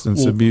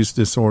substance abuse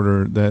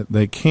disorder that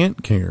they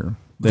can't care.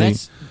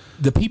 That's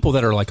the people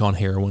that are like on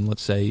heroin,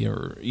 let's say,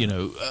 or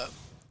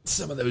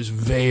some of those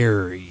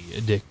very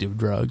addictive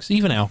drugs,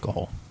 even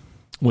alcohol.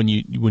 When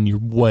you're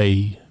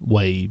way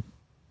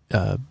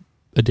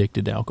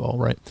addicted to alcohol,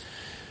 right?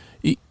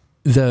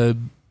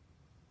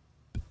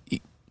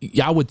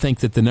 I would think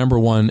that the number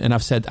one, and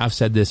I've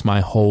said this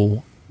my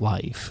whole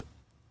life,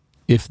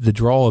 if the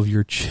draw of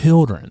your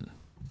children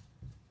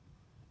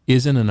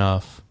isn't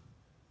enough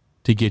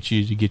to get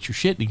you to get your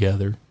shit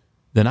together,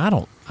 then I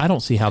don't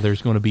see how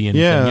there's going to be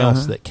anything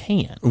else that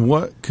can.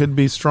 What could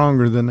be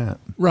stronger than that?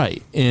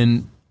 Right.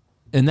 And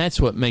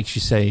that's what makes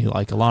you say,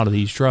 like, a lot of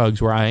these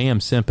drugs, where I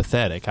am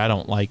sympathetic. I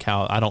don't like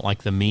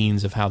the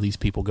means of how these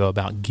people go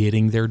about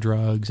getting their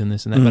drugs and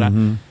this and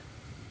that.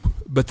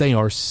 But they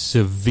are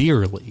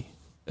severely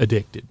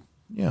addicted.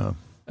 Yeah.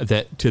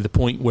 That to the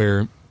point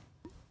where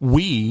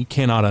we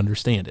cannot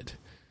understand it.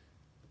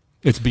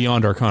 It's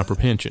beyond our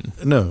comprehension.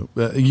 No,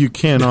 you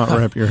cannot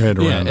wrap your head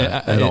around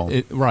that at all.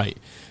 Right.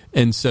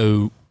 And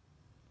so,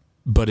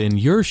 but in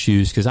your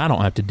shoes, because I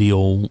don't have to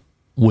deal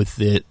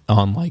with it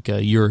on like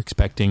you're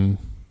expecting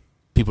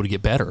people to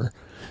get better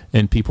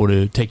and people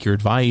to take your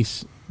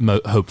advice,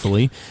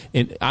 hopefully,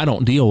 and I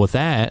don't deal with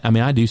that. I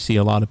mean, I do see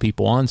a lot of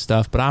people on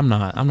stuff, but I'm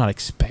not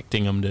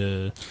expecting them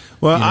to.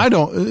 Well, I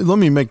don't. Let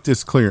me make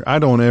this clear. I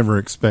don't ever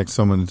expect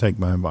someone to take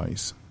my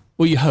advice.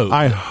 Well, you hope.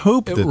 I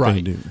hope that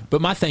they do.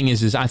 But my thing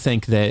is I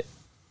think that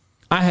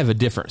I have a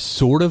different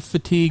sort of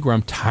fatigue where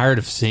I'm tired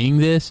of seeing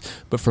this.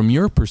 But from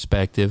your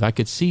perspective, I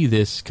could see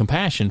this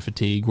compassion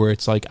fatigue where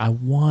it's like, I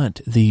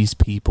want these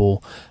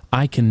people.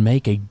 I can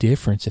make a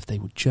difference if they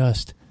would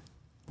just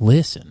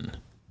listen.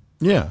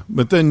 Yeah,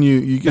 but then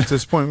you get to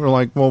this point where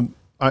like, well,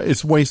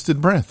 it's wasted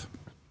breath.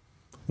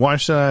 Why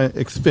should I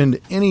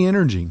expend any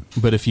energy?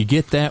 But if you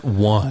get that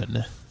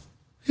one.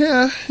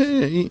 Yeah.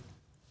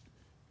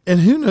 And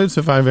who knows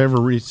if I've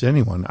ever reached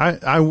anyone.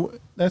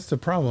 That's the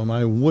problem.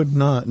 I would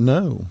not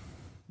know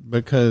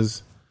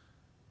because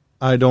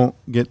I don't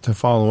get to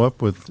follow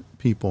up with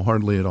people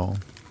hardly at all.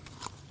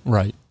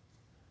 Right.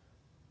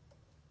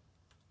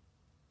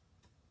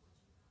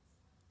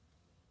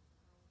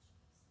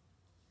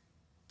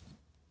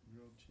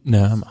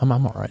 No, I'm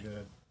all right.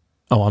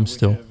 Oh, I'm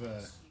still.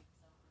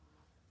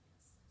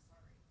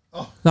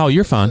 No,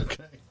 you're fine.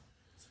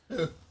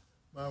 Okay.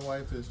 My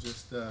wife is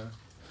just.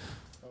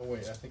 Oh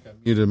wait, I think I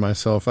muted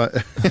myself. I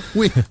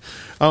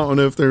don't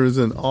know if there was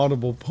an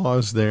audible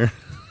pause there.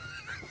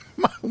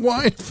 My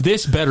wife.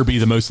 This better be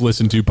the most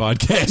listened to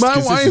podcast. My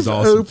wife wife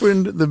awesome.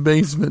 opened the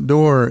basement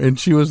door and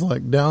she was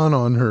like down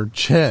on her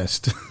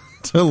chest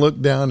to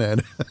look down at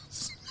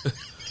us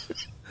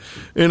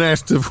and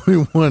asked if we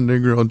wanted a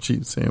grilled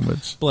cheese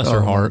sandwich. Bless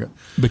her heart.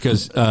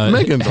 Because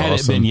Megan's had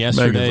awesome. it been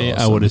yesterday,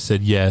 awesome. I would have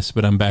said yes,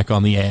 but I'm back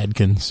on the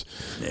Adkins.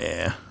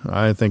 Yeah,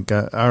 I think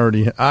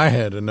I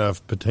had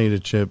enough potato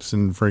chips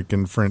and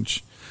freaking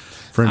French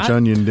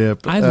onion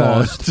dip. I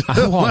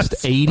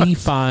lost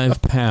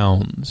 85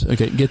 pounds.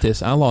 Okay, get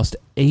this. I lost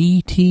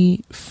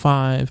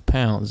 85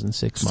 pounds in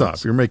 6 months.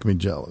 Stop! You're making me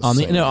jealous. On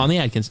the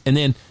Adkins, and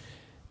then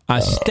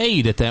I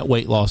stayed at that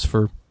weight loss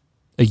for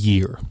a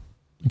year.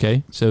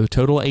 Okay, so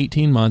total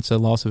 18 months, a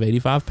loss of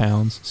 85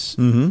 pounds.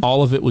 Mm-hmm.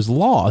 All of it was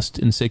lost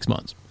in 6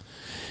 months.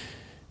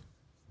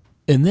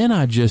 And then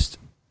I just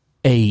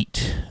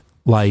ate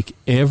like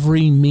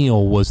every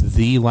meal was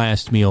the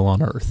last meal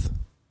on earth.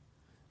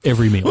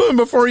 Every meal. Well,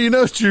 before you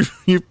know it,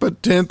 you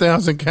put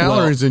 10,000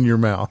 calories in your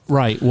mouth.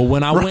 Right. Well,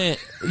 when I went,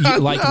 I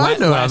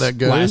know how that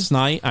goes. Last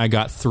night, I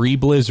got 3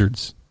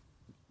 blizzards.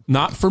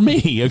 Not for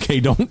me. Okay,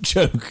 don't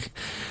joke.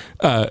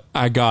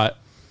 I got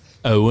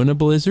Owen a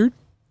blizzard.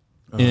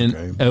 And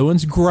okay.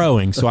 Owen's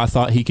growing, so I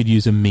thought he could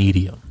use a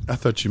medium. I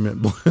thought you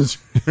meant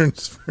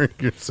blizzards for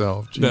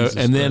yourself. Jesus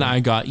and then I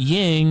got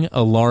Ying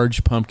a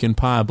large pumpkin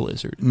pie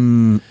blizzard.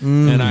 And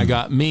I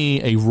got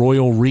me a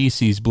Royal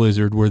Reese's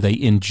blizzard where they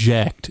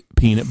inject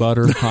hot peanut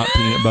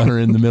butter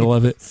in the middle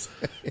of it.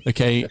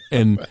 Okay,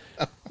 and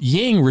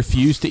Ying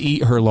refused to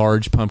eat her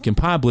large pumpkin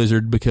pie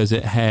blizzard because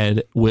it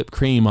had whipped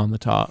cream on the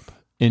top.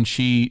 And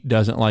she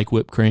doesn't like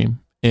whipped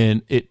cream.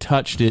 And it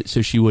touched it,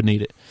 so she wouldn't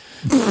eat it.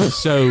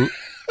 So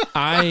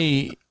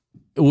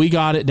we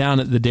got it down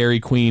at the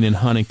Dairy Queen in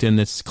Huntington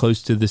that's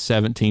close to the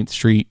 17th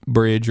Street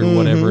Bridge or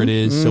whatever it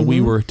is. Mm-hmm. So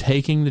we were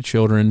taking the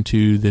children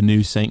to the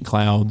new St.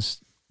 Cloud's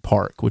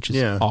Park, which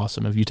is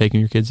awesome. Have you taken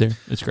your kids there?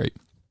 It's great.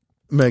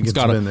 Megan's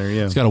been there,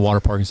 yeah. It's got a water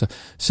park and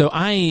stuff. So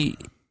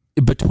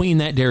between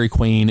that Dairy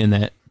Queen and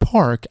that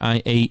park,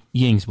 I ate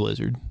Ying's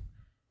Blizzard,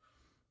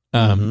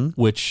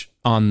 which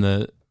on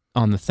the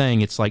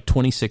thing, it's like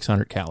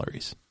 2,600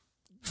 calories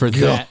for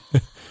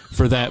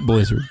that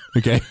blizzard.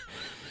 Okay.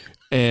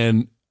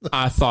 And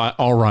I thought,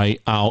 all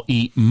right, I'll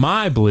eat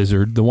my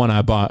blizzard, the one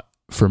I bought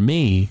for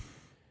me,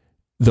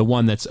 the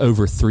one that's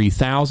over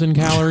 3,000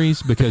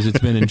 calories because it's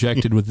been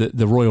injected with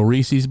the Royal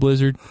Reese's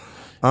blizzard.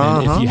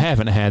 And if you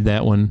haven't had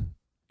that one,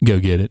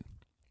 go get it.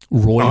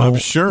 I'm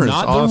sure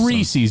not it's the awesome.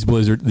 Reese's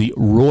blizzard, the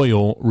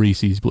Royal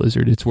Reese's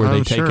blizzard. It's where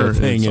they take a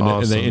thing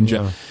and they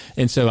inject. Yeah.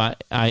 And so I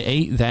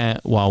ate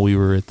that while we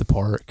were at the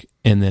park,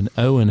 and then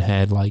Owen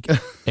had like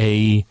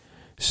a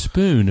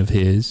spoon of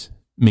his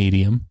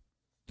medium.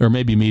 Or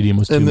maybe medium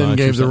was too much. And then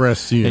gave the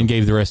rest to you. And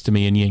gave the rest to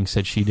me, and Ying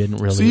said she didn't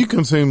really. So you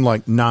consumed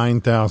like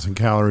 9,000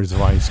 calories of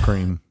ice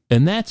cream.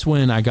 And that's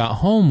when I got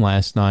home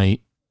last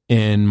night,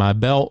 and my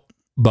belt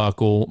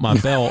buckle. My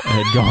belt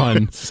had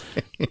gone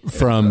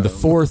from the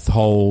fourth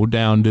hole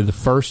down to the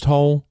first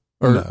hole.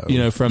 Or,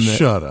 from the...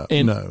 Shut up.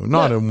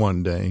 Not in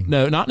one day.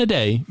 No, not in a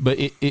day, but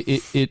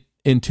it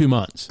in 2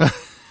 months.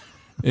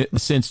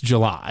 Since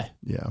July.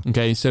 Yeah.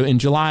 Okay, so in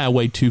July I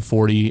weighed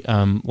 240.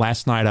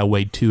 Last night I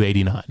weighed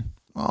 289.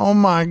 Oh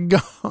my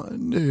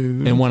God,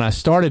 dude. And when I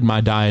started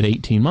my diet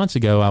 18 months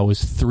ago, I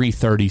was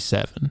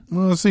 337.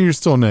 Well, so you're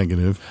still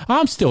negative.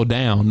 I'm still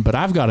down, but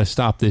I've got to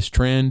stop this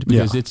trend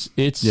because it's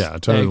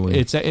totally.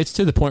 It's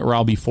to the point where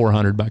I'll be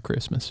 400 by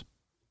Christmas.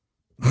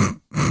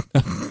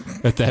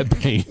 At that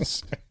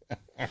pace.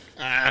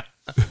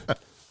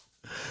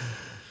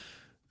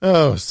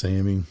 Oh,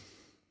 Sammy.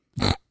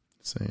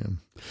 Sam.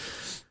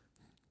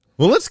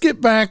 Well, let's get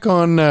back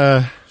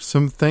on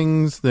some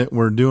things that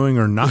we're doing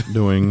or not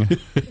doing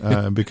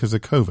because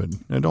of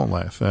COVID. Now, don't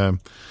laugh.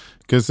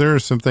 Because there are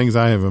some things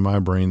I have in my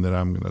brain that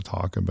I'm going to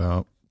talk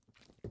about.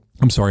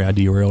 I'm sorry I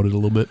derailed it a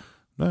little bit.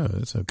 No,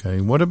 it's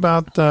okay. What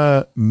about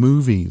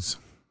movies?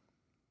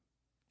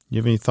 You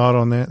have any thought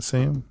on that,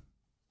 Sam?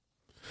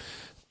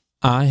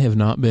 I have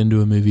not been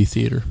to a movie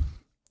theater.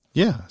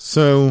 Yeah,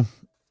 so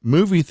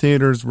movie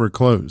theaters were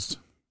closed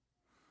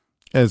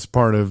as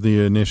part of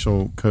the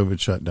initial COVID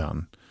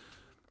shutdown.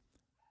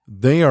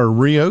 They are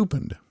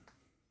reopened.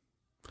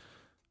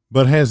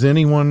 But has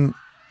anyone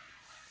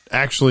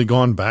actually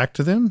gone back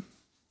to them?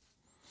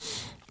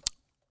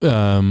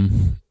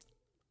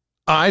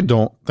 I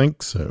don't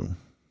think so.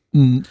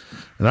 And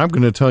I'm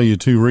going to tell you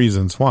 2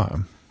 reasons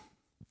why.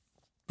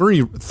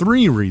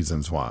 Three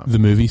reasons why. The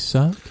movies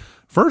suck?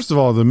 First of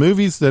all, the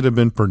movies that have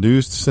been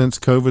produced since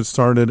COVID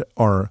started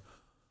are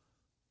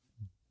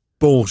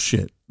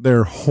bullshit.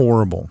 They're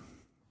horrible.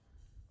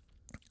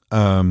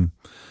 Let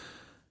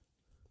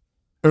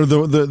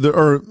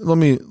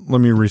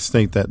me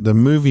restate that. The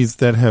movies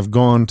that have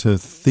gone to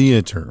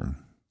theater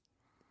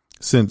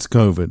since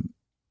COVID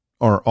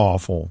are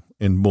awful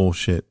and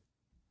bullshit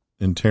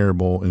and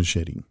terrible and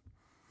shitty.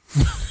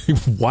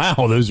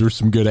 Wow, those are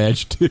some good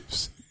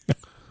adjectives.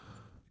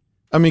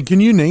 I mean, can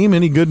you name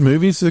any good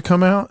movies that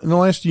come out in the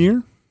last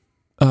year?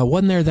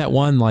 Wasn't there that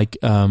one like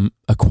A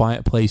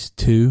Quiet Place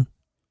 2?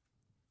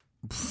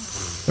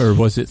 Or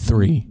was it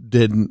 3?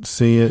 Didn't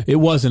see it. It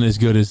wasn't as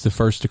good as the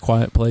first A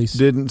Quiet Place.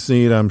 Didn't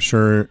see it. I'm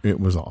sure it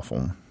was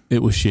awful.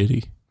 It was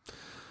shitty.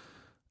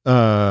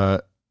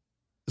 So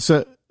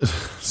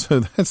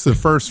that's the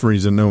first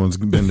reason no one's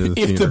been to the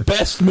theater. If the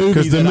best movie,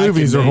 because the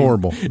movies are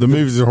horrible. The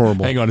movies are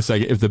horrible. Hang on a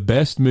second. If the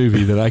best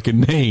movie that I can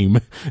name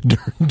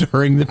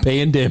during the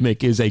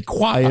pandemic is A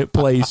Quiet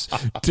Place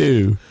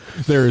 2,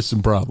 there is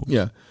some problem.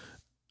 Yeah.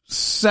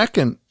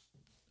 Second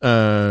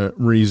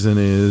reason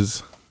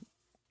is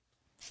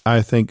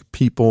I think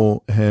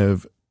people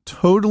have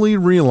totally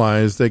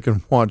realized they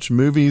can watch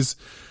movies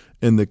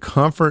in the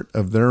comfort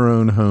of their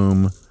own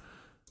home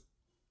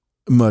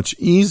much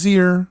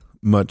easier,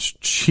 much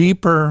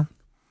cheaper,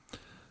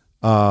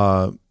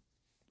 and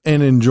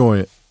enjoy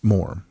it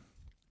more,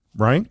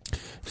 right?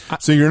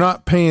 So you're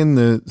not paying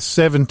the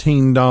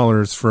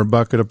 $17 for a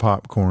bucket of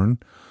popcorn.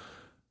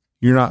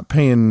 You're not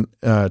paying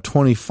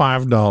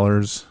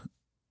 $25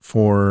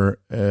 for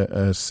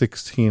a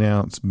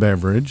 16-ounce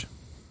beverage.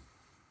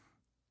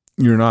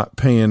 You're not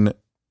paying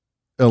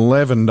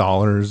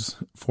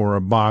 $11 for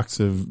a box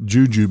of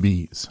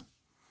jujubes,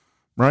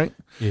 right?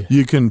 Yeah.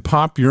 You can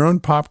pop your own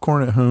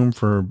popcorn at home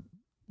for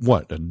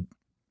what,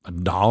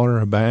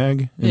 $1 a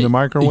bag in the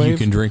microwave? You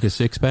can drink a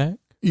 6-pack?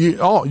 You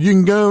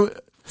can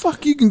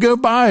go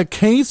buy a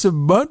case of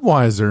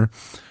Budweiser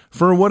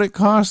for what it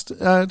costs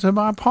to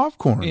buy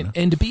popcorn.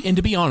 And to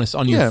be honest,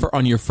 on your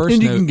first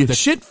and you note, can get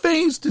shit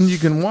faced, and you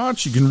can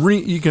watch.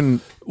 You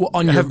can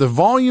have the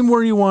volume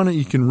where you want it.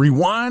 You can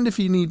rewind if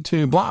you need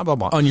to. Blah blah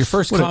blah. On your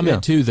first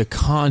comment too, the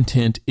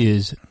content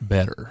is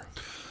better.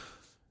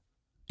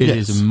 It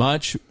is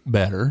much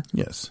better.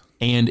 Yes,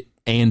 and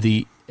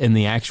the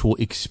actual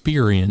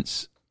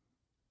experience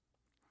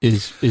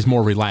is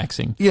more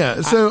relaxing.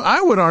 Yeah. So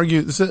I would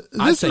argue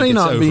this may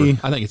not be.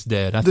 I think it's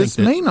dead. This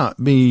may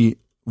not be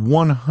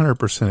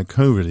 100% a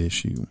COVID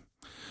issue.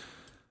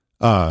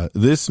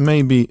 This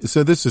may be,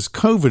 so this is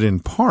COVID in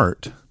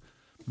part,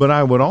 but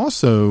I would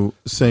also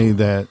say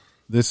that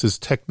this is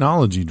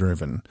technology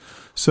driven.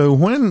 So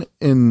when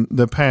in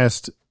the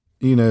past,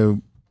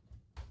 so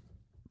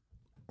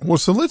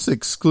let's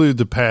exclude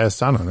the past,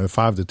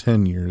 5 to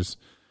 10 years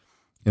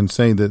and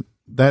say that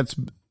that's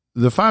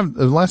the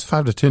last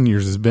 5 to 10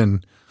 years has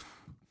been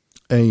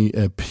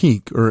a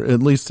peak, or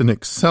at least an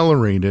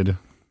accelerated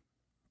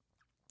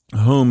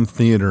home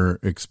theater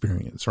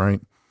experience, right?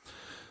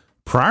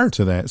 Prior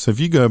to that, so if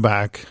you go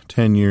back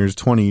 10 years,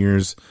 20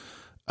 years,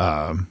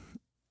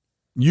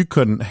 you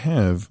couldn't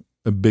have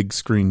a big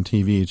screen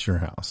TV at your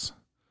house.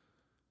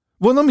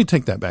 Well, let me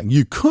take that back.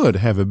 You could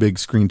have a big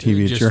screen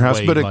TV at your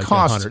house, but it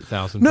costs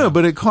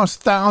it costs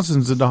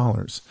thousands of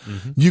dollars.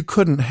 Mm-hmm. You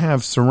couldn't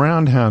have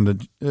surround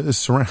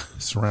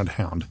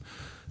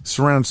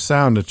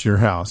sound at your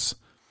house.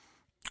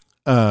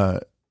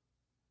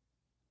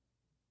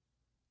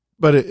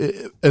 But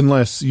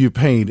unless you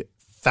paid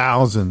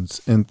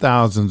thousands and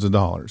thousands of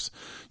dollars.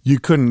 You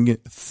couldn't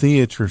get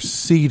theater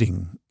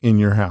seating in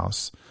your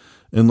house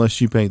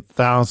unless you paid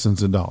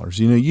thousands of dollars.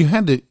 You know, you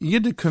had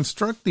to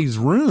construct these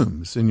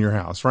rooms in your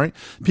house, right?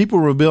 People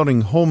were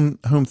building home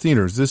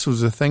theaters. This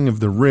was a thing of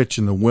the rich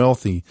and the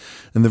wealthy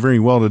and the very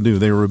well-to-do.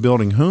 They were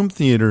building home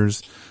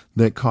theaters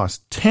that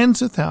cost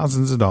tens of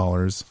thousands of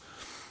dollars.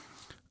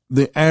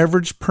 The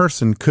average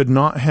person could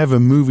not have a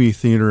movie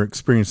theater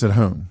experience at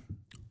home.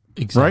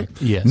 Exactly.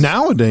 Right? Yes.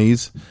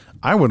 Nowadays,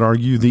 I would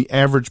argue the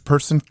average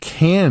person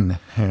can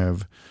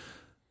have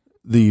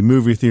the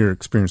movie theater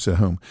experience at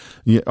home.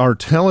 Our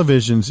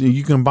televisions,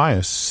 you can buy a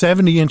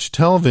 70-inch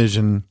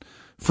television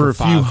for a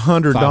few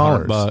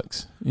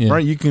 $100. Yeah.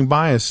 Right? You can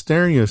buy a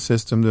stereo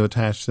system to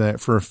attach to that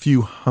for a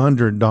few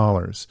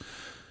 $100.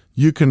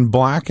 You can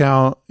black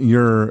out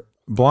your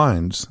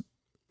blinds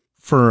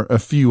for a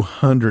few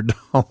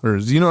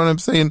 $100. You know what I'm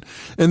saying?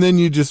 And then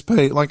you just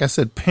pay, like I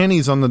said,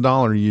 pennies on the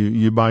dollar.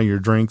 You buy your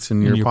drinks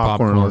and your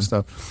popcorn and all that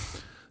stuff.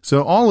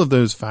 So all of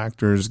those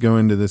factors go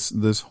into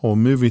this whole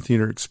movie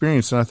theater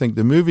experience. And I think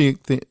the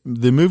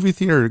movie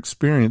theater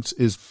experience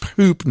is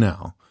poop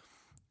now.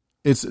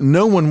 It's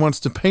no one wants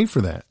to pay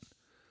for that.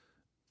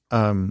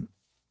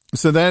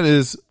 So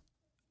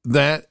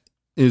that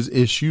is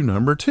issue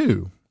number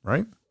 2,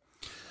 right?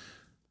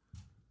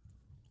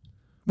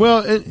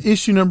 Well,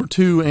 issue number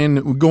 2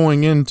 and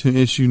going into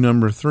issue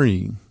number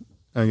 3,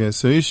 I guess.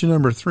 So issue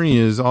number 3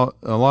 is a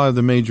lot of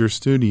the major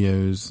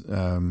studios,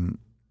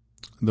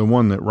 the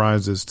one that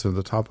rises to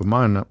the top of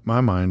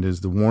my mind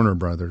is the Warner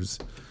Brothers.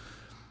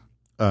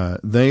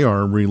 They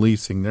are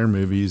releasing their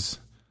movies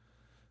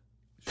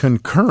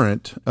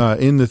concurrent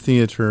in the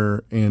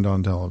theater and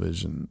on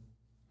television.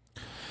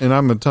 And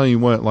I'm going to tell you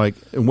what, like,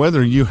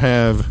 whether you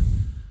have,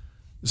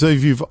 so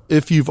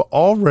if you've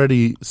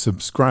already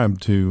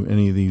subscribed to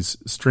any of these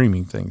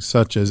streaming things,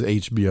 such as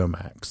HBO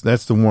Max,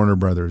 that's the Warner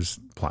Brothers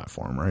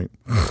platform, right?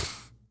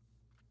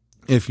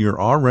 If you're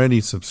already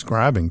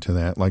subscribing to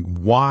that, like,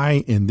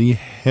 why in the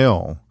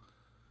hell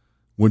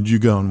would you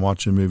go and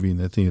watch a movie in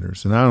the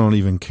theaters? And I don't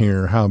even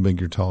care how big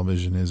your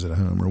television is at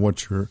home or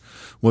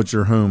what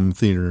your home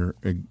theater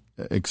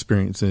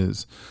experience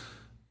is.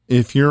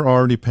 If you're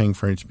already paying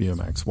for HBO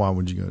Max, why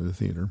would you go to the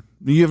theater?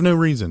 You have no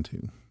reason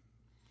to.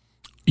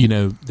 You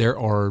know,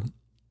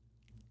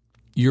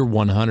 you're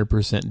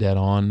 100% dead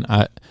on.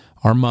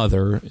 Our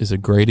mother is a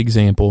great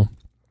example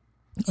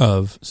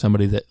of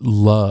somebody that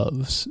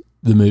loves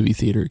the movie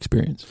theater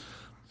experience.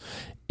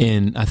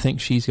 And I think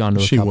she's gone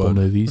to a couple of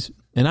movies.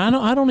 And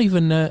I don't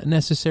even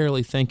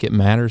necessarily think it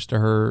matters to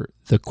her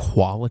the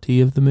quality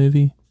of the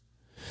movie.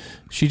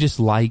 She just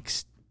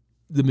likes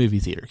the movie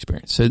theater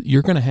experience. So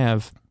you're going to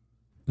have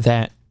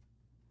that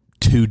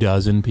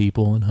 24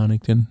 people in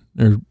Huntington,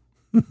 or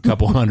a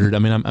couple hundred. I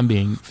mean, I'm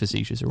being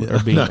facetious or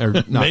not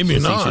maybe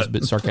facetious, not,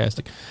 but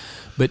sarcastic.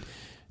 But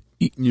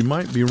you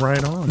might be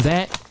right on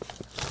that.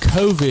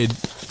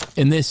 COVID,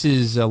 and this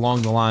is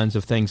along the lines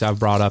of things I've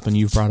brought up and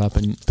you've brought up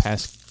in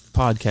past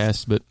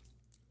podcasts, but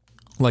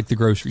like the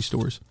grocery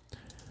stores,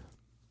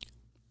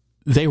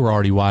 they were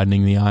already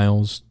widening the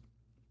aisles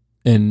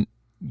and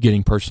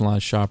getting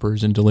personalized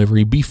shoppers and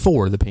delivery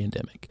before the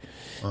pandemic.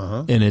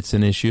 Uh-huh. And it's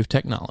an issue of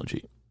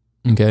technology,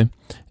 okay,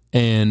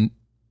 and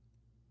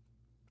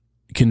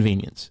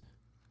convenience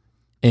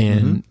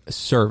and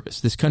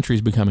service. This country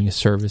is becoming a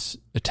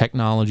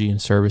technology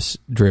and service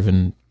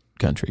driven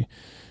country,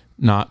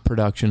 not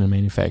production and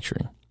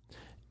manufacturing.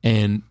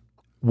 And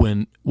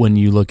when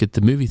you look at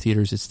the movie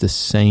theaters, it's the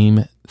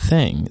same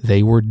thing.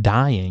 They were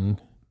dying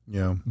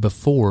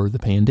before the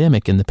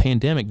pandemic, and the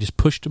pandemic just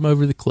pushed them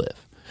over the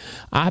cliff.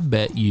 I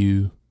bet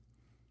you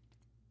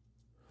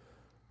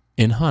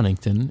in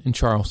Huntington, in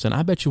Charleston,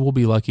 I bet you we'll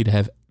be lucky to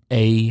have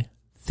a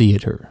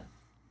theater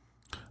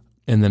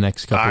in the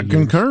next couple of years. I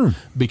concur.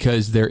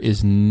 Because there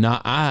is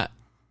not...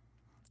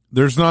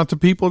 There's not the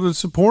people to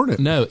support it.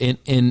 No,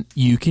 and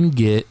you can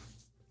get...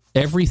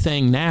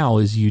 Everything now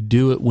is you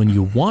do it when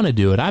you want to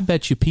do it. I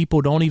bet you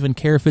people don't even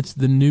care if it's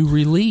the new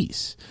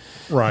release.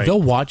 Right. They'll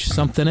watch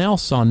something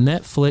else on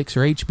Netflix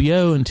or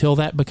HBO until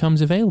that becomes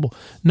available.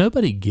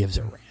 Nobody gives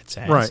a rat's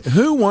ass. Right.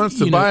 Who wants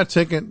to buy a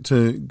ticket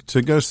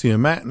to go see a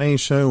matinee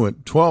show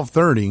at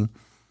 12:30,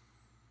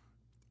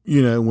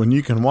 when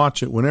you can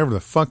watch it whenever the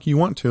fuck you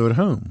want to at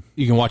home?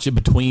 You can watch it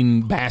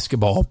between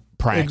basketball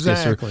practice.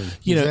 Exactly.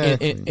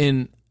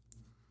 And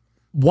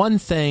one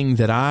thing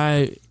that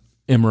I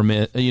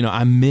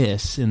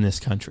miss in this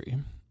country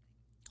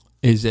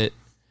is that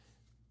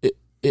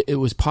it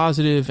was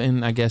positive,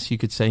 and I guess you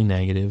could say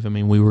negative. I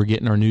mean, we were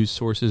getting our news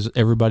sources.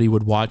 Everybody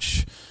would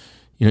watch,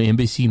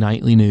 NBC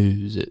Nightly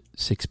News at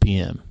 6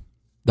 p.m.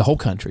 The whole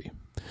country.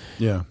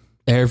 Yeah.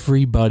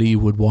 Everybody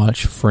would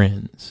watch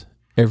Friends.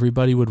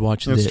 Everybody would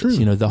watch That's this.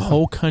 True. The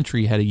whole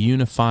country had a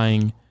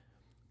unifying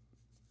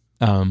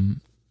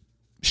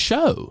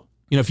show.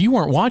 If you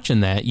weren't watching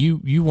that,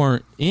 you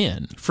weren't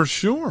in. For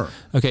sure.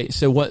 Okay,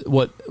 so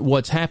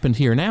what's happened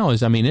here now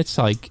is, it's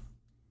like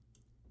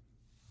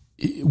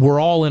we're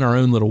all in our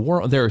own little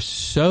world. There's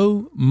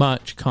so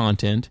much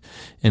content,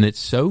 and it's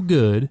so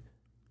good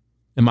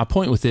And my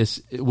point with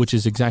this, which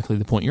is exactly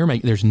the point you're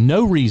making, there's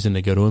no reason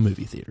to go to a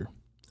movie theater.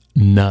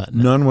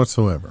 None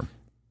whatsoever.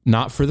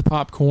 Not for the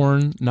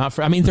popcorn.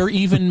 They're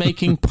even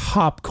making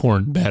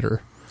popcorn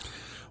better.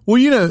 Well,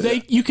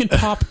 you can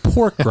pop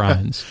pork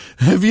rinds.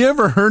 Have you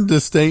ever heard the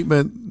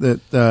statement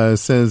that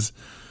says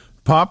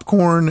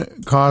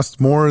popcorn costs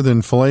more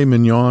than filet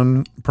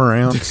mignon per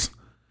ounce?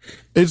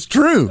 It's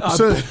true.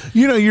 So,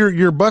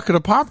 your bucket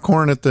of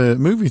popcorn at the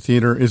movie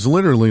theater is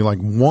literally like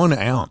 1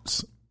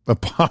 ounce of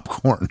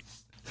popcorn.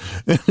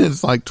 And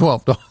it's like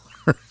 $12.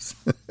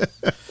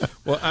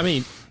 Well,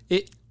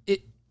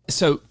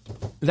 so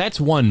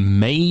that's one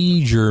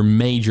major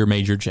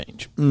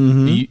change.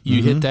 Mm-hmm.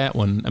 You hit that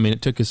one.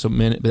 It took us a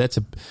minute, but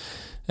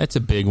that's a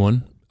big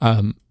one.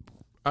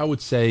 I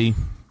would say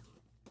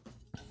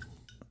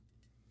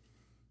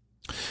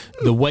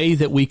the way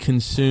that we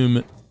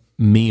consume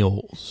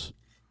meals.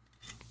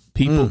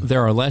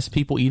 There are less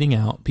people eating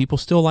out. People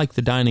still like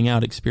the dining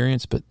out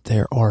experience, but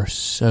there are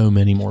so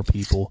many more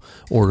people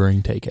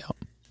ordering takeout.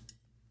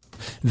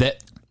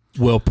 That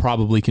will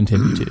probably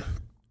continue to.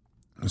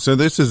 So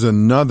this is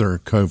another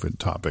COVID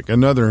topic,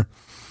 another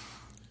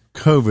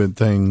COVID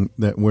thing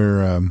that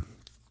we're,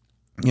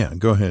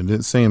 go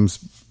ahead. Sam's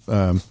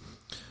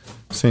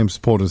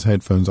pulled his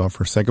headphones off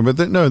for a second, but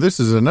this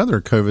is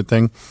another COVID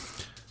thing.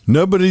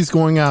 Nobody's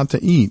going out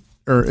to eat,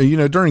 or,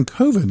 during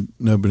COVID,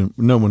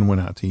 no one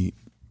went out to eat.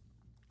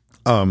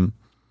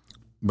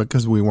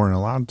 Because we weren't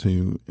allowed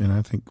to. And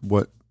I think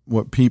what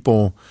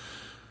people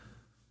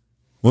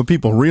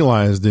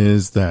realized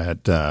is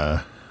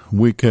that,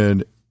 we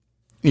could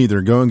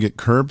either go and get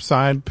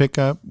curbside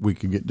pickup, we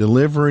could get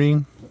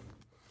delivery,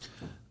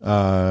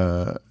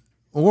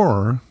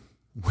 or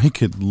we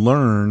could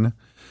learn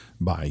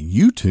by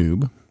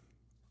YouTube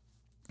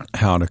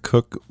how to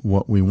cook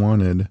what we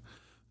wanted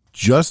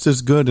just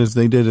as good as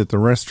they did at the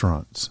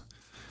restaurants.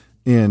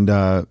 And,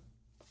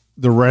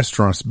 the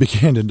restaurants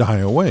began to die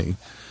away.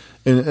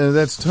 And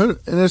that's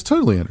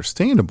totally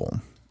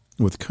understandable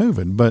with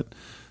COVID. But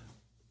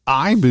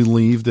I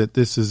believe that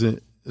this is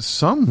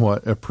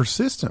somewhat a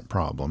persistent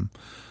problem,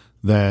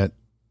 that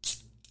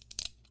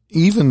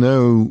even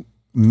though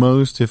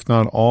most, if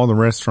not all, the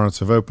restaurants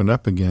have opened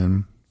up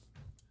again,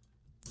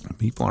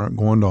 people aren't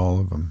going to all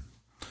of them.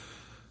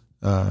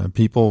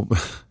 People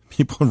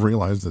have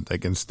realized that they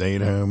can stay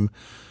at home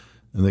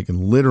and they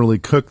can literally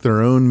cook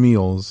their own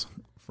meals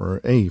for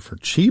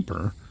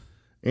cheaper,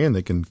 and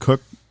they can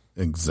cook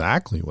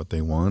exactly what they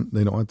want.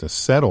 They don't have to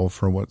settle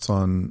for what's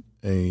on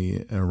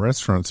a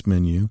restaurant's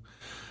menu,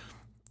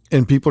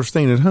 and people are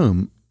staying at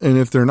home. And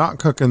if they're not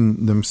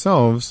cooking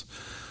themselves,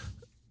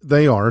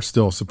 they are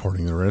still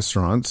supporting the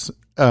restaurants,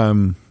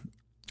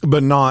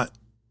 but not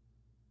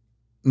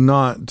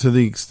to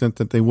the extent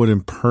that they would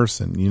in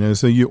person.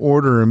 So you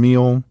order a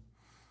meal,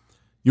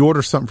 you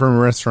order something from a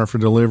restaurant for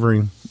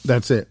delivery.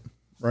 That's it,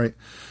 right?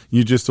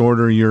 You just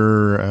order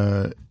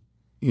your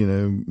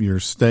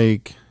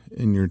steak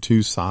and your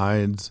 2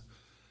 sides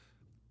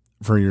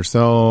for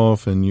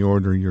yourself, and you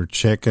order your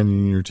chicken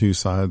and your 2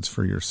 sides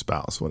for your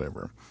spouse,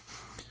 whatever.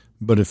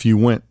 But if you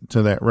went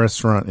to that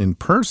restaurant in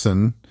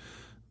person,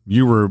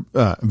 you were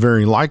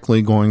very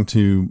likely going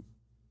to,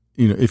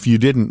 if you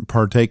didn't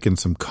partake in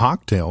some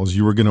cocktails,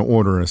 you were going to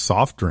order a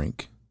soft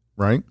drink,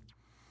 right?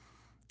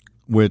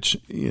 Which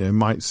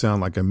might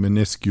sound like a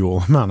minuscule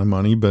amount of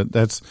money, but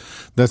that's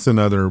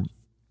another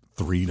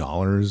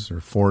 $3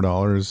 or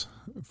 $4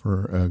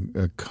 for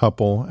a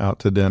couple out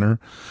to dinner.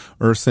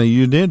 Or say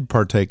you did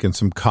partake in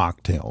some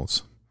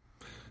cocktails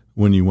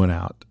when you went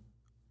out.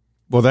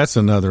 Well, that's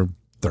another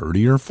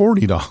 $30 or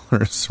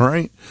 $40,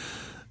 right?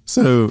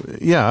 So,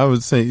 yeah, I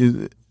would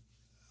say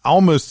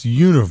almost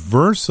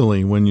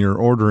universally when you're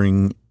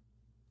ordering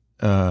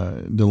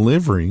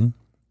delivery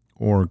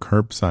or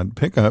curbside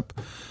pickup,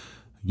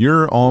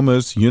 you're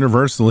almost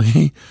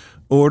universally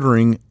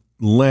ordering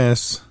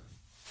less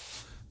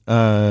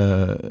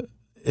in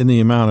the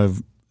amount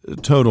of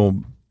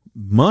total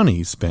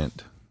money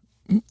spent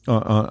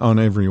on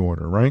every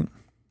order, right?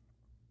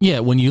 Yeah,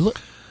 when you look...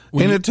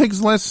 it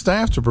takes less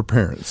staff to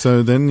prepare it.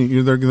 So then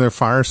they're going to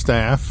fire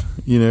staff,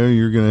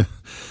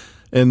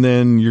 and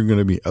then you're going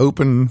to be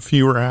open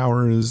fewer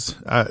hours.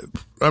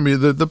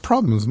 The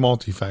problem is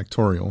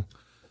multifactorial.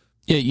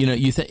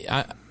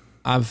 Yeah,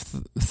 I've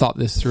thought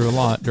this through a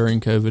lot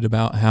during COVID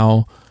about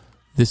how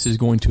this is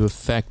going to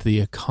affect the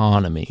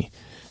economy.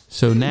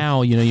 So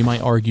now, you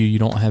might argue you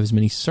don't have as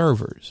many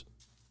servers,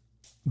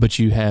 but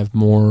you have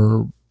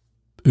more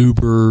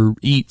Uber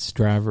Eats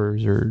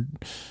drivers or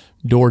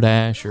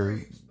DoorDash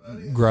or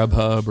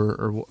Grubhub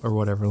or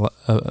whatever.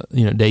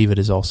 David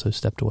has also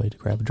stepped away to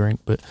grab a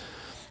drink, but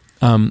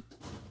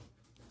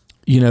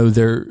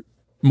they're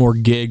more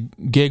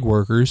gig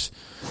workers,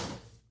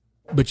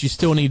 but you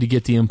still need to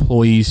get the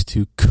employees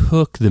to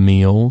cook the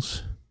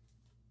meals.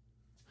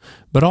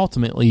 But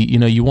ultimately,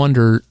 you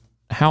wonder,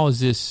 how is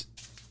this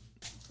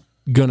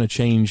going to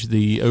change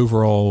the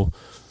overall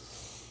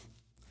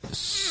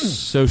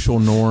social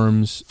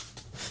norms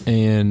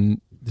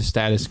and the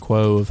status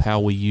quo of how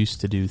we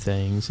used to do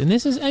things. And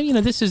this is,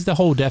 this is the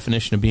whole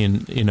definition of being,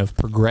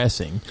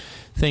 progressing.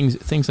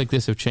 Things like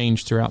this have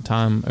changed throughout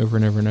time over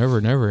and over and over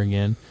and over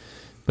again,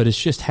 but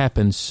it's just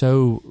happened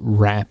so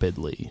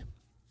rapidly.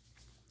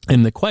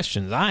 And the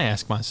questions I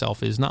ask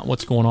myself is not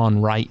what's going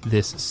on right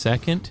this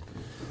second.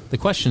 The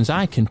questions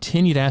I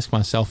continue to ask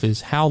myself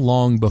is how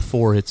long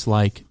before it's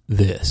like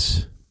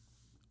this,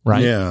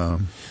 right? Yeah.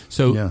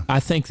 So I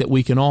think that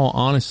we can all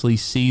honestly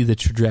see the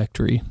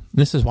trajectory.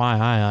 This is why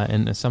I,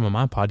 in some of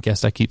my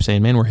podcasts, I keep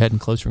saying, man, we're heading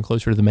closer and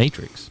closer to the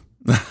Matrix.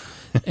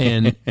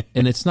 and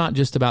it's not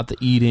just about the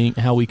eating,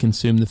 how we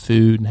consume the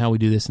food and how we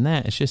do this and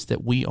that. It's just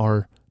that we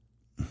are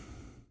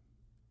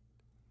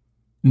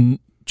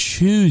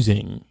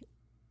choosing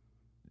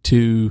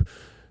to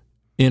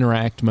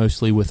interact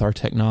mostly with our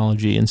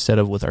technology instead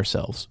of with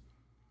ourselves.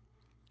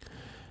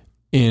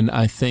 And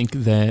I think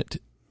that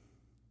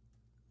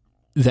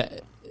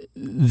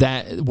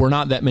we're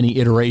not that many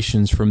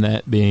iterations from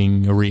that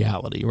being a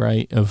reality,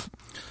 right? Of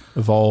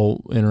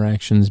all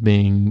interactions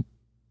being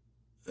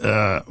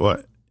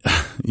what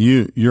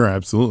you're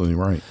absolutely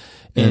right.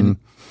 And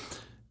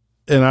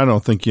I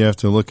don't think you have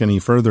to look any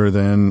further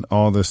than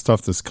all this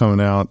stuff that's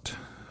coming out.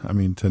 I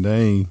mean,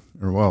 today,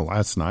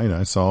 last night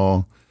I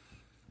saw,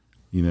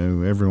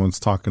 everyone's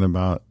talking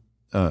about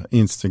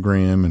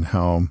Instagram and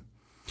how,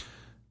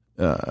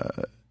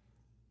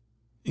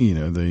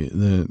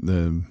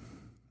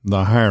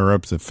 the higher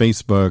ups at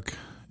Facebook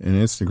and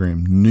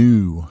Instagram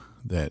knew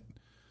that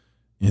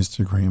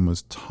Instagram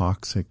was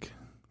toxic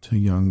to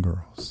young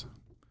girls.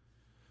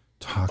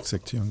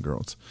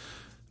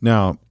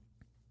 Now,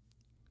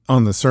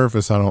 on the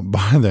surface, I don't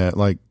buy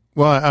that.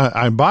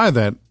 I buy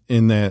that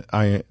in that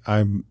I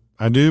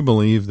do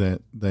believe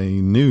that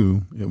they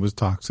knew it was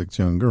toxic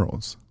to young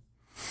girls.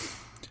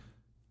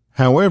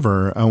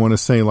 However, I want to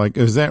say,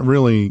 is that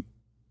really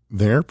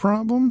their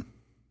problem?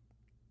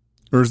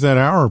 Or is that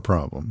our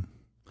problem?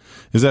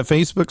 Is that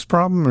Facebook's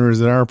problem or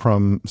is it our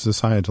problem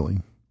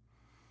societally?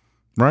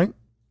 Right?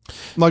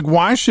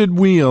 Why should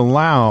we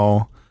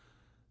allow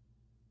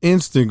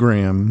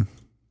Instagram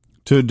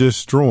to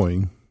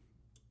destroy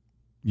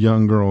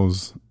young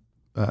girls'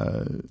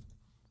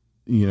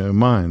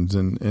 minds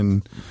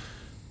and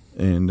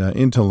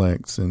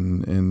intellects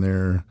and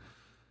their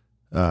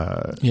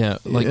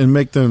and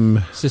make them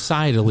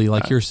societally,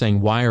 like you're saying,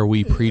 why are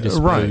we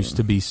predisposed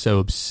to be so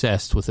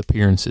obsessed with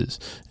appearances?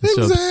 And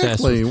exactly. So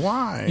obsessed with,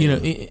 why?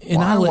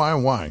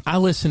 Why? I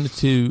listen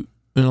to,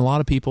 and a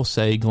lot of people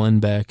say Glenn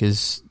Beck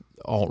is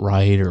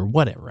alt-right or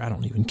whatever. I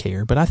don't even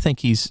care, but I think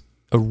he's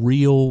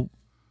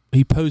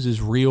he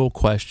poses real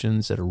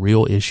questions that are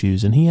real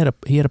issues. And he had a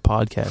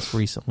podcast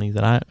recently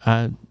that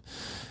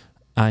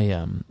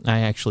I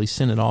actually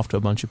sent it off to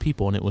a bunch of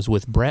people, and it was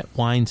with Brett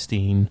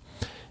Weinstein.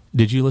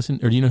 Did you listen,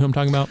 or do you know who I'm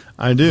talking about?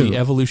 I do. The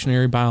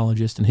evolutionary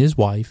biologist and his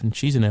wife, and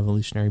she's an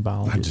evolutionary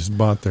biologist. I just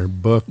bought their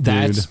book,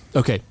 dude.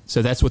 Okay,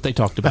 so that's what they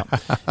talked about.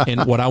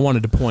 And what I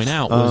wanted to point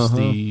out was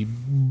the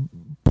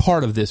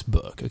part of this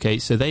book. Okay,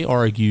 so they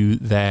argue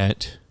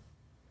that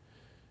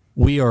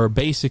we are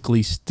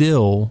basically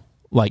still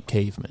like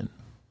cavemen.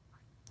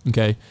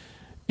 Okay,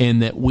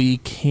 and that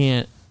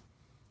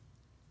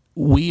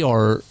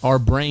our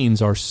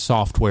brains are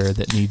software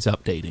that needs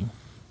updating.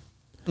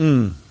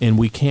 And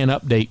we can't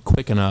update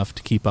quick enough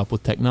to keep up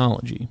with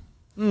technology.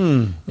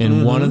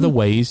 And one of the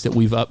ways that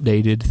we've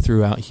updated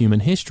throughout human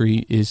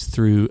history is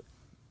through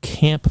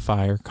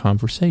campfire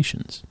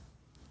conversations.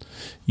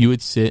 You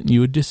would sit and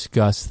you would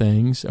discuss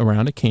things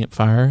around a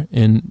campfire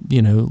in,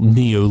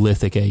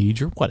 Neolithic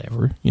age or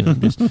whatever,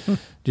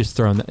 just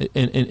throwing that,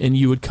 and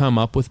you would come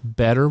up with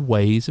better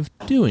ways of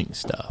doing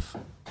stuff.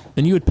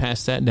 And you would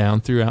pass that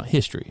down throughout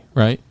history,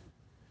 right?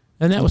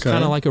 And that was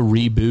kind of like a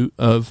reboot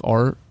of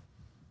our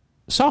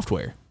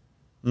software.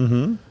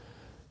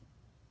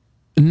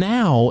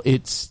 Now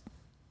those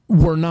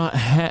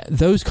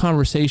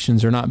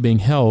conversations are not being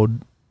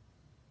held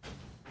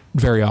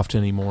very often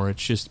anymore.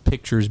 It's just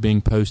pictures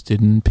being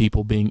posted and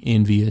people being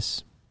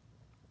envious.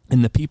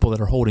 And the people that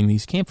are holding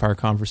these campfire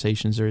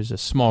conversations, there is a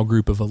small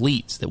group of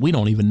elites that we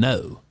don't even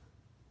know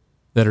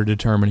that are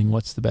determining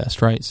what's the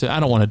best, right? So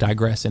I don't want to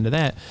digress into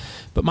that.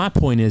 But my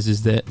point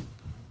is that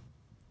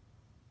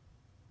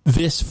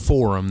this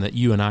forum that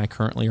you and I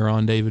currently are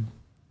on, David,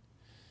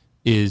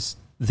 is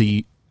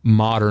the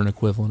modern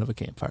equivalent of a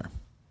campfire.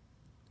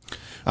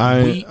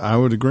 I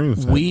would agree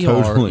with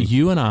that.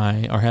 You and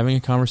I are having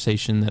a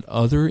conversation that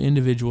other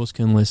individuals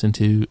can listen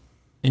to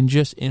and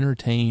just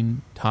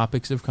entertain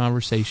topics of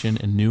conversation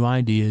and new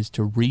ideas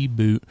to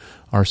reboot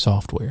our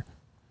software.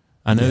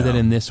 I know that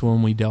in this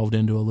one we delved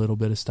into a little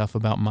bit of stuff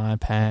about my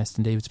past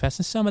and David's past,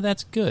 and some of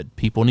that's good.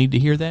 People need to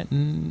hear that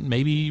and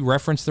maybe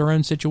reference their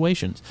own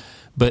situations.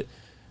 But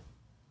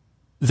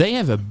they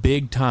have a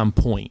big time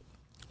point.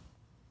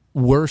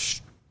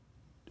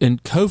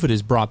 And COVID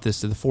has brought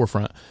this to the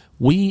forefront.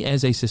 We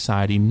as a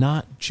society,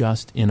 not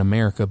just in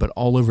America, but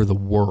all over the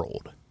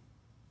world,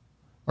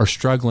 are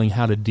struggling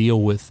how to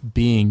deal with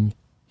being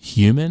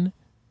human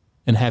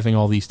and having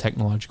all these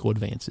technological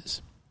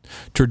advances.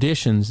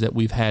 Traditions that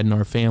we've had in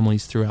our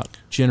families throughout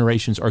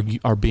generations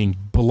are being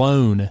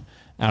blown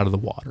out of the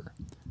water.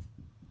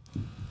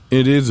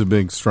 It is a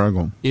big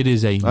struggle. It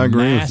is a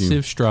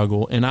massive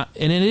struggle, and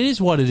it is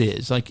what it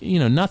is. Like,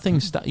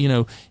 nothing's,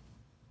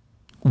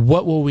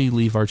 what will we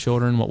leave our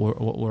children? What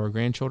will our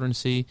grandchildren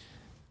see?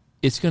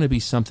 It's going to be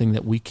something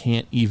that we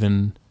can't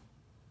even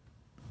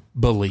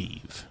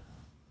believe.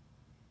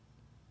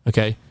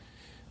 Okay?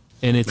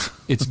 And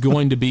it's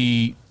going to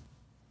be,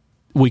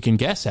 we can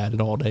guess at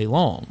it all day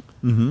long.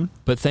 Mm-hmm.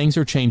 But things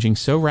are changing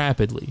so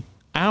rapidly.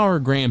 Our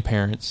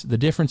grandparents, the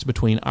difference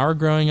between our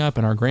growing up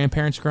and our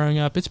grandparents growing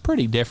up, it's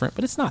pretty different,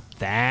 but it's not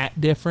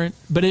that different,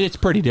 but it's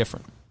pretty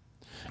different.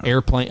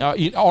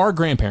 Our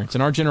grandparents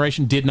in our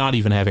generation did not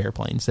even have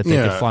airplanes that they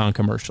could fly on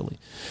commercially.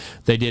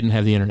 They didn't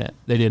have the internet.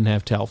 They didn't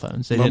have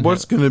telephones.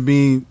 What's going to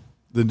be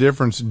the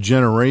difference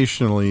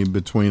generationally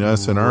between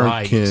us and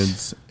our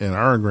kids and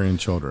our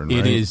grandchildren?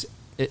 Right?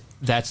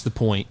 That's the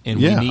point. And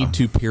we need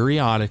to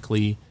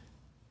periodically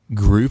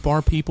group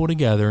our people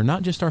together,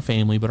 not just our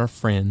family, but our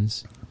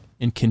friends,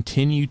 and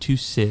continue to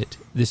sit.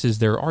 This is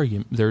their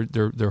argument,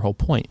 their whole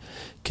point.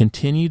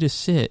 Continue to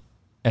sit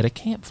at a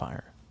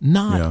campfire,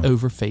 not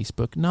over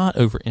Facebook, not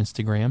over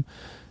Instagram.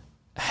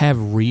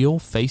 Have real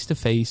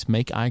face-to-face,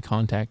 make eye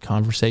contact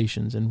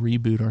conversations and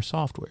reboot our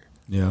software.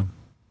 Yeah.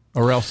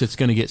 Or else it's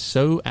going to get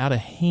so out of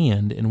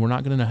hand and we're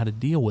not going to know how to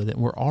deal with it.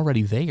 And we're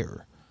already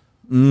there.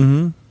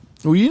 Mm-hmm.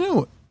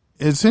 Well,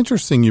 it's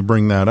interesting you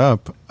bring that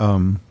up.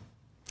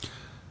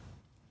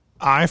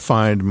 I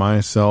find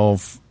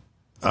myself...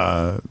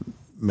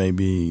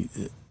 maybe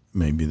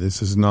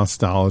this is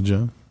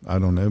nostalgia. I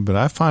don't know, but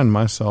I find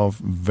myself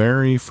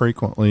very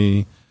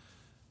frequently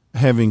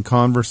having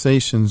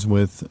conversations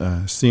with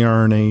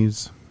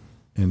CRNAs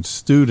and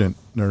student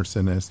nurse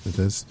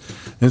anesthetists,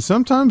 and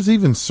sometimes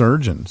even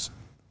surgeons.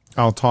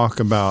 I'll talk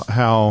about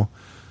how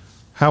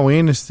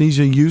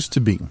anesthesia used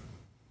to be.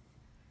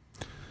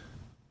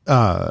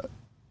 How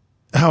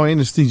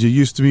anesthesia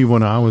used to be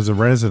when I was a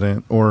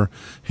resident, or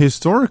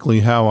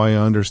historically how I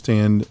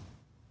understand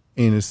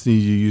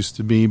anesthesia used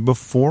to be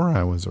before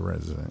I was a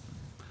resident.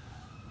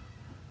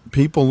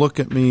 People look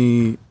at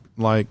me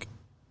like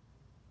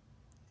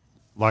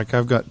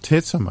I've got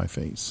tits on my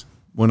face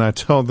when I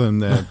tell them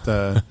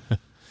that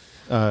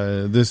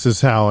this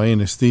is how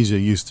anesthesia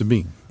used to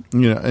be.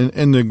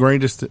 And the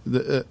greatest,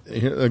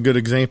 a good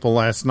example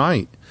last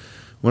night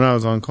when I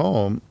was on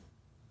call,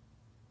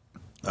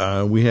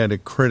 we had a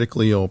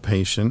critically ill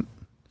patient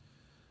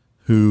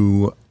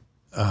who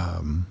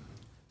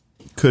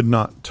could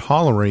not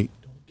tolerate.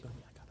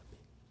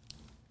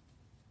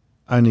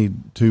 I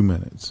need 2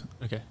 minutes.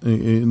 Okay.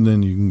 And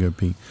then you can go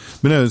pee.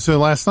 But no, so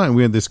last night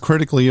we had this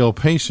critically ill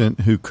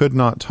patient who could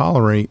not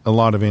tolerate a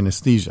lot of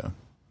anesthesia.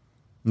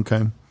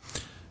 Okay.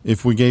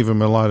 If we gave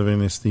him a lot of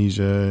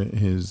anesthesia,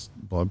 his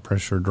blood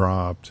pressure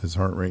dropped, his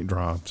heart rate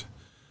dropped.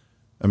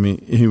 I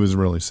mean, he was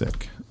really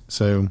sick.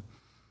 So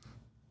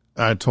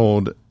I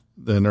told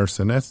the nurse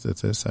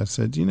anesthetist, I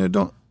said,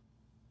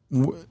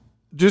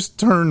 just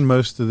turn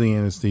most of the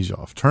anesthesia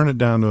off. Turn it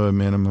down to a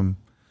minimum.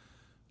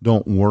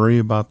 Don't worry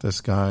about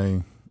this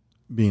guy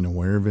being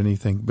aware of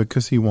anything,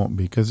 because he won't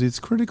be, because he's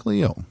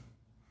critically ill.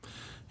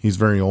 He's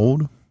very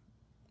old.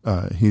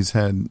 He's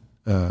had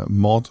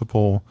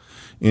multiple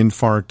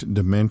infarct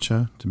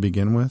dementia to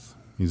begin with.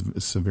 He's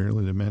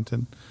severely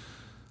demented.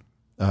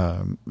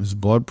 His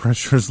blood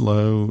pressure is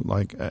low.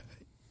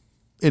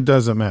 It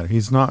doesn't matter.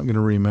 He's not going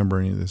to remember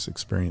any of this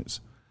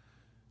experience.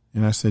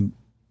 And I said,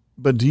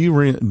 but do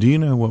you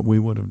know what we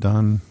would have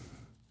done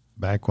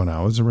back when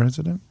I was a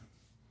resident?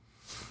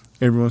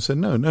 Everyone said,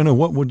 no.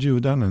 What would you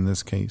have done in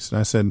this case? And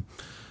I said,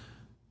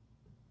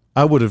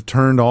 I would have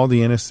turned all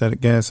the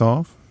anesthetic gas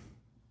off.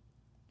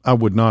 I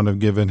would not have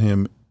given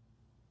him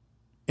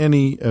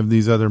any of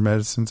these other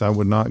medicines. I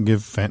would not give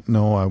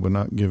fentanyl. I would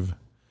not give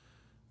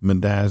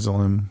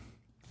midazolam.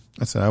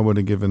 I said I would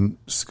have given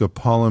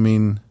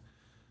scopolamine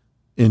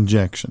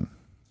injection.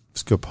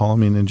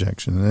 Scopolamine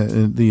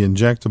injection. The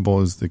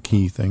injectable is the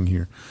key thing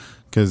here,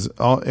 because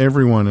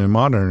everyone in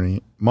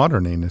modern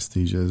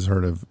anesthesia has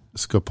heard of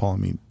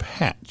scopolamine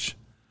patch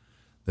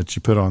that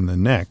you put on the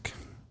neck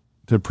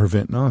to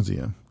prevent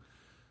nausea.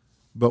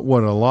 But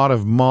what a lot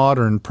of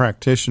modern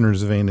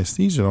practitioners of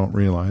anesthesia don't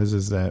realize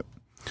is that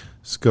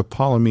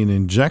scopolamine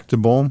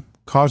injectable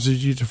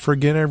causes you to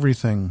forget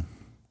everything.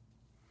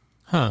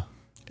 Huh.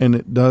 And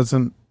it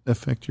doesn't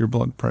affect your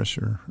blood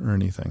pressure or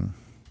anything.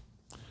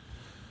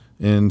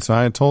 And so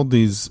I told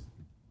this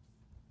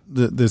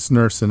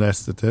nurse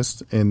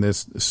anesthetist and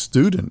this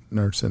student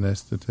nurse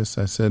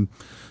anesthetist, I said,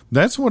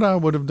 that's what I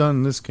would have done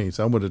in this case.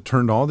 I would have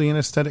turned all the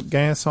anesthetic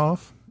gas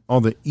off, all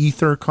the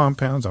ether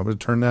compounds. I would have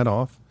turned that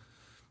off.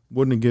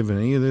 Wouldn't have given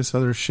any of this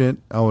other shit.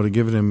 I would have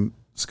given him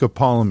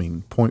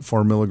scopolamine,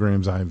 0.4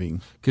 milligrams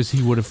IV. Because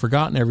he would have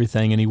forgotten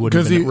everything and he would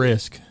have been at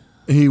risk.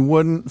 He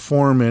wouldn't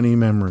form any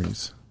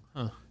memories.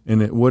 Huh.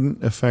 And it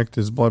wouldn't affect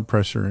his blood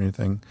pressure or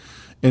anything.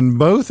 And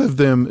both of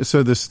them,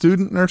 so the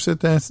student nurse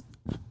anesthetist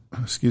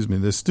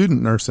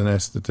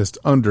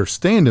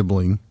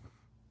understandably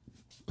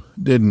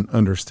didn't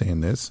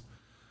understand this.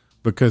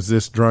 because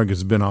this drug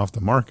has been off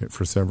the market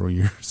for several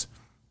years.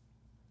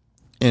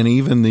 And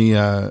even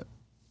the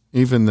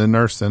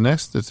nurse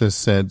anesthetist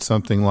said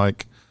something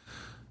like,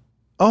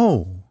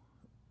 "Oh,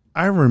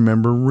 I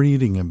remember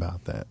reading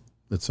about that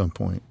at some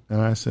point."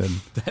 And I said,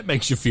 "That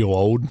makes you feel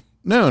old."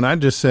 No, and I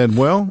just said,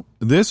 "Well,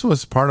 this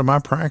was part of my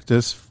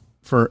practice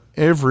for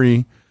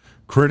every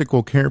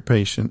critical care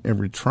patient,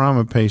 every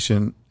trauma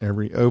patient,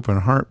 every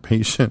open heart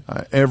patient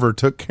I ever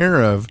took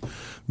care of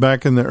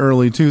back in the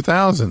early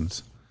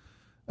 2000s.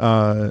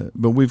 But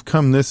we've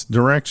come this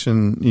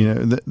direction, you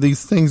know,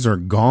 these things are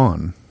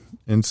gone."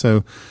 And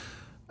so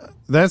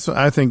that's,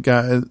 I think,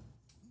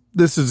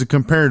 this is a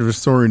comparative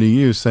story to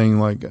you, saying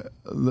like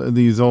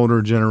these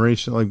older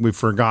generation, like we've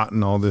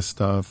forgotten all this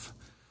stuff.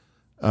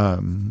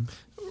 And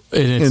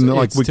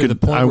like we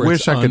could, I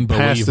wish I could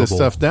pass this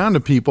stuff down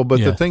to people, but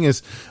the thing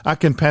is, I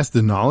can pass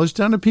the knowledge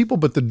down to people,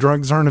 but the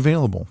drugs aren't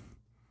available.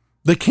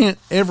 They can't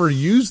ever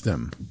use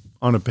them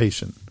on a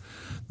patient.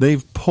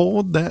 They've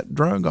pulled that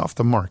drug off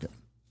the market.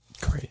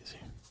 Crazy.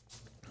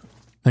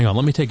 Hang on,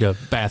 let me take a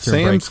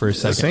bathroom break for a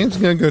second. Sam's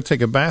going to go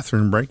take a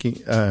bathroom break,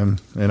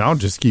 and I'll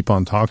just keep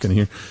on talking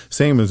here.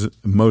 Sam is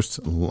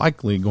most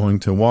likely going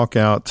to walk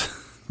out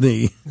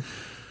the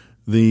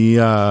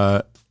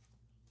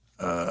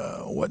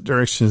what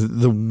direction is it?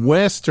 The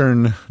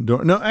western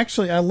door. No,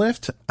 actually, I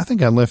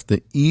think I left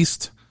the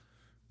east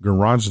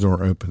garage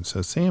door open.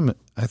 So Sam,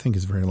 I think,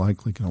 is very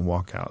likely going to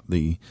walk out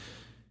the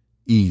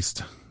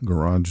east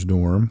garage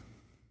door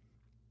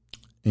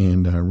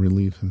and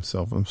relieve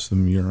himself of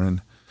some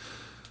urine.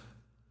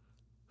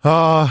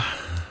 But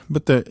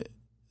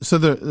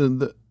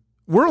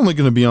we're only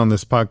going to be on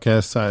this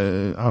podcast,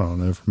 I don't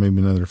know, for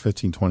maybe another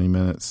 15, 20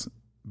 minutes,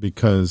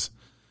 because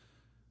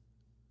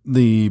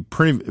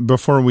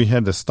before we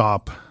had to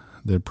stop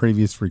the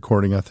previous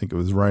recording, I think it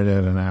was right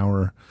at an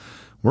hour.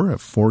 We're at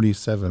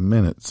 47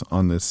 minutes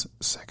on this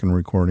second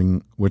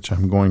recording, which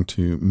I'm going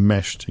to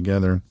mesh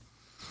together,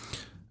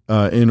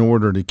 in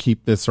order to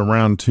keep this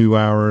around 2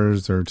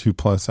 hours or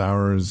 2+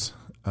 hours.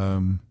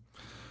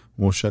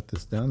 We'll shut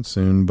this down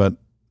soon, but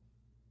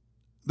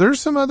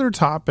there's some other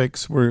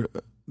topics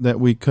that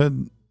we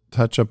could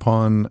touch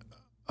upon,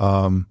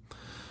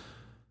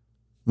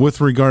 with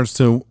regards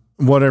to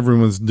what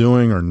everyone's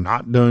doing or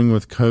not doing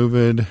with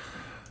COVID.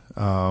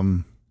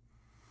 Oh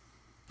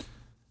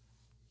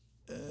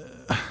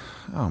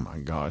my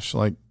gosh.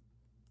 Like,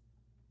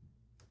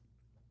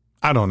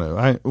 I don't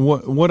know.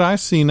 What I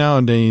see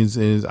nowadays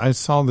is, I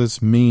saw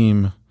this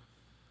meme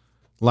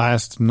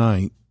last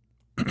night.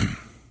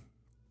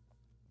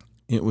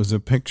 It was a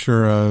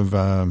picture of,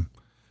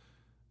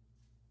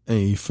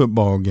 a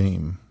football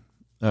game,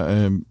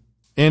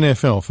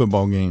 NFL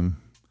football game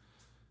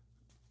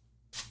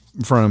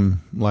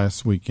from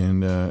last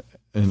weekend, an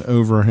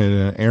overhead,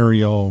 an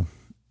aerial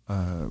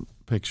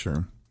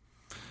picture.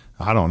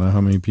 I don't know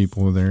how many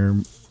people were there,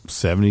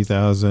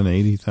 70,000,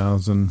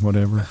 80,000,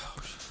 whatever.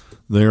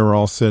 They were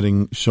all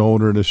sitting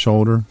shoulder to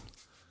shoulder.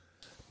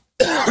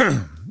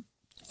 And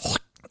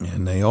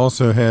they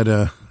also had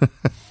a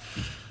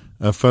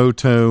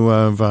photo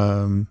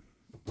of,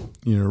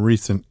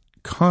 recent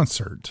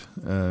concert,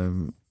 a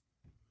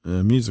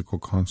musical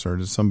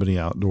concert of somebody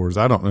outdoors.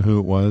 I don't know who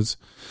it was,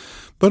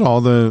 but all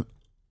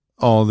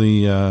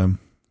the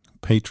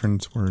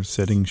patrons were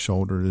sitting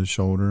shoulder to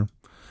shoulder,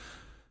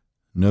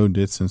 no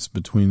distance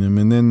between them.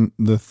 And then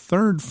the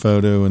third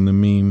photo in the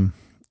meme,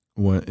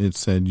 it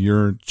said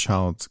 "your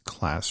child's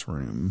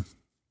classroom,"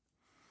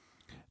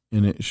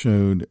 and it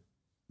showed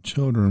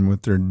children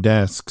with their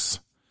desks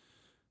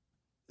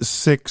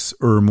 6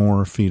 or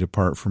more feet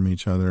apart from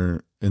each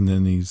other, and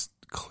then these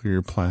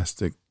clear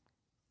plastic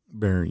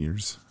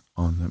barriers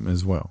on them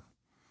as well.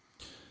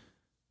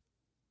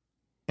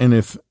 And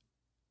if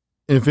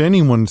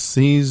anyone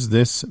sees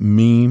this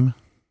meme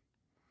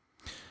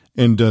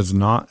and does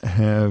not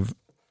have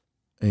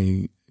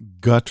a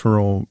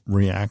guttural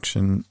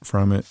reaction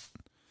from it,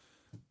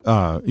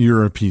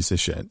 you're a piece of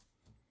shit.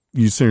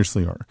 You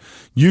seriously are.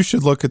 You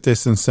should look at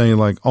this and say,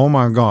 like, oh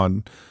my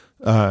God,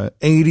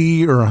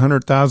 80 or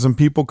 100,000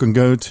 people can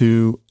go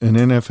to an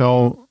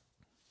NFL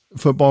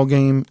football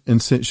game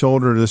and sit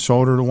shoulder to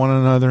shoulder to one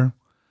another.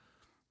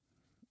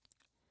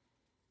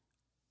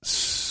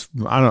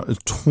 I don't know,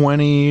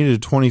 20 to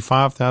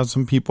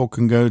 25,000 people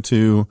can go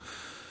to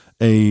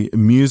a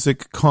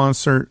music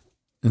concert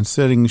and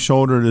sitting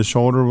shoulder to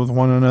shoulder with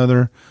one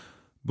another.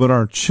 But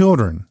our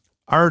children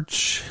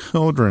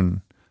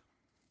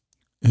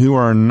who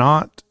are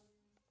not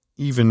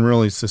even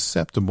really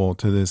susceptible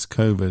to this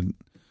COVID,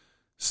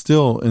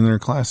 still in their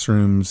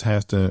classrooms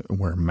have to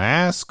wear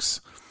masks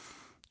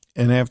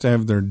and have to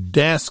have their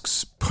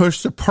desks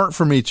pushed apart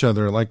from each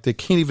other. Like, they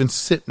can't even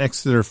sit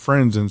next to their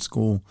friends in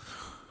school,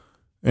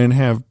 and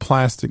have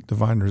plastic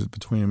dividers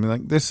between them.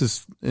 Like,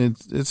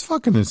 it's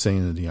fucking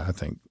insanity. I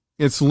think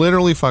it's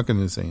literally fucking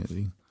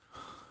insanity.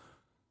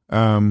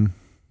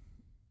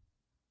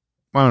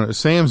 I don't know.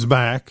 Sam's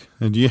back.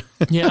 And Yeah,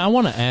 I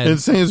want to add. And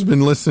Sam's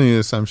been listening to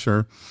this, I'm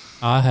sure.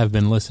 I have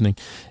been listening.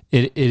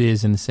 It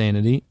is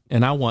insanity.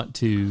 And I want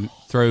to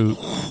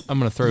I'm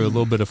going to throw a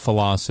little bit of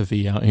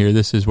philosophy out here.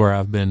 This is where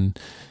I've been.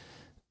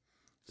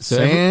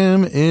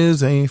 Sam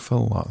is a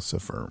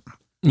philosopher.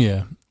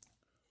 Yeah.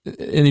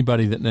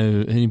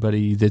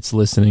 Anybody that's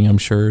listening, I'm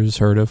sure, has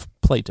heard of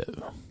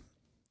Plato.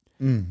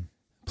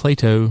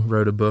 Plato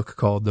wrote a book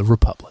called The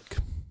Republic.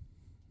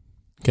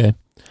 Okay.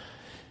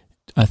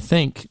 I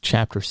think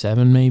chapter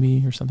 7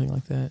 maybe or something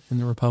like that in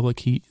The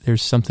Republic.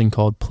 There's something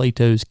called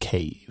Plato's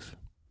Cave.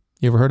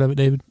 You ever heard of it,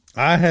 David?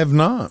 I have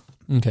not.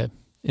 Okay.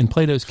 In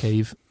Plato's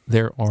Cave,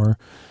 there are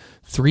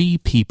 3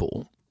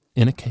 people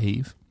in a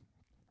cave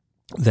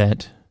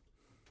that,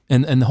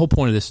 and the whole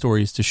point of this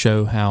story is to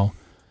show how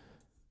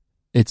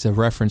it's a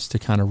reference to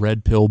kind of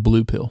red pill,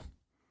 blue pill.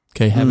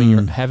 Okay,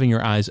 having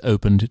your eyes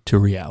opened to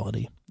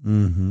reality.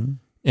 Mm-hmm.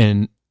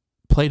 And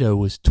Plato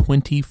was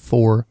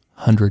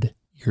 2,400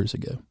 years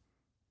ago.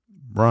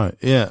 Right.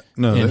 Yeah.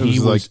 No, and it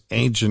was like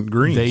ancient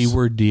Greece. They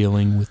were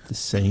dealing with the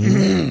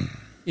same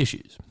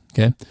issues.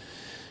 Okay.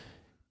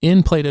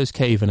 In Plato's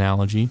cave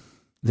analogy,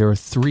 there are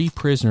 3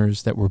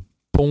 prisoners that were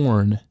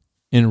born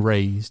and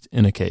raised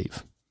in a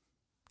cave,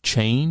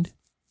 chained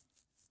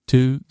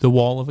to the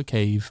wall of a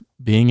cave,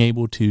 being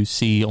able to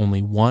see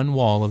only one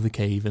wall of the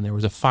cave, and there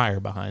was a fire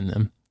behind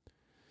them.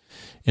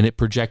 And it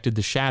projected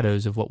the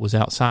shadows of what was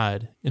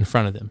outside in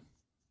front of them.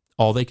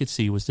 All they could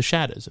see was the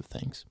shadows of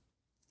things.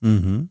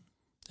 Mm-hmm.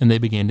 And they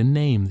began to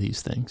name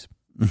these things.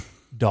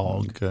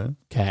 Dog,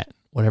 cat,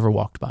 whatever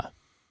walked by.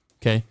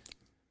 Okay?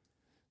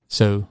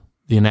 So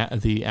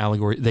the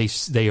allegory,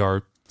 they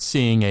are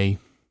seeing a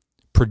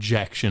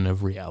projection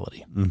of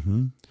reality.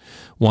 Mm-hmm.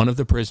 One of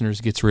the prisoners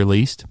gets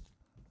released.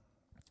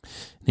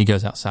 He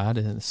goes outside,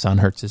 and the sun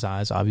hurts his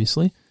eyes,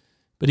 obviously.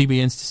 But he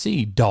begins to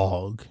see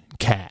dog,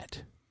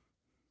 cat.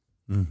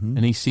 Mm-hmm.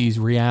 And he sees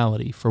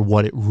reality for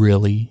what it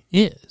really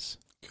is.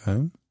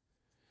 Okay.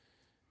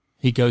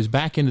 He goes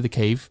back into the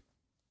cave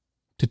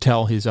to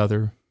tell his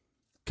other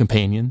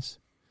companions,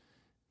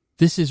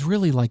 this is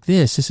really like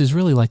this is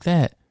really like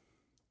that.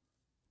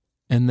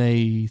 And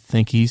they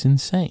think he's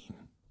insane.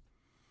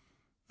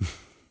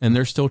 And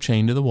they're still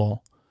chained to the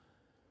wall.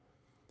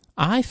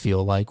 I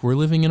feel like we're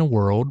living in a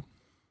world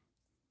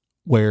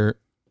where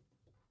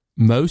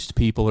most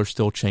people are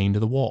still chained to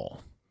the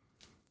wall.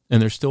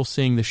 And they're still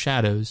seeing the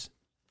shadows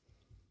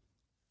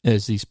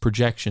as these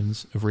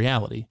projections of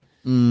reality.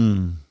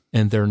 Mm.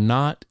 And they're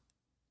not,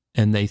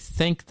 and they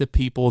think the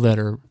people that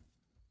are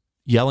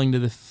yelling to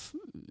the,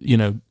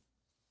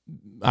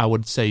 I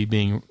would say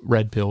being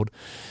red-pilled,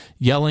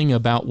 yelling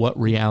about what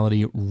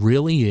reality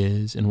really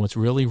is and what's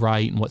really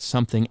right and what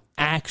something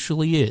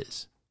actually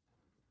is,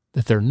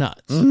 that they're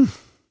nuts.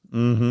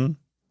 Mm-hmm.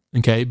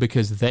 Okay?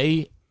 Because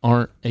they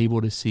aren't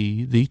able to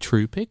see the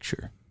true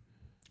picture.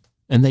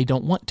 And they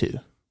don't want to.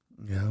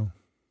 Yeah.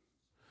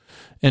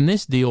 And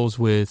this deals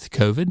with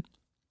COVID.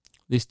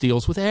 This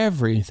deals with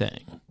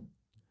everything.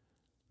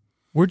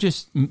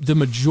 The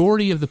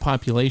majority of the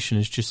population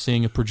is just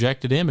seeing a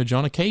projected image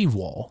on a cave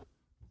wall.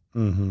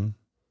 Mm-hmm.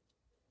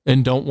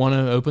 And don't want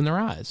to open their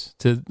eyes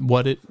to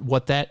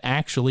what that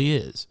actually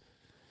is.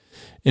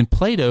 And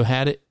Plato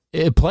had it.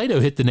 Plato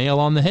hit the nail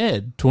on the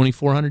head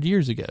 2,400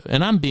 years ago.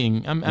 And I'm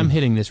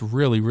hitting this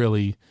really,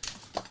 really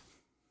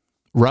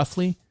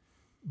roughly,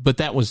 but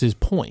that was his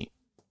point.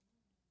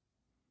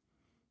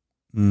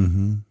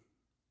 Mm-hmm.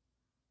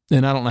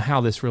 And I don't know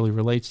how this really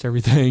relates to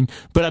everything,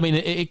 but I mean,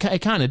 it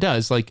kind of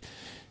does. Like,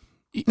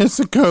 it's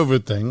a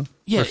COVID thing,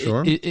 yeah, for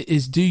sure. Do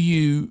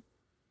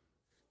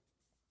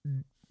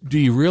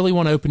you really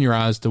want to open your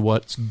eyes to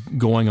what's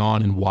going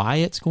on and why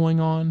it's going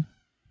on?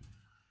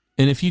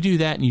 And if you do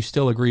that and you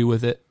still agree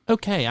with it,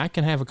 okay, I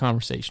can have a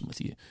conversation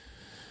with you.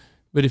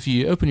 But if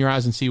you open your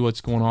eyes and see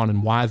what's going on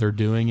and why they're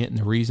doing it and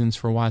the reasons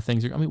for why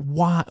things are,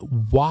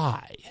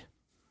 why?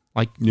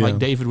 Like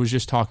David was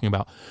just talking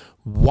about,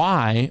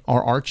 why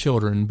are our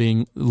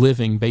children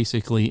living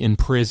basically in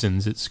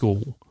prisons at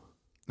school?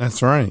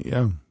 That's right,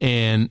 yeah.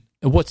 And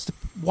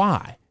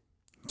why?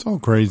 It's all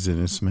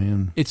craziness,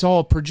 man. It's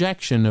all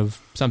projection of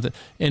something.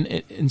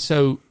 And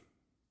so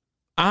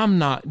I'm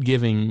not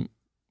giving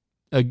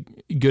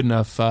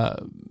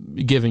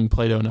giving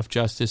Plato enough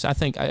justice. I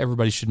think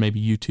everybody should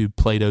maybe YouTube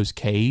Plato's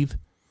Cave.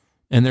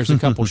 And there's a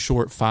couple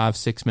short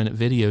 5-6 minute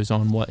videos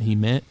on what he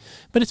meant.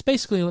 But it's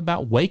basically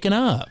about waking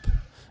up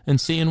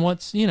and seeing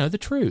what's, the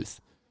truth.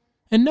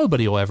 And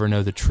nobody will ever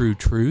know the true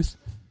truth.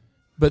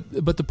 But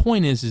the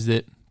point is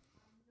that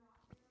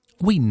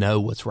we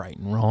know what's right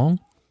and wrong.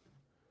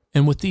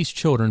 And with these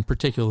children,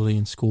 particularly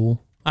in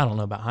school, I don't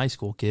know about high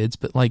school kids,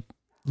 but like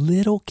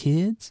little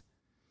kids,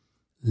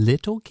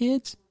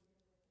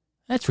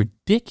 that's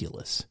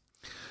ridiculous.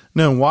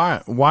 No,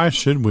 why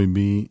should we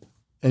be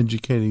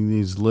educating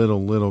these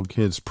little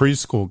kids,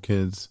 preschool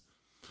kids,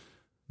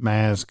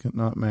 mask,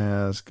 not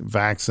mask,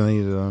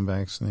 vaccinated,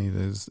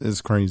 unvaccinated,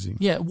 is crazy.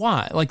 Yeah,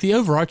 why? Like, the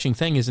overarching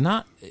thing is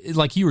not,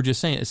 like you were just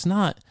saying, it's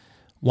not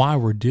why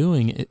we're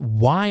doing it.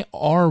 Why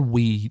are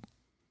we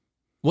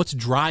what's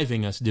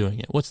driving us doing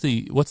it? What's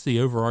the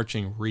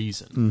overarching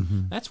reason?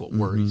 Mm-hmm. That's what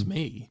worries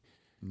me.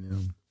 Yeah.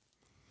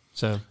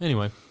 So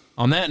anyway,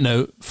 on that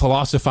note,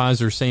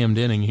 philosophizer Sam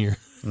Denning here.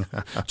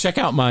 Check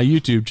out my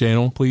YouTube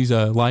channel. Please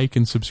like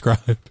and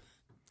subscribe.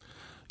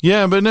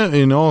 Yeah, but no,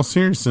 in all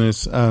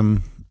seriousness, I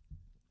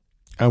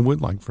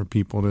would like for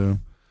people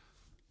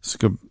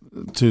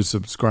to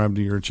subscribe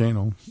to your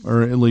channel,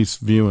 or at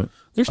least view it.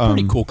 There's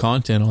pretty cool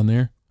content on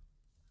there.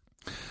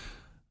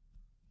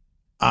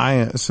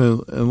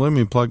 So let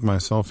me plug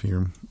myself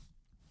here.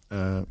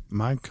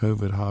 My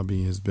COVID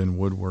hobby has been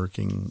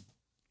woodworking,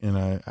 and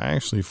I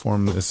actually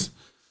formed this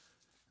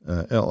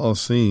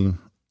LLC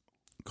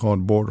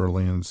called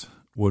Borderlands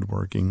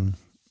Woodworking.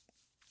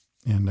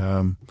 And,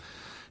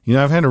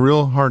 I've had a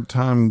real hard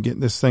time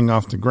getting this thing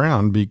off the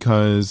ground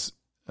because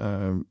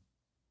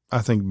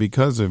I think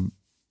because of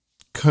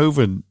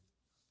COVID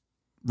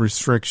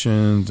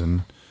restrictions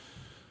and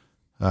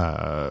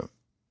I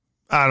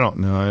don't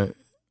know.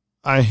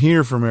 I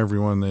hear from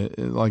everyone that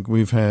like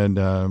we've had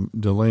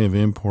delay of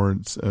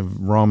imports of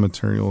raw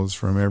materials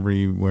from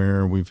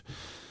everywhere.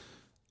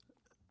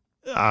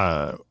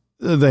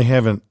 They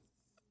haven't,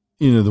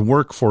 the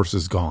workforce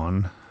is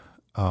gone.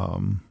 I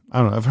don't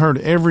know. I've heard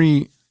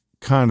every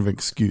kind of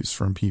excuse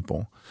from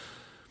people.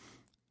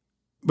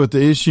 But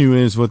the issue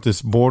is with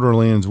this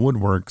Borderlands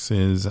Woodworks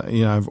is,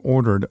 I've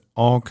ordered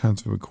all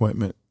kinds of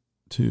equipment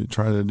to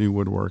try to do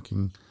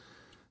woodworking.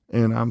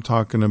 And I'm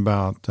talking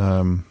about,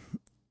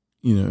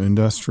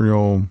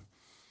 industrial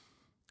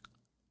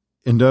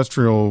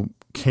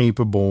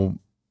capable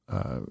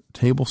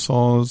table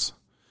saws,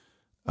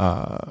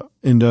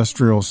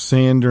 industrial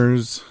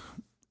sanders,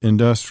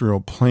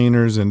 industrial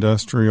planers,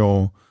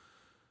 industrial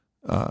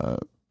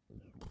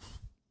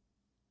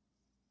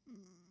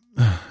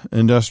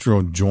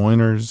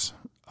joiners.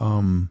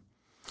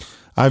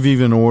 I've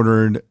even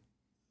ordered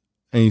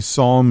a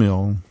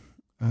sawmill,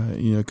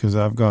 cause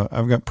I've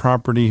got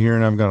property here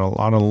and I've got a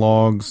lot of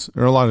logs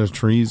or a lot of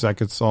trees I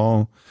could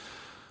saw.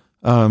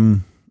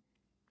 Most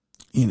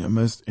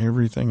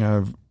everything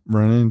I've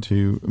run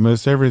into,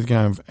 most everything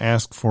I've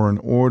asked for and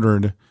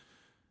ordered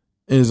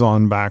is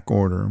on back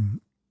order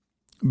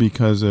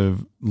because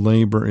of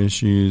labor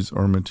issues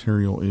or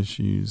material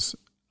issues.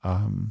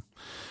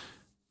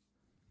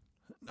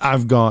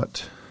 I've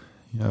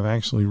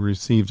actually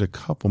received a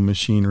couple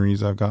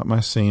machineries. I've got my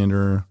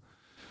sander.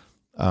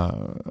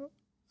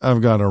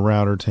 I've got a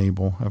router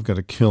table. I've got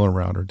a killer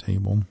router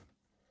table.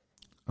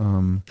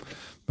 But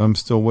I'm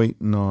still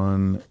waiting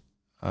on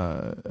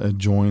a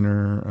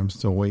joiner. I'm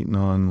still waiting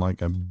on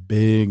like a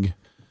big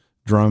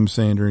drum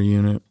sander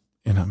unit,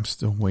 and I'm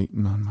still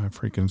waiting on my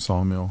freaking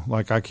sawmill.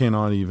 Like I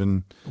cannot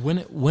even.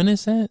 When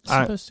is that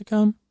supposed to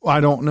come? I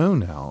don't know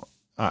now.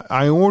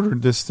 I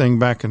ordered this thing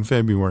back in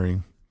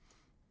February.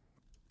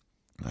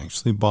 I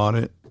actually bought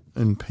it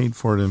and paid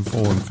for it in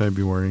full in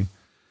February.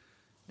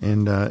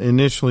 And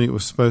initially it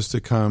was supposed to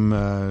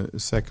come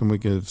second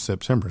week of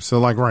September. So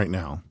like right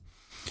now.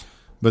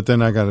 But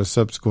then I got a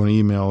subsequent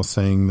email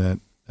saying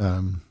that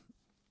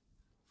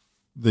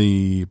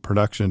the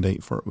production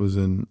date for it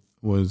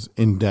was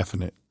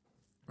indefinite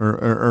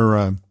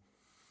or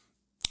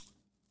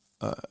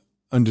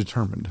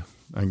undetermined,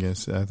 I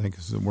guess. I think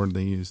is the word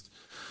they used.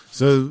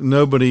 So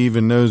nobody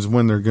even knows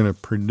when they're going to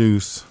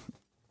produce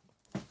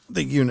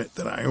the unit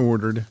that I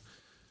ordered,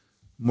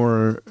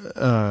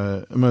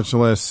 much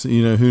less,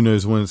 who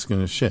knows when it's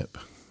going to ship.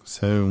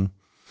 So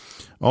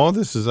all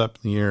this is up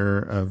in the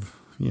air. I've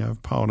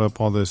piled up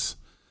all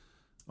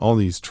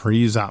these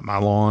trees out my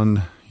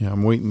lawn.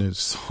 I'm waiting to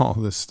saw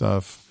this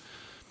stuff,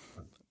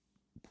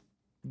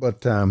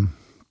 but,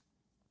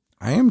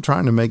 I am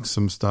trying to make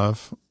some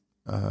stuff,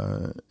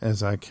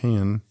 as I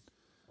can.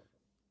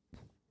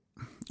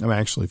 I'm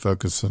actually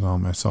focusing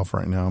on myself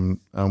right now.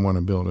 I want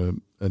to build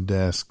a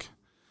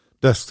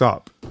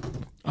desktop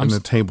and a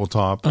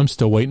tabletop. I'm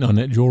still waiting on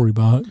that jewelry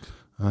box.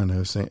 I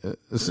know.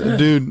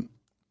 Dude,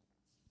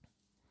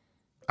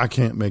 I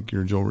can't make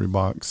your jewelry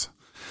box.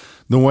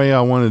 The way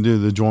I want to do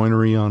the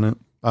joinery on it,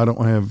 I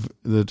don't have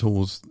the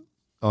tools.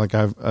 Like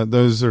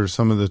those are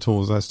some of the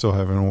tools I still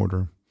have in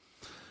order.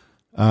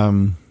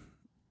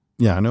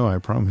 Yeah, I know I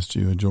promised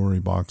you a jewelry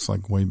box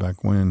like way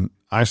back when.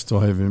 I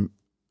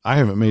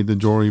haven't made the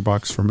jewelry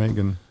box for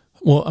Megan.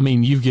 Well, I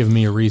mean, you've given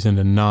me a reason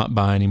to not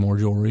buy any more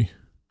jewelry.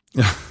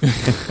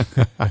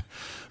 But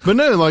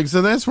no,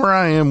 so that's where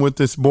I am with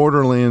this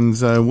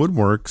Borderlands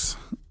Woodworks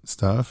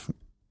stuff.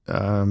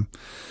 I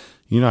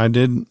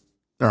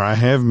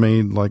have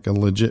made like a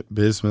legit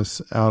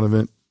business out of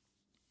it.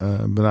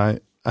 But I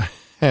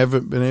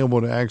haven't been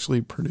able to actually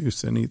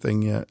produce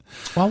anything yet.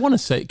 Well, I want to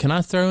say, can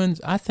I throw in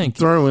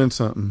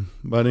something,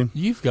 buddy?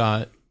 You've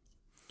got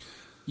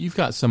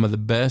some of the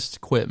best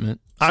equipment.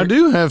 I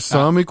do have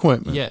some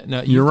equipment. Yeah,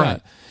 no, you're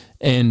right.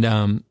 And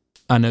I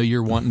know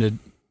you're wanting to,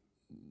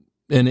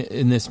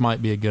 and this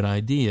might be a good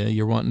idea.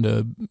 You're wanting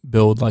to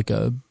build like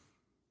a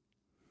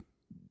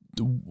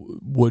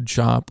wood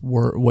shop,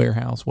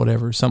 warehouse,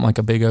 whatever, something like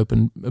a big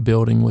open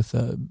building with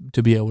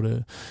to be able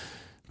to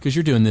because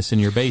you're doing this in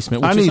your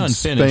basement, which is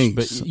unfinished,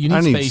 but you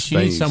need space. You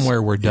need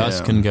somewhere where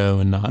dust can go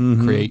and not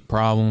create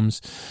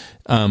problems.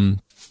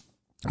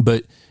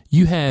 But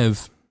you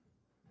have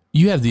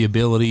the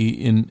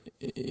ability, and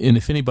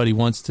if anybody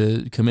wants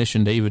to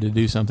commission David to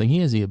do something, he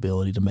has the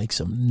ability to make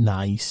some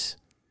nice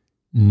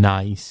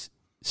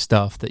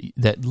stuff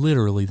that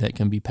literally that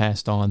can be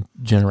passed on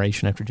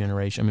generation after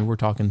generation. I mean, we're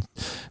talking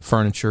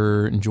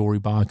furniture and jewelry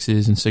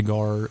boxes and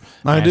cigar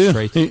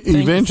ashtrays.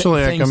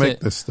 Eventually, I can make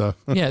this stuff.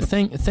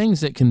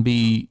 Things that can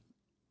be,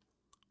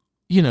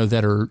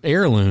 that are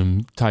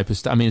heirloom type of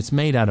stuff. I mean, it's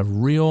made out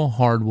of real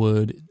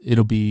hardwood.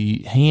 It'll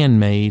be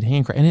handmade,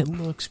 handcrafted, and it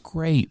looks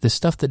great. The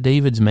stuff that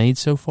David's made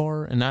so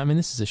far, and I mean,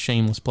 this is a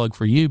shameless plug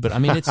for you, but I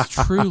mean, it's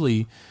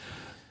truly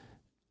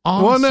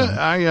awesome.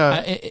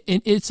 Well,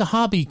 it's a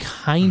hobby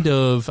kind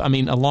of, I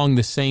mean, along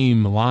the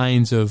same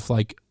lines of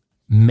like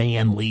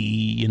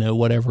manly,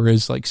 whatever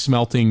is like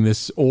smelting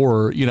this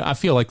ore. I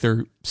feel like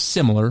they're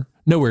similar.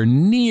 Nowhere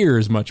near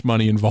as much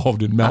money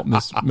involved in melting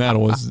this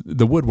metal as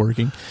the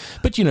woodworking.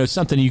 But,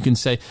 something you can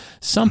say,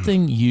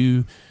 something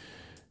you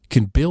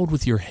can build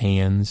with your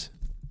hands.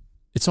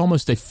 It's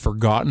almost a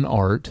forgotten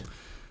art.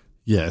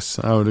 Yes,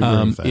 I would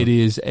agree with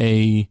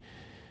that.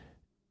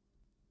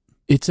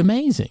 It's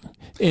amazing.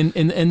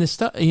 And the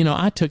stuff,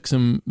 I took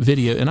some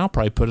video, and I'll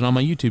probably put it on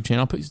my YouTube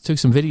channel. Took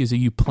some videos of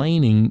you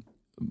planing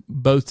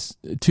both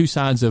two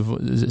sides of,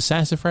 is it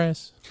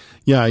sassafras?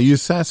 Yeah, I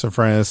use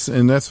sassafras,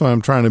 and that's what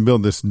I'm trying to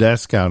build this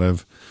desk out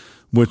of,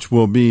 which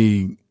will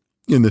be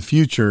in the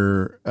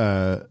future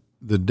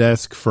the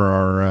desk for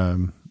our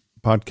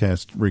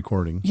podcast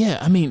recording. Yeah,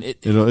 I mean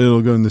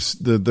it'll go in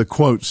the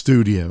quote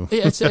studio.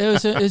 It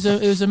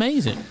was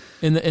amazing.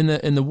 In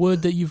the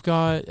wood that you've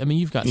got. I mean,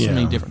 you've got so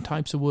many different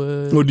types of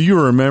wood. Well, do you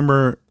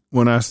remember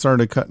when I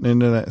started cutting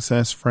into that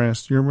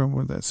sassafras? Do you remember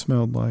what that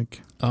smelled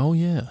like? Oh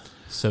yeah,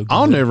 so good.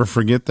 I'll never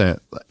forget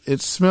that.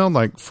 It smelled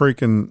like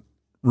freaking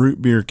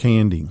root beer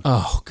candy.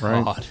 Oh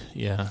God, right?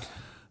 Yeah.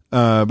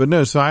 But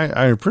no, so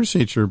I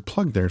appreciate your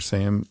plug there,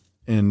 Sam,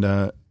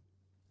 and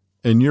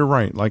you're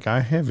right. Like, I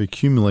have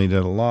accumulated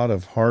a lot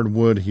of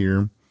hardwood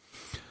here.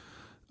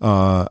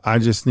 I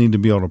just need to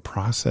be able to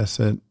process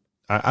it.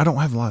 I don't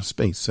have a lot of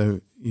space, so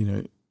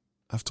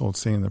I've told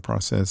Sam the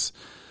process.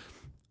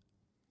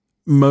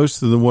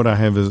 Most of the wood I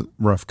have is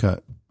rough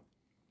cut.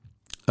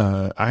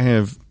 I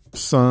have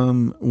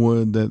some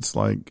wood that's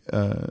like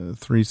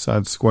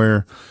 3-side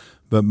square,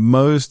 but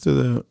most of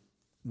the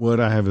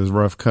wood I have is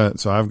rough cut,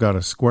 so I've got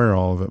to square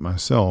all of it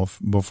myself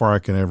before I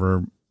can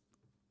ever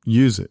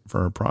use it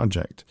for a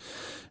project.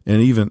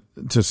 And even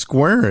to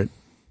square it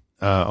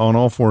on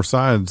all 4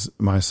 sides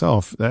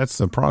myself, that's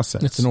the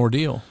process. It's an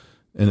ordeal.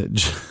 And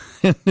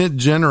it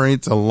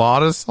generates a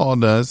lot of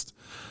sawdust,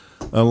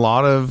 a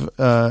lot of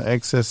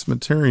excess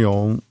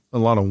material, a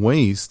lot of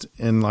waste,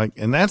 and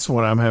that's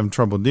what I'm having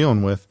trouble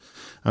dealing with.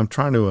 I'm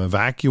trying to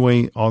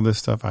evacuate all this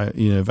stuff.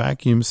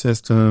 Vacuum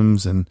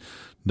systems and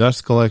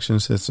dust collection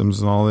systems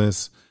and all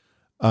this.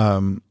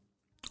 And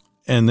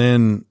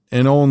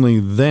only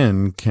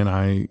then can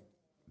I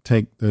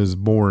take those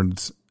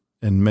boards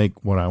and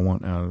make what I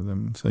want out of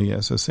them. So yeah,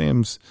 so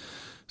Sam's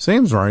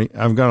right.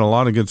 I've got a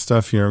lot of good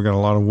stuff here. I've got a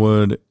lot of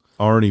wood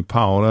already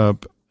piled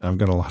up. I've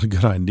got a lot of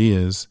good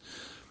ideas.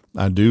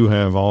 I do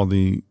have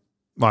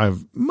I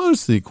have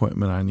most of the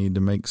equipment I need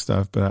to make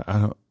stuff, but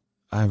I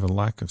have a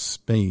lack of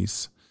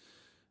space.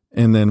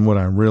 And then what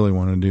I really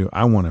want to do,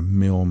 I want to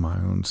mill my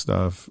own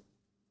stuff.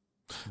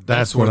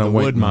 That's what I'm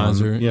waiting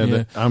on.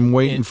 Yeah, I'm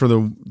waiting for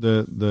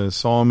the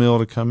sawmill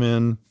to come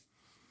in.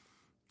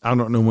 I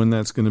don't know when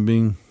that's going to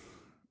be.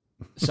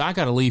 So I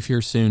got to leave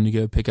here soon to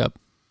go pick up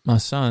my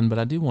son, but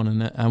I do want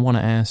to. I want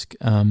to ask,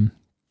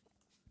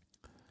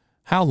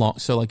 how long?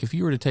 So, like, if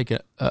you were to take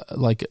an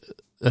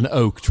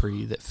oak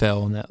tree that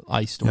fell in that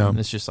ice storm,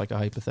 it's just like a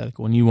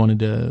hypothetical, and you wanted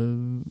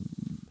to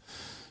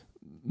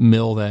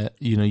mill that,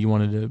 you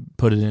wanted to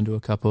put it into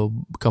a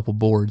couple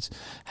boards.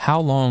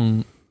 How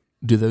long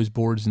do those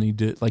boards need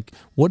to,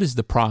 what is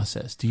the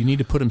process? Do you need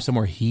to put them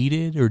somewhere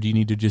heated, or do you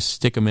need to just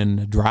stick them in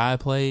a dry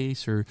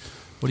place, or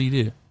what do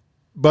you do?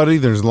 Buddy,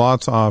 there's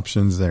lots of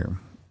options there.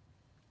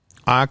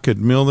 I could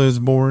mill those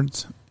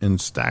boards and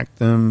stack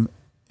them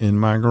in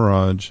my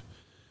garage,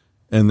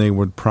 and they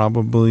would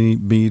probably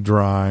be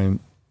dry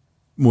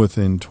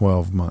within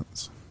 12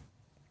 months.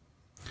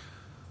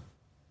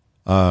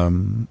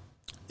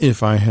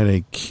 If I had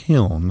a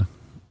kiln,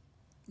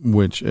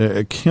 which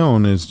a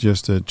kiln is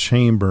just a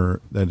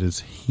chamber that is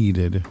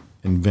heated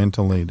and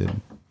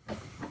ventilated.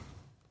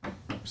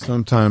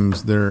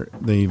 Sometimes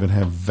they even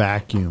have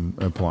vacuum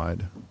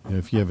applied.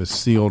 If you have a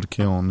sealed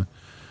kiln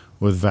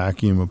with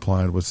vacuum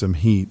applied with some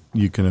heat,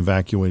 you can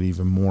evacuate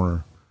even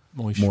more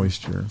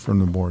moisture from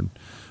the board.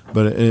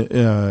 But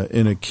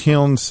in a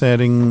kiln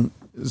setting,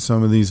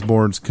 some of these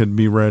boards could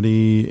be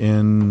ready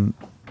in,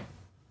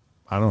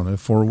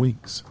 4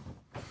 weeks.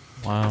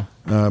 Wow.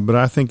 But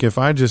I think if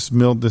I just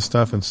milled this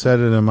stuff and set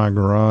it in my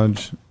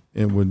garage,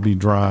 it would be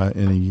dry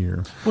in a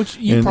year. Which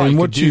you probably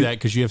could do that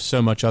because you have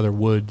so much other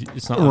wood.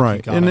 It's not like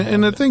right.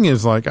 And the thing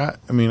is,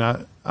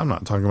 I'm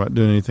not talking about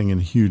doing anything in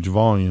huge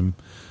volume,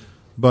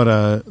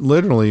 but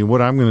literally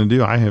what I'm going to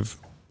do, I have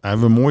a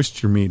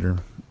moisture meter.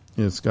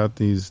 It's got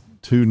these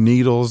 2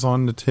 needles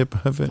on the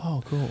tip of it.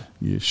 Oh, cool.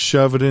 You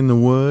shove it in the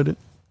wood,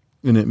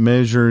 and it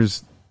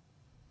measures.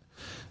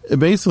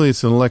 Basically,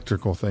 it's an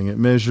electrical thing. It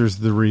measures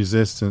the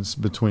resistance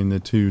between the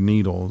 2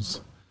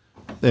 needles,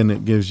 and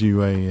it gives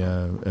you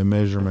a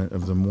measurement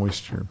of the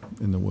moisture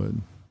in the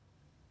wood.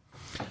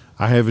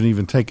 I haven't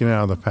even taken it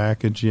out of the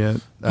package yet.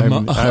 I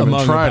haven't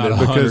tried it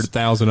because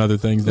 100,000 other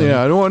things.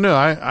 I don't know.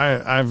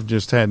 I've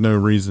just had no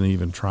reason to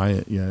even try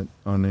it yet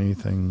on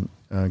anything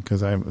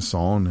because I haven't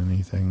sawn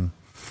anything.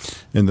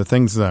 And the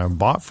things that I've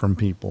bought from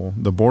people,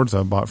 the boards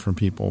I've bought from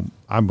people,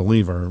 I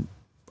believe are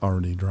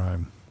already dry.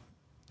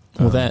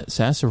 Well, that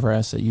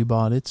sassafras that you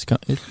bought, it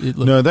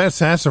no, that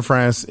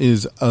sassafras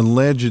is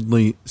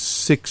allegedly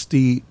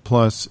 60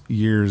 plus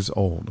years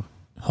old.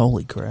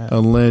 Holy crap!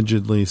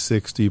 Allegedly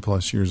 60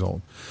 plus years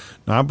old.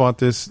 Now I bought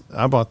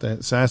that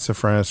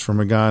sassafras from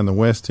a guy in the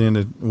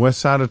west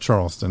side of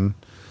Charleston.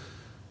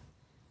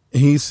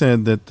 He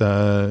said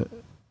that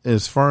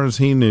as far as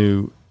he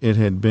knew, it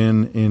had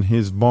been in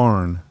his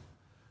barn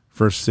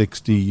for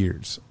 60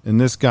 years.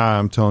 And this guy,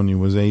 I'm telling you,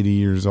 was 80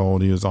 years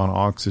old. He was on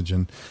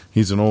oxygen.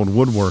 He's an old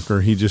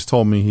woodworker. He just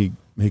told me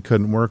he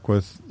couldn't work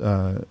with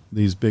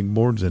these big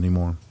boards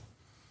anymore.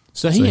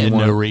 So he had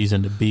no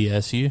reason to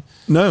BS you.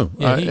 No.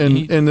 Yeah,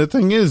 and the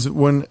thing is,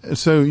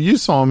 so you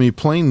saw me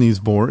plane these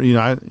boards.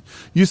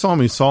 You saw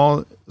me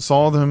saw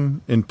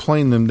them and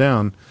plane them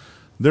down.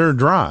 They're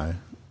dry.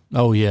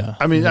 Oh, yeah.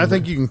 I mean, I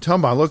think you can tell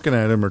by looking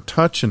at them or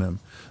touching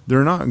them.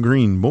 They're not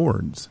green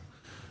boards.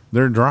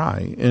 They're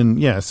dry. And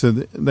yeah, so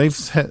they've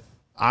set,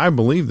 I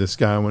believe this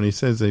guy when he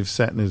says they've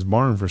sat in his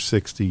barn for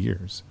 60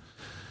 years.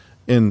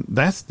 And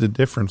that's the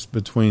difference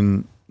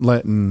between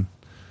letting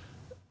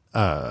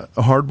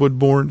hardwood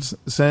boards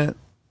set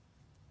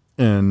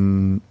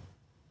and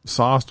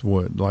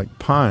softwood, like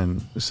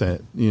pine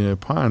set.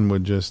 Pine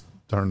would just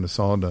turn to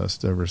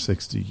sawdust over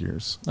 60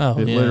 years. Oh,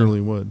 it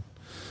literally would.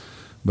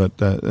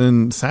 But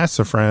and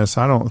sassafras,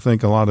 I don't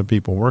think a lot of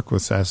people work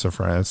with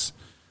sassafras.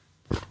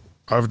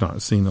 I've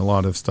not seen a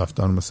lot of stuff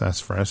done with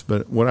sassafras,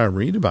 but what I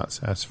read about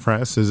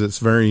sassafras is it's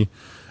very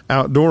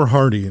outdoor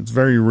hardy. It's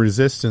very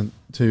resistant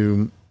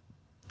to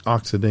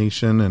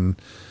oxidation and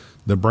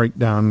the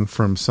breakdown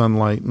from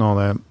sunlight and all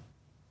that.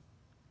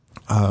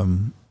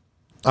 I'm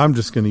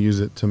just going to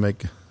use it to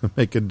make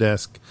a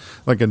desk,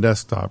 like a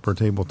desktop or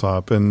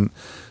tabletop, and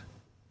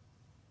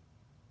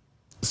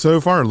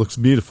so far it looks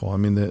beautiful. I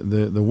mean,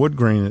 the wood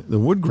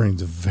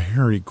grain's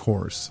very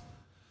coarse.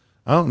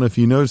 I don't know if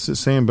you noticed it,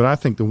 Sam, but I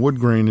think the wood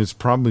grain is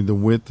probably the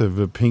width of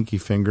a pinky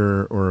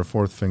finger or a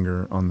fourth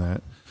finger on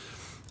that,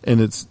 and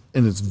it's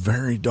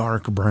very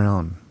dark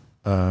brown.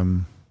 I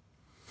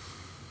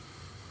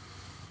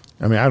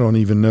mean, I don't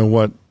even know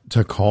what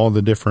to call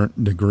the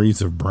different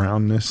degrees of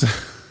brownness,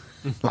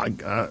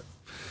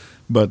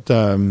 but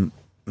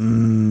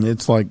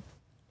it's like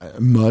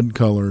mud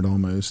colored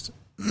almost.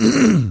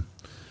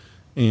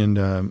 And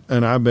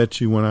I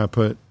bet you when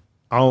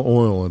I'll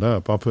oil it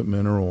up. I'll put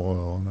mineral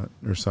oil on it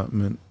or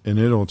something, and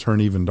it'll turn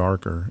even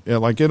darker. Yeah,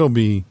 like it'll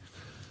be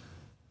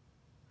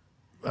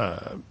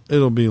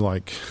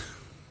like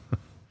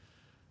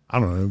I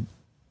don't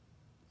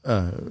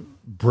know,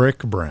 brick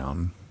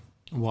brown.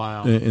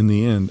 Wow! In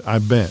the end, I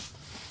bet.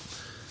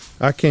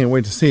 I can't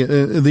wait to see it.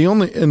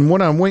 And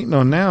what I'm waiting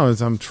on now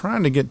is I'm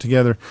trying to get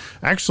together.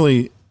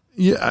 Actually,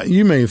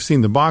 you may have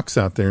seen the box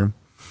out there.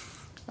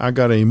 I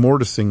got a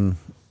mortising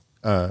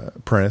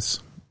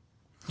press.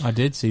 I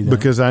did see that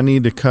because I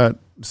need to cut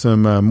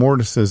some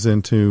mortises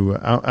into.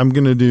 I'm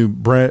going to do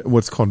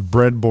what's called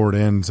breadboard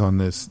ends on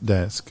this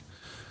desk,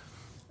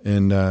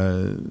 and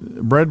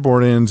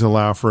breadboard ends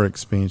allow for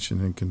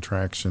expansion and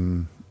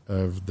contraction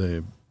of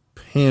the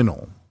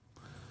panel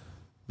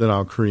that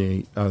I'll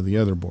create out of the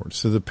other board.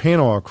 So the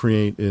panel I'll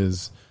create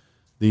is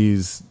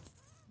these.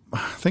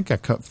 I think I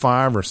cut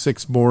 5 or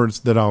 6 boards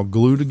that I'll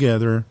glue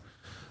together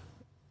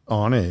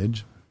on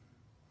edge,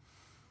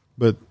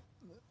 but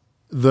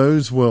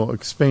those will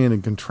expand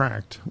and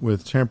contract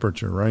with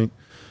temperature, right?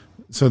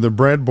 So the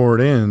breadboard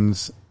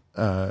ends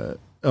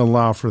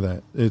allow for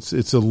that.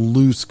 It's a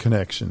loose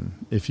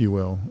connection, if you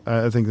will.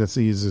 I think that's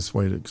the easiest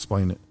way to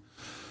explain it.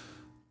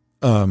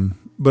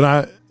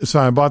 But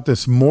I bought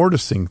this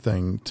mortising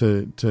thing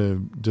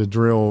to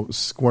drill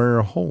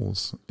square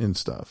holes and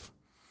stuff.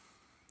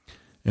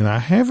 And I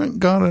haven't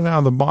got it out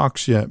of the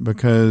box yet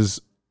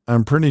because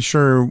I'm pretty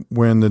sure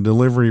when the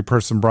delivery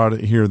person brought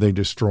it here, they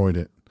destroyed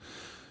it.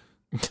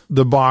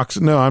 The box,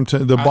 no,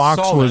 the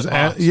box was,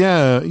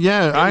 yeah.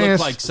 It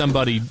looked like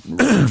somebody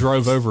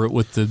drove over it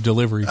with the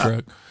delivery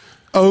truck.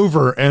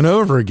 Over and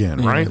over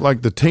again, right?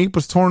 Like the tape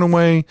was torn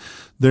away.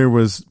 There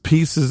was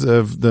pieces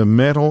of the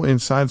metal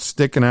inside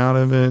sticking out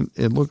of it.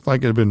 It looked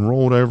like it had been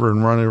rolled over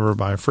and run over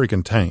by a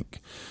freaking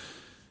tank.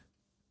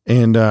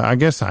 And I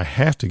guess I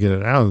have to get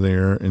it out of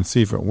there and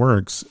see if it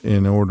works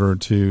in order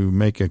to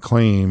make a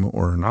claim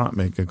or not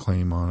make a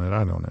claim on it.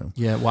 I don't know.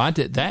 Yeah, well,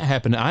 that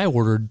happened. I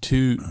ordered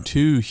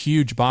two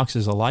huge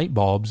boxes of light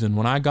bulbs, and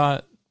when I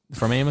got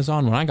from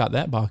Amazon. When I got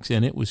that box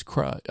in, it was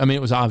crushed. I mean,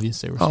 it was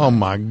obvious they were. Oh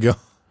my God.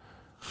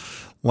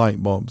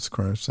 Light bulbs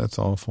crushed. That's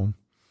awful.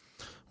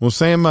 Well,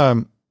 Sam,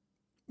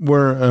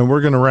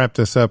 we're going to wrap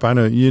this up. I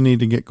know you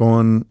need to get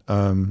going.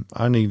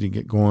 I need to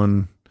get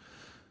going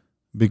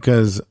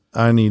because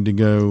I need to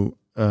go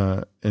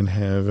and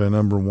have a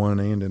number 1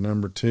 and a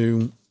number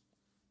 2.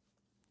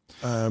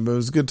 But it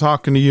was good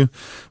talking to you.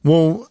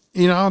 Well,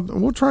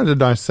 we'll try to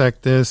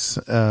dissect this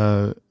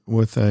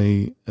with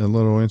a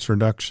little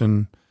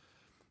introduction.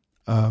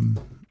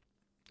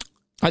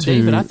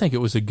 David, I think it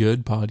was a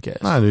good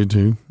podcast. I do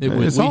too.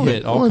 It's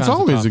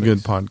always a good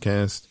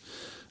podcast.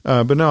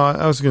 But no,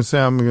 I was going to say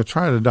I'm going to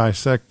try to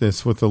dissect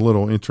this with a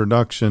little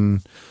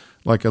introduction,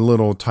 like a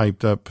little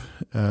typed up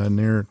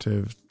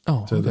narrative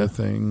to the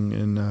thing,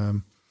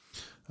 and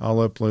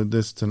I'll upload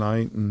this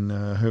tonight, and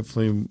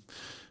hopefully,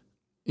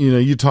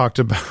 you talked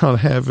about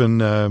having,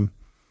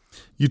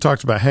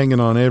 hanging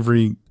on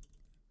every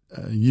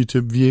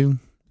YouTube view.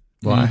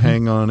 Well, I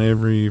hang on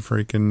every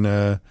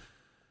freaking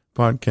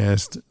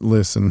podcast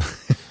listen.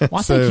 Well,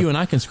 I think you and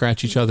I can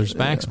scratch each other's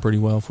backs pretty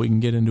well if we can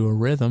get into a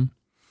rhythm.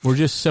 We're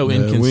just so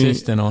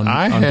inconsistent on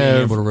being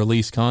able to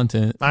release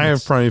content. I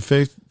have probably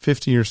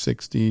 50 or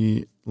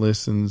 60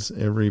 listens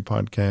every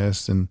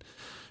podcast, and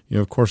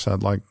of course,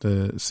 I'd like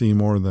to see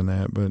more than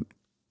that. But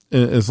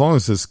as long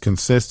as it's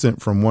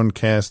consistent from one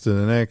cast to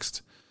the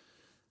next,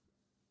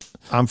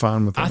 I'm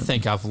fine with that. I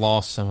think I've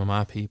lost some of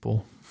my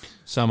people.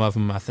 Some of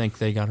them, I think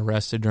they got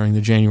arrested during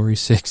the January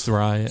 6th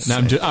riot.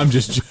 And I'm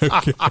just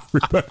joking,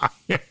 everybody.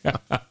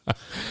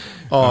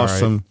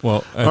 Awesome.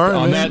 Well,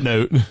 on that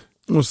note,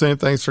 well, Sam,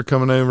 thanks for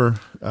coming over.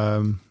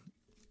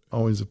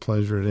 Always a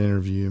pleasure to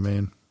interview you,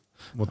 man.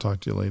 We'll talk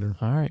to you later.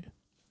 All right.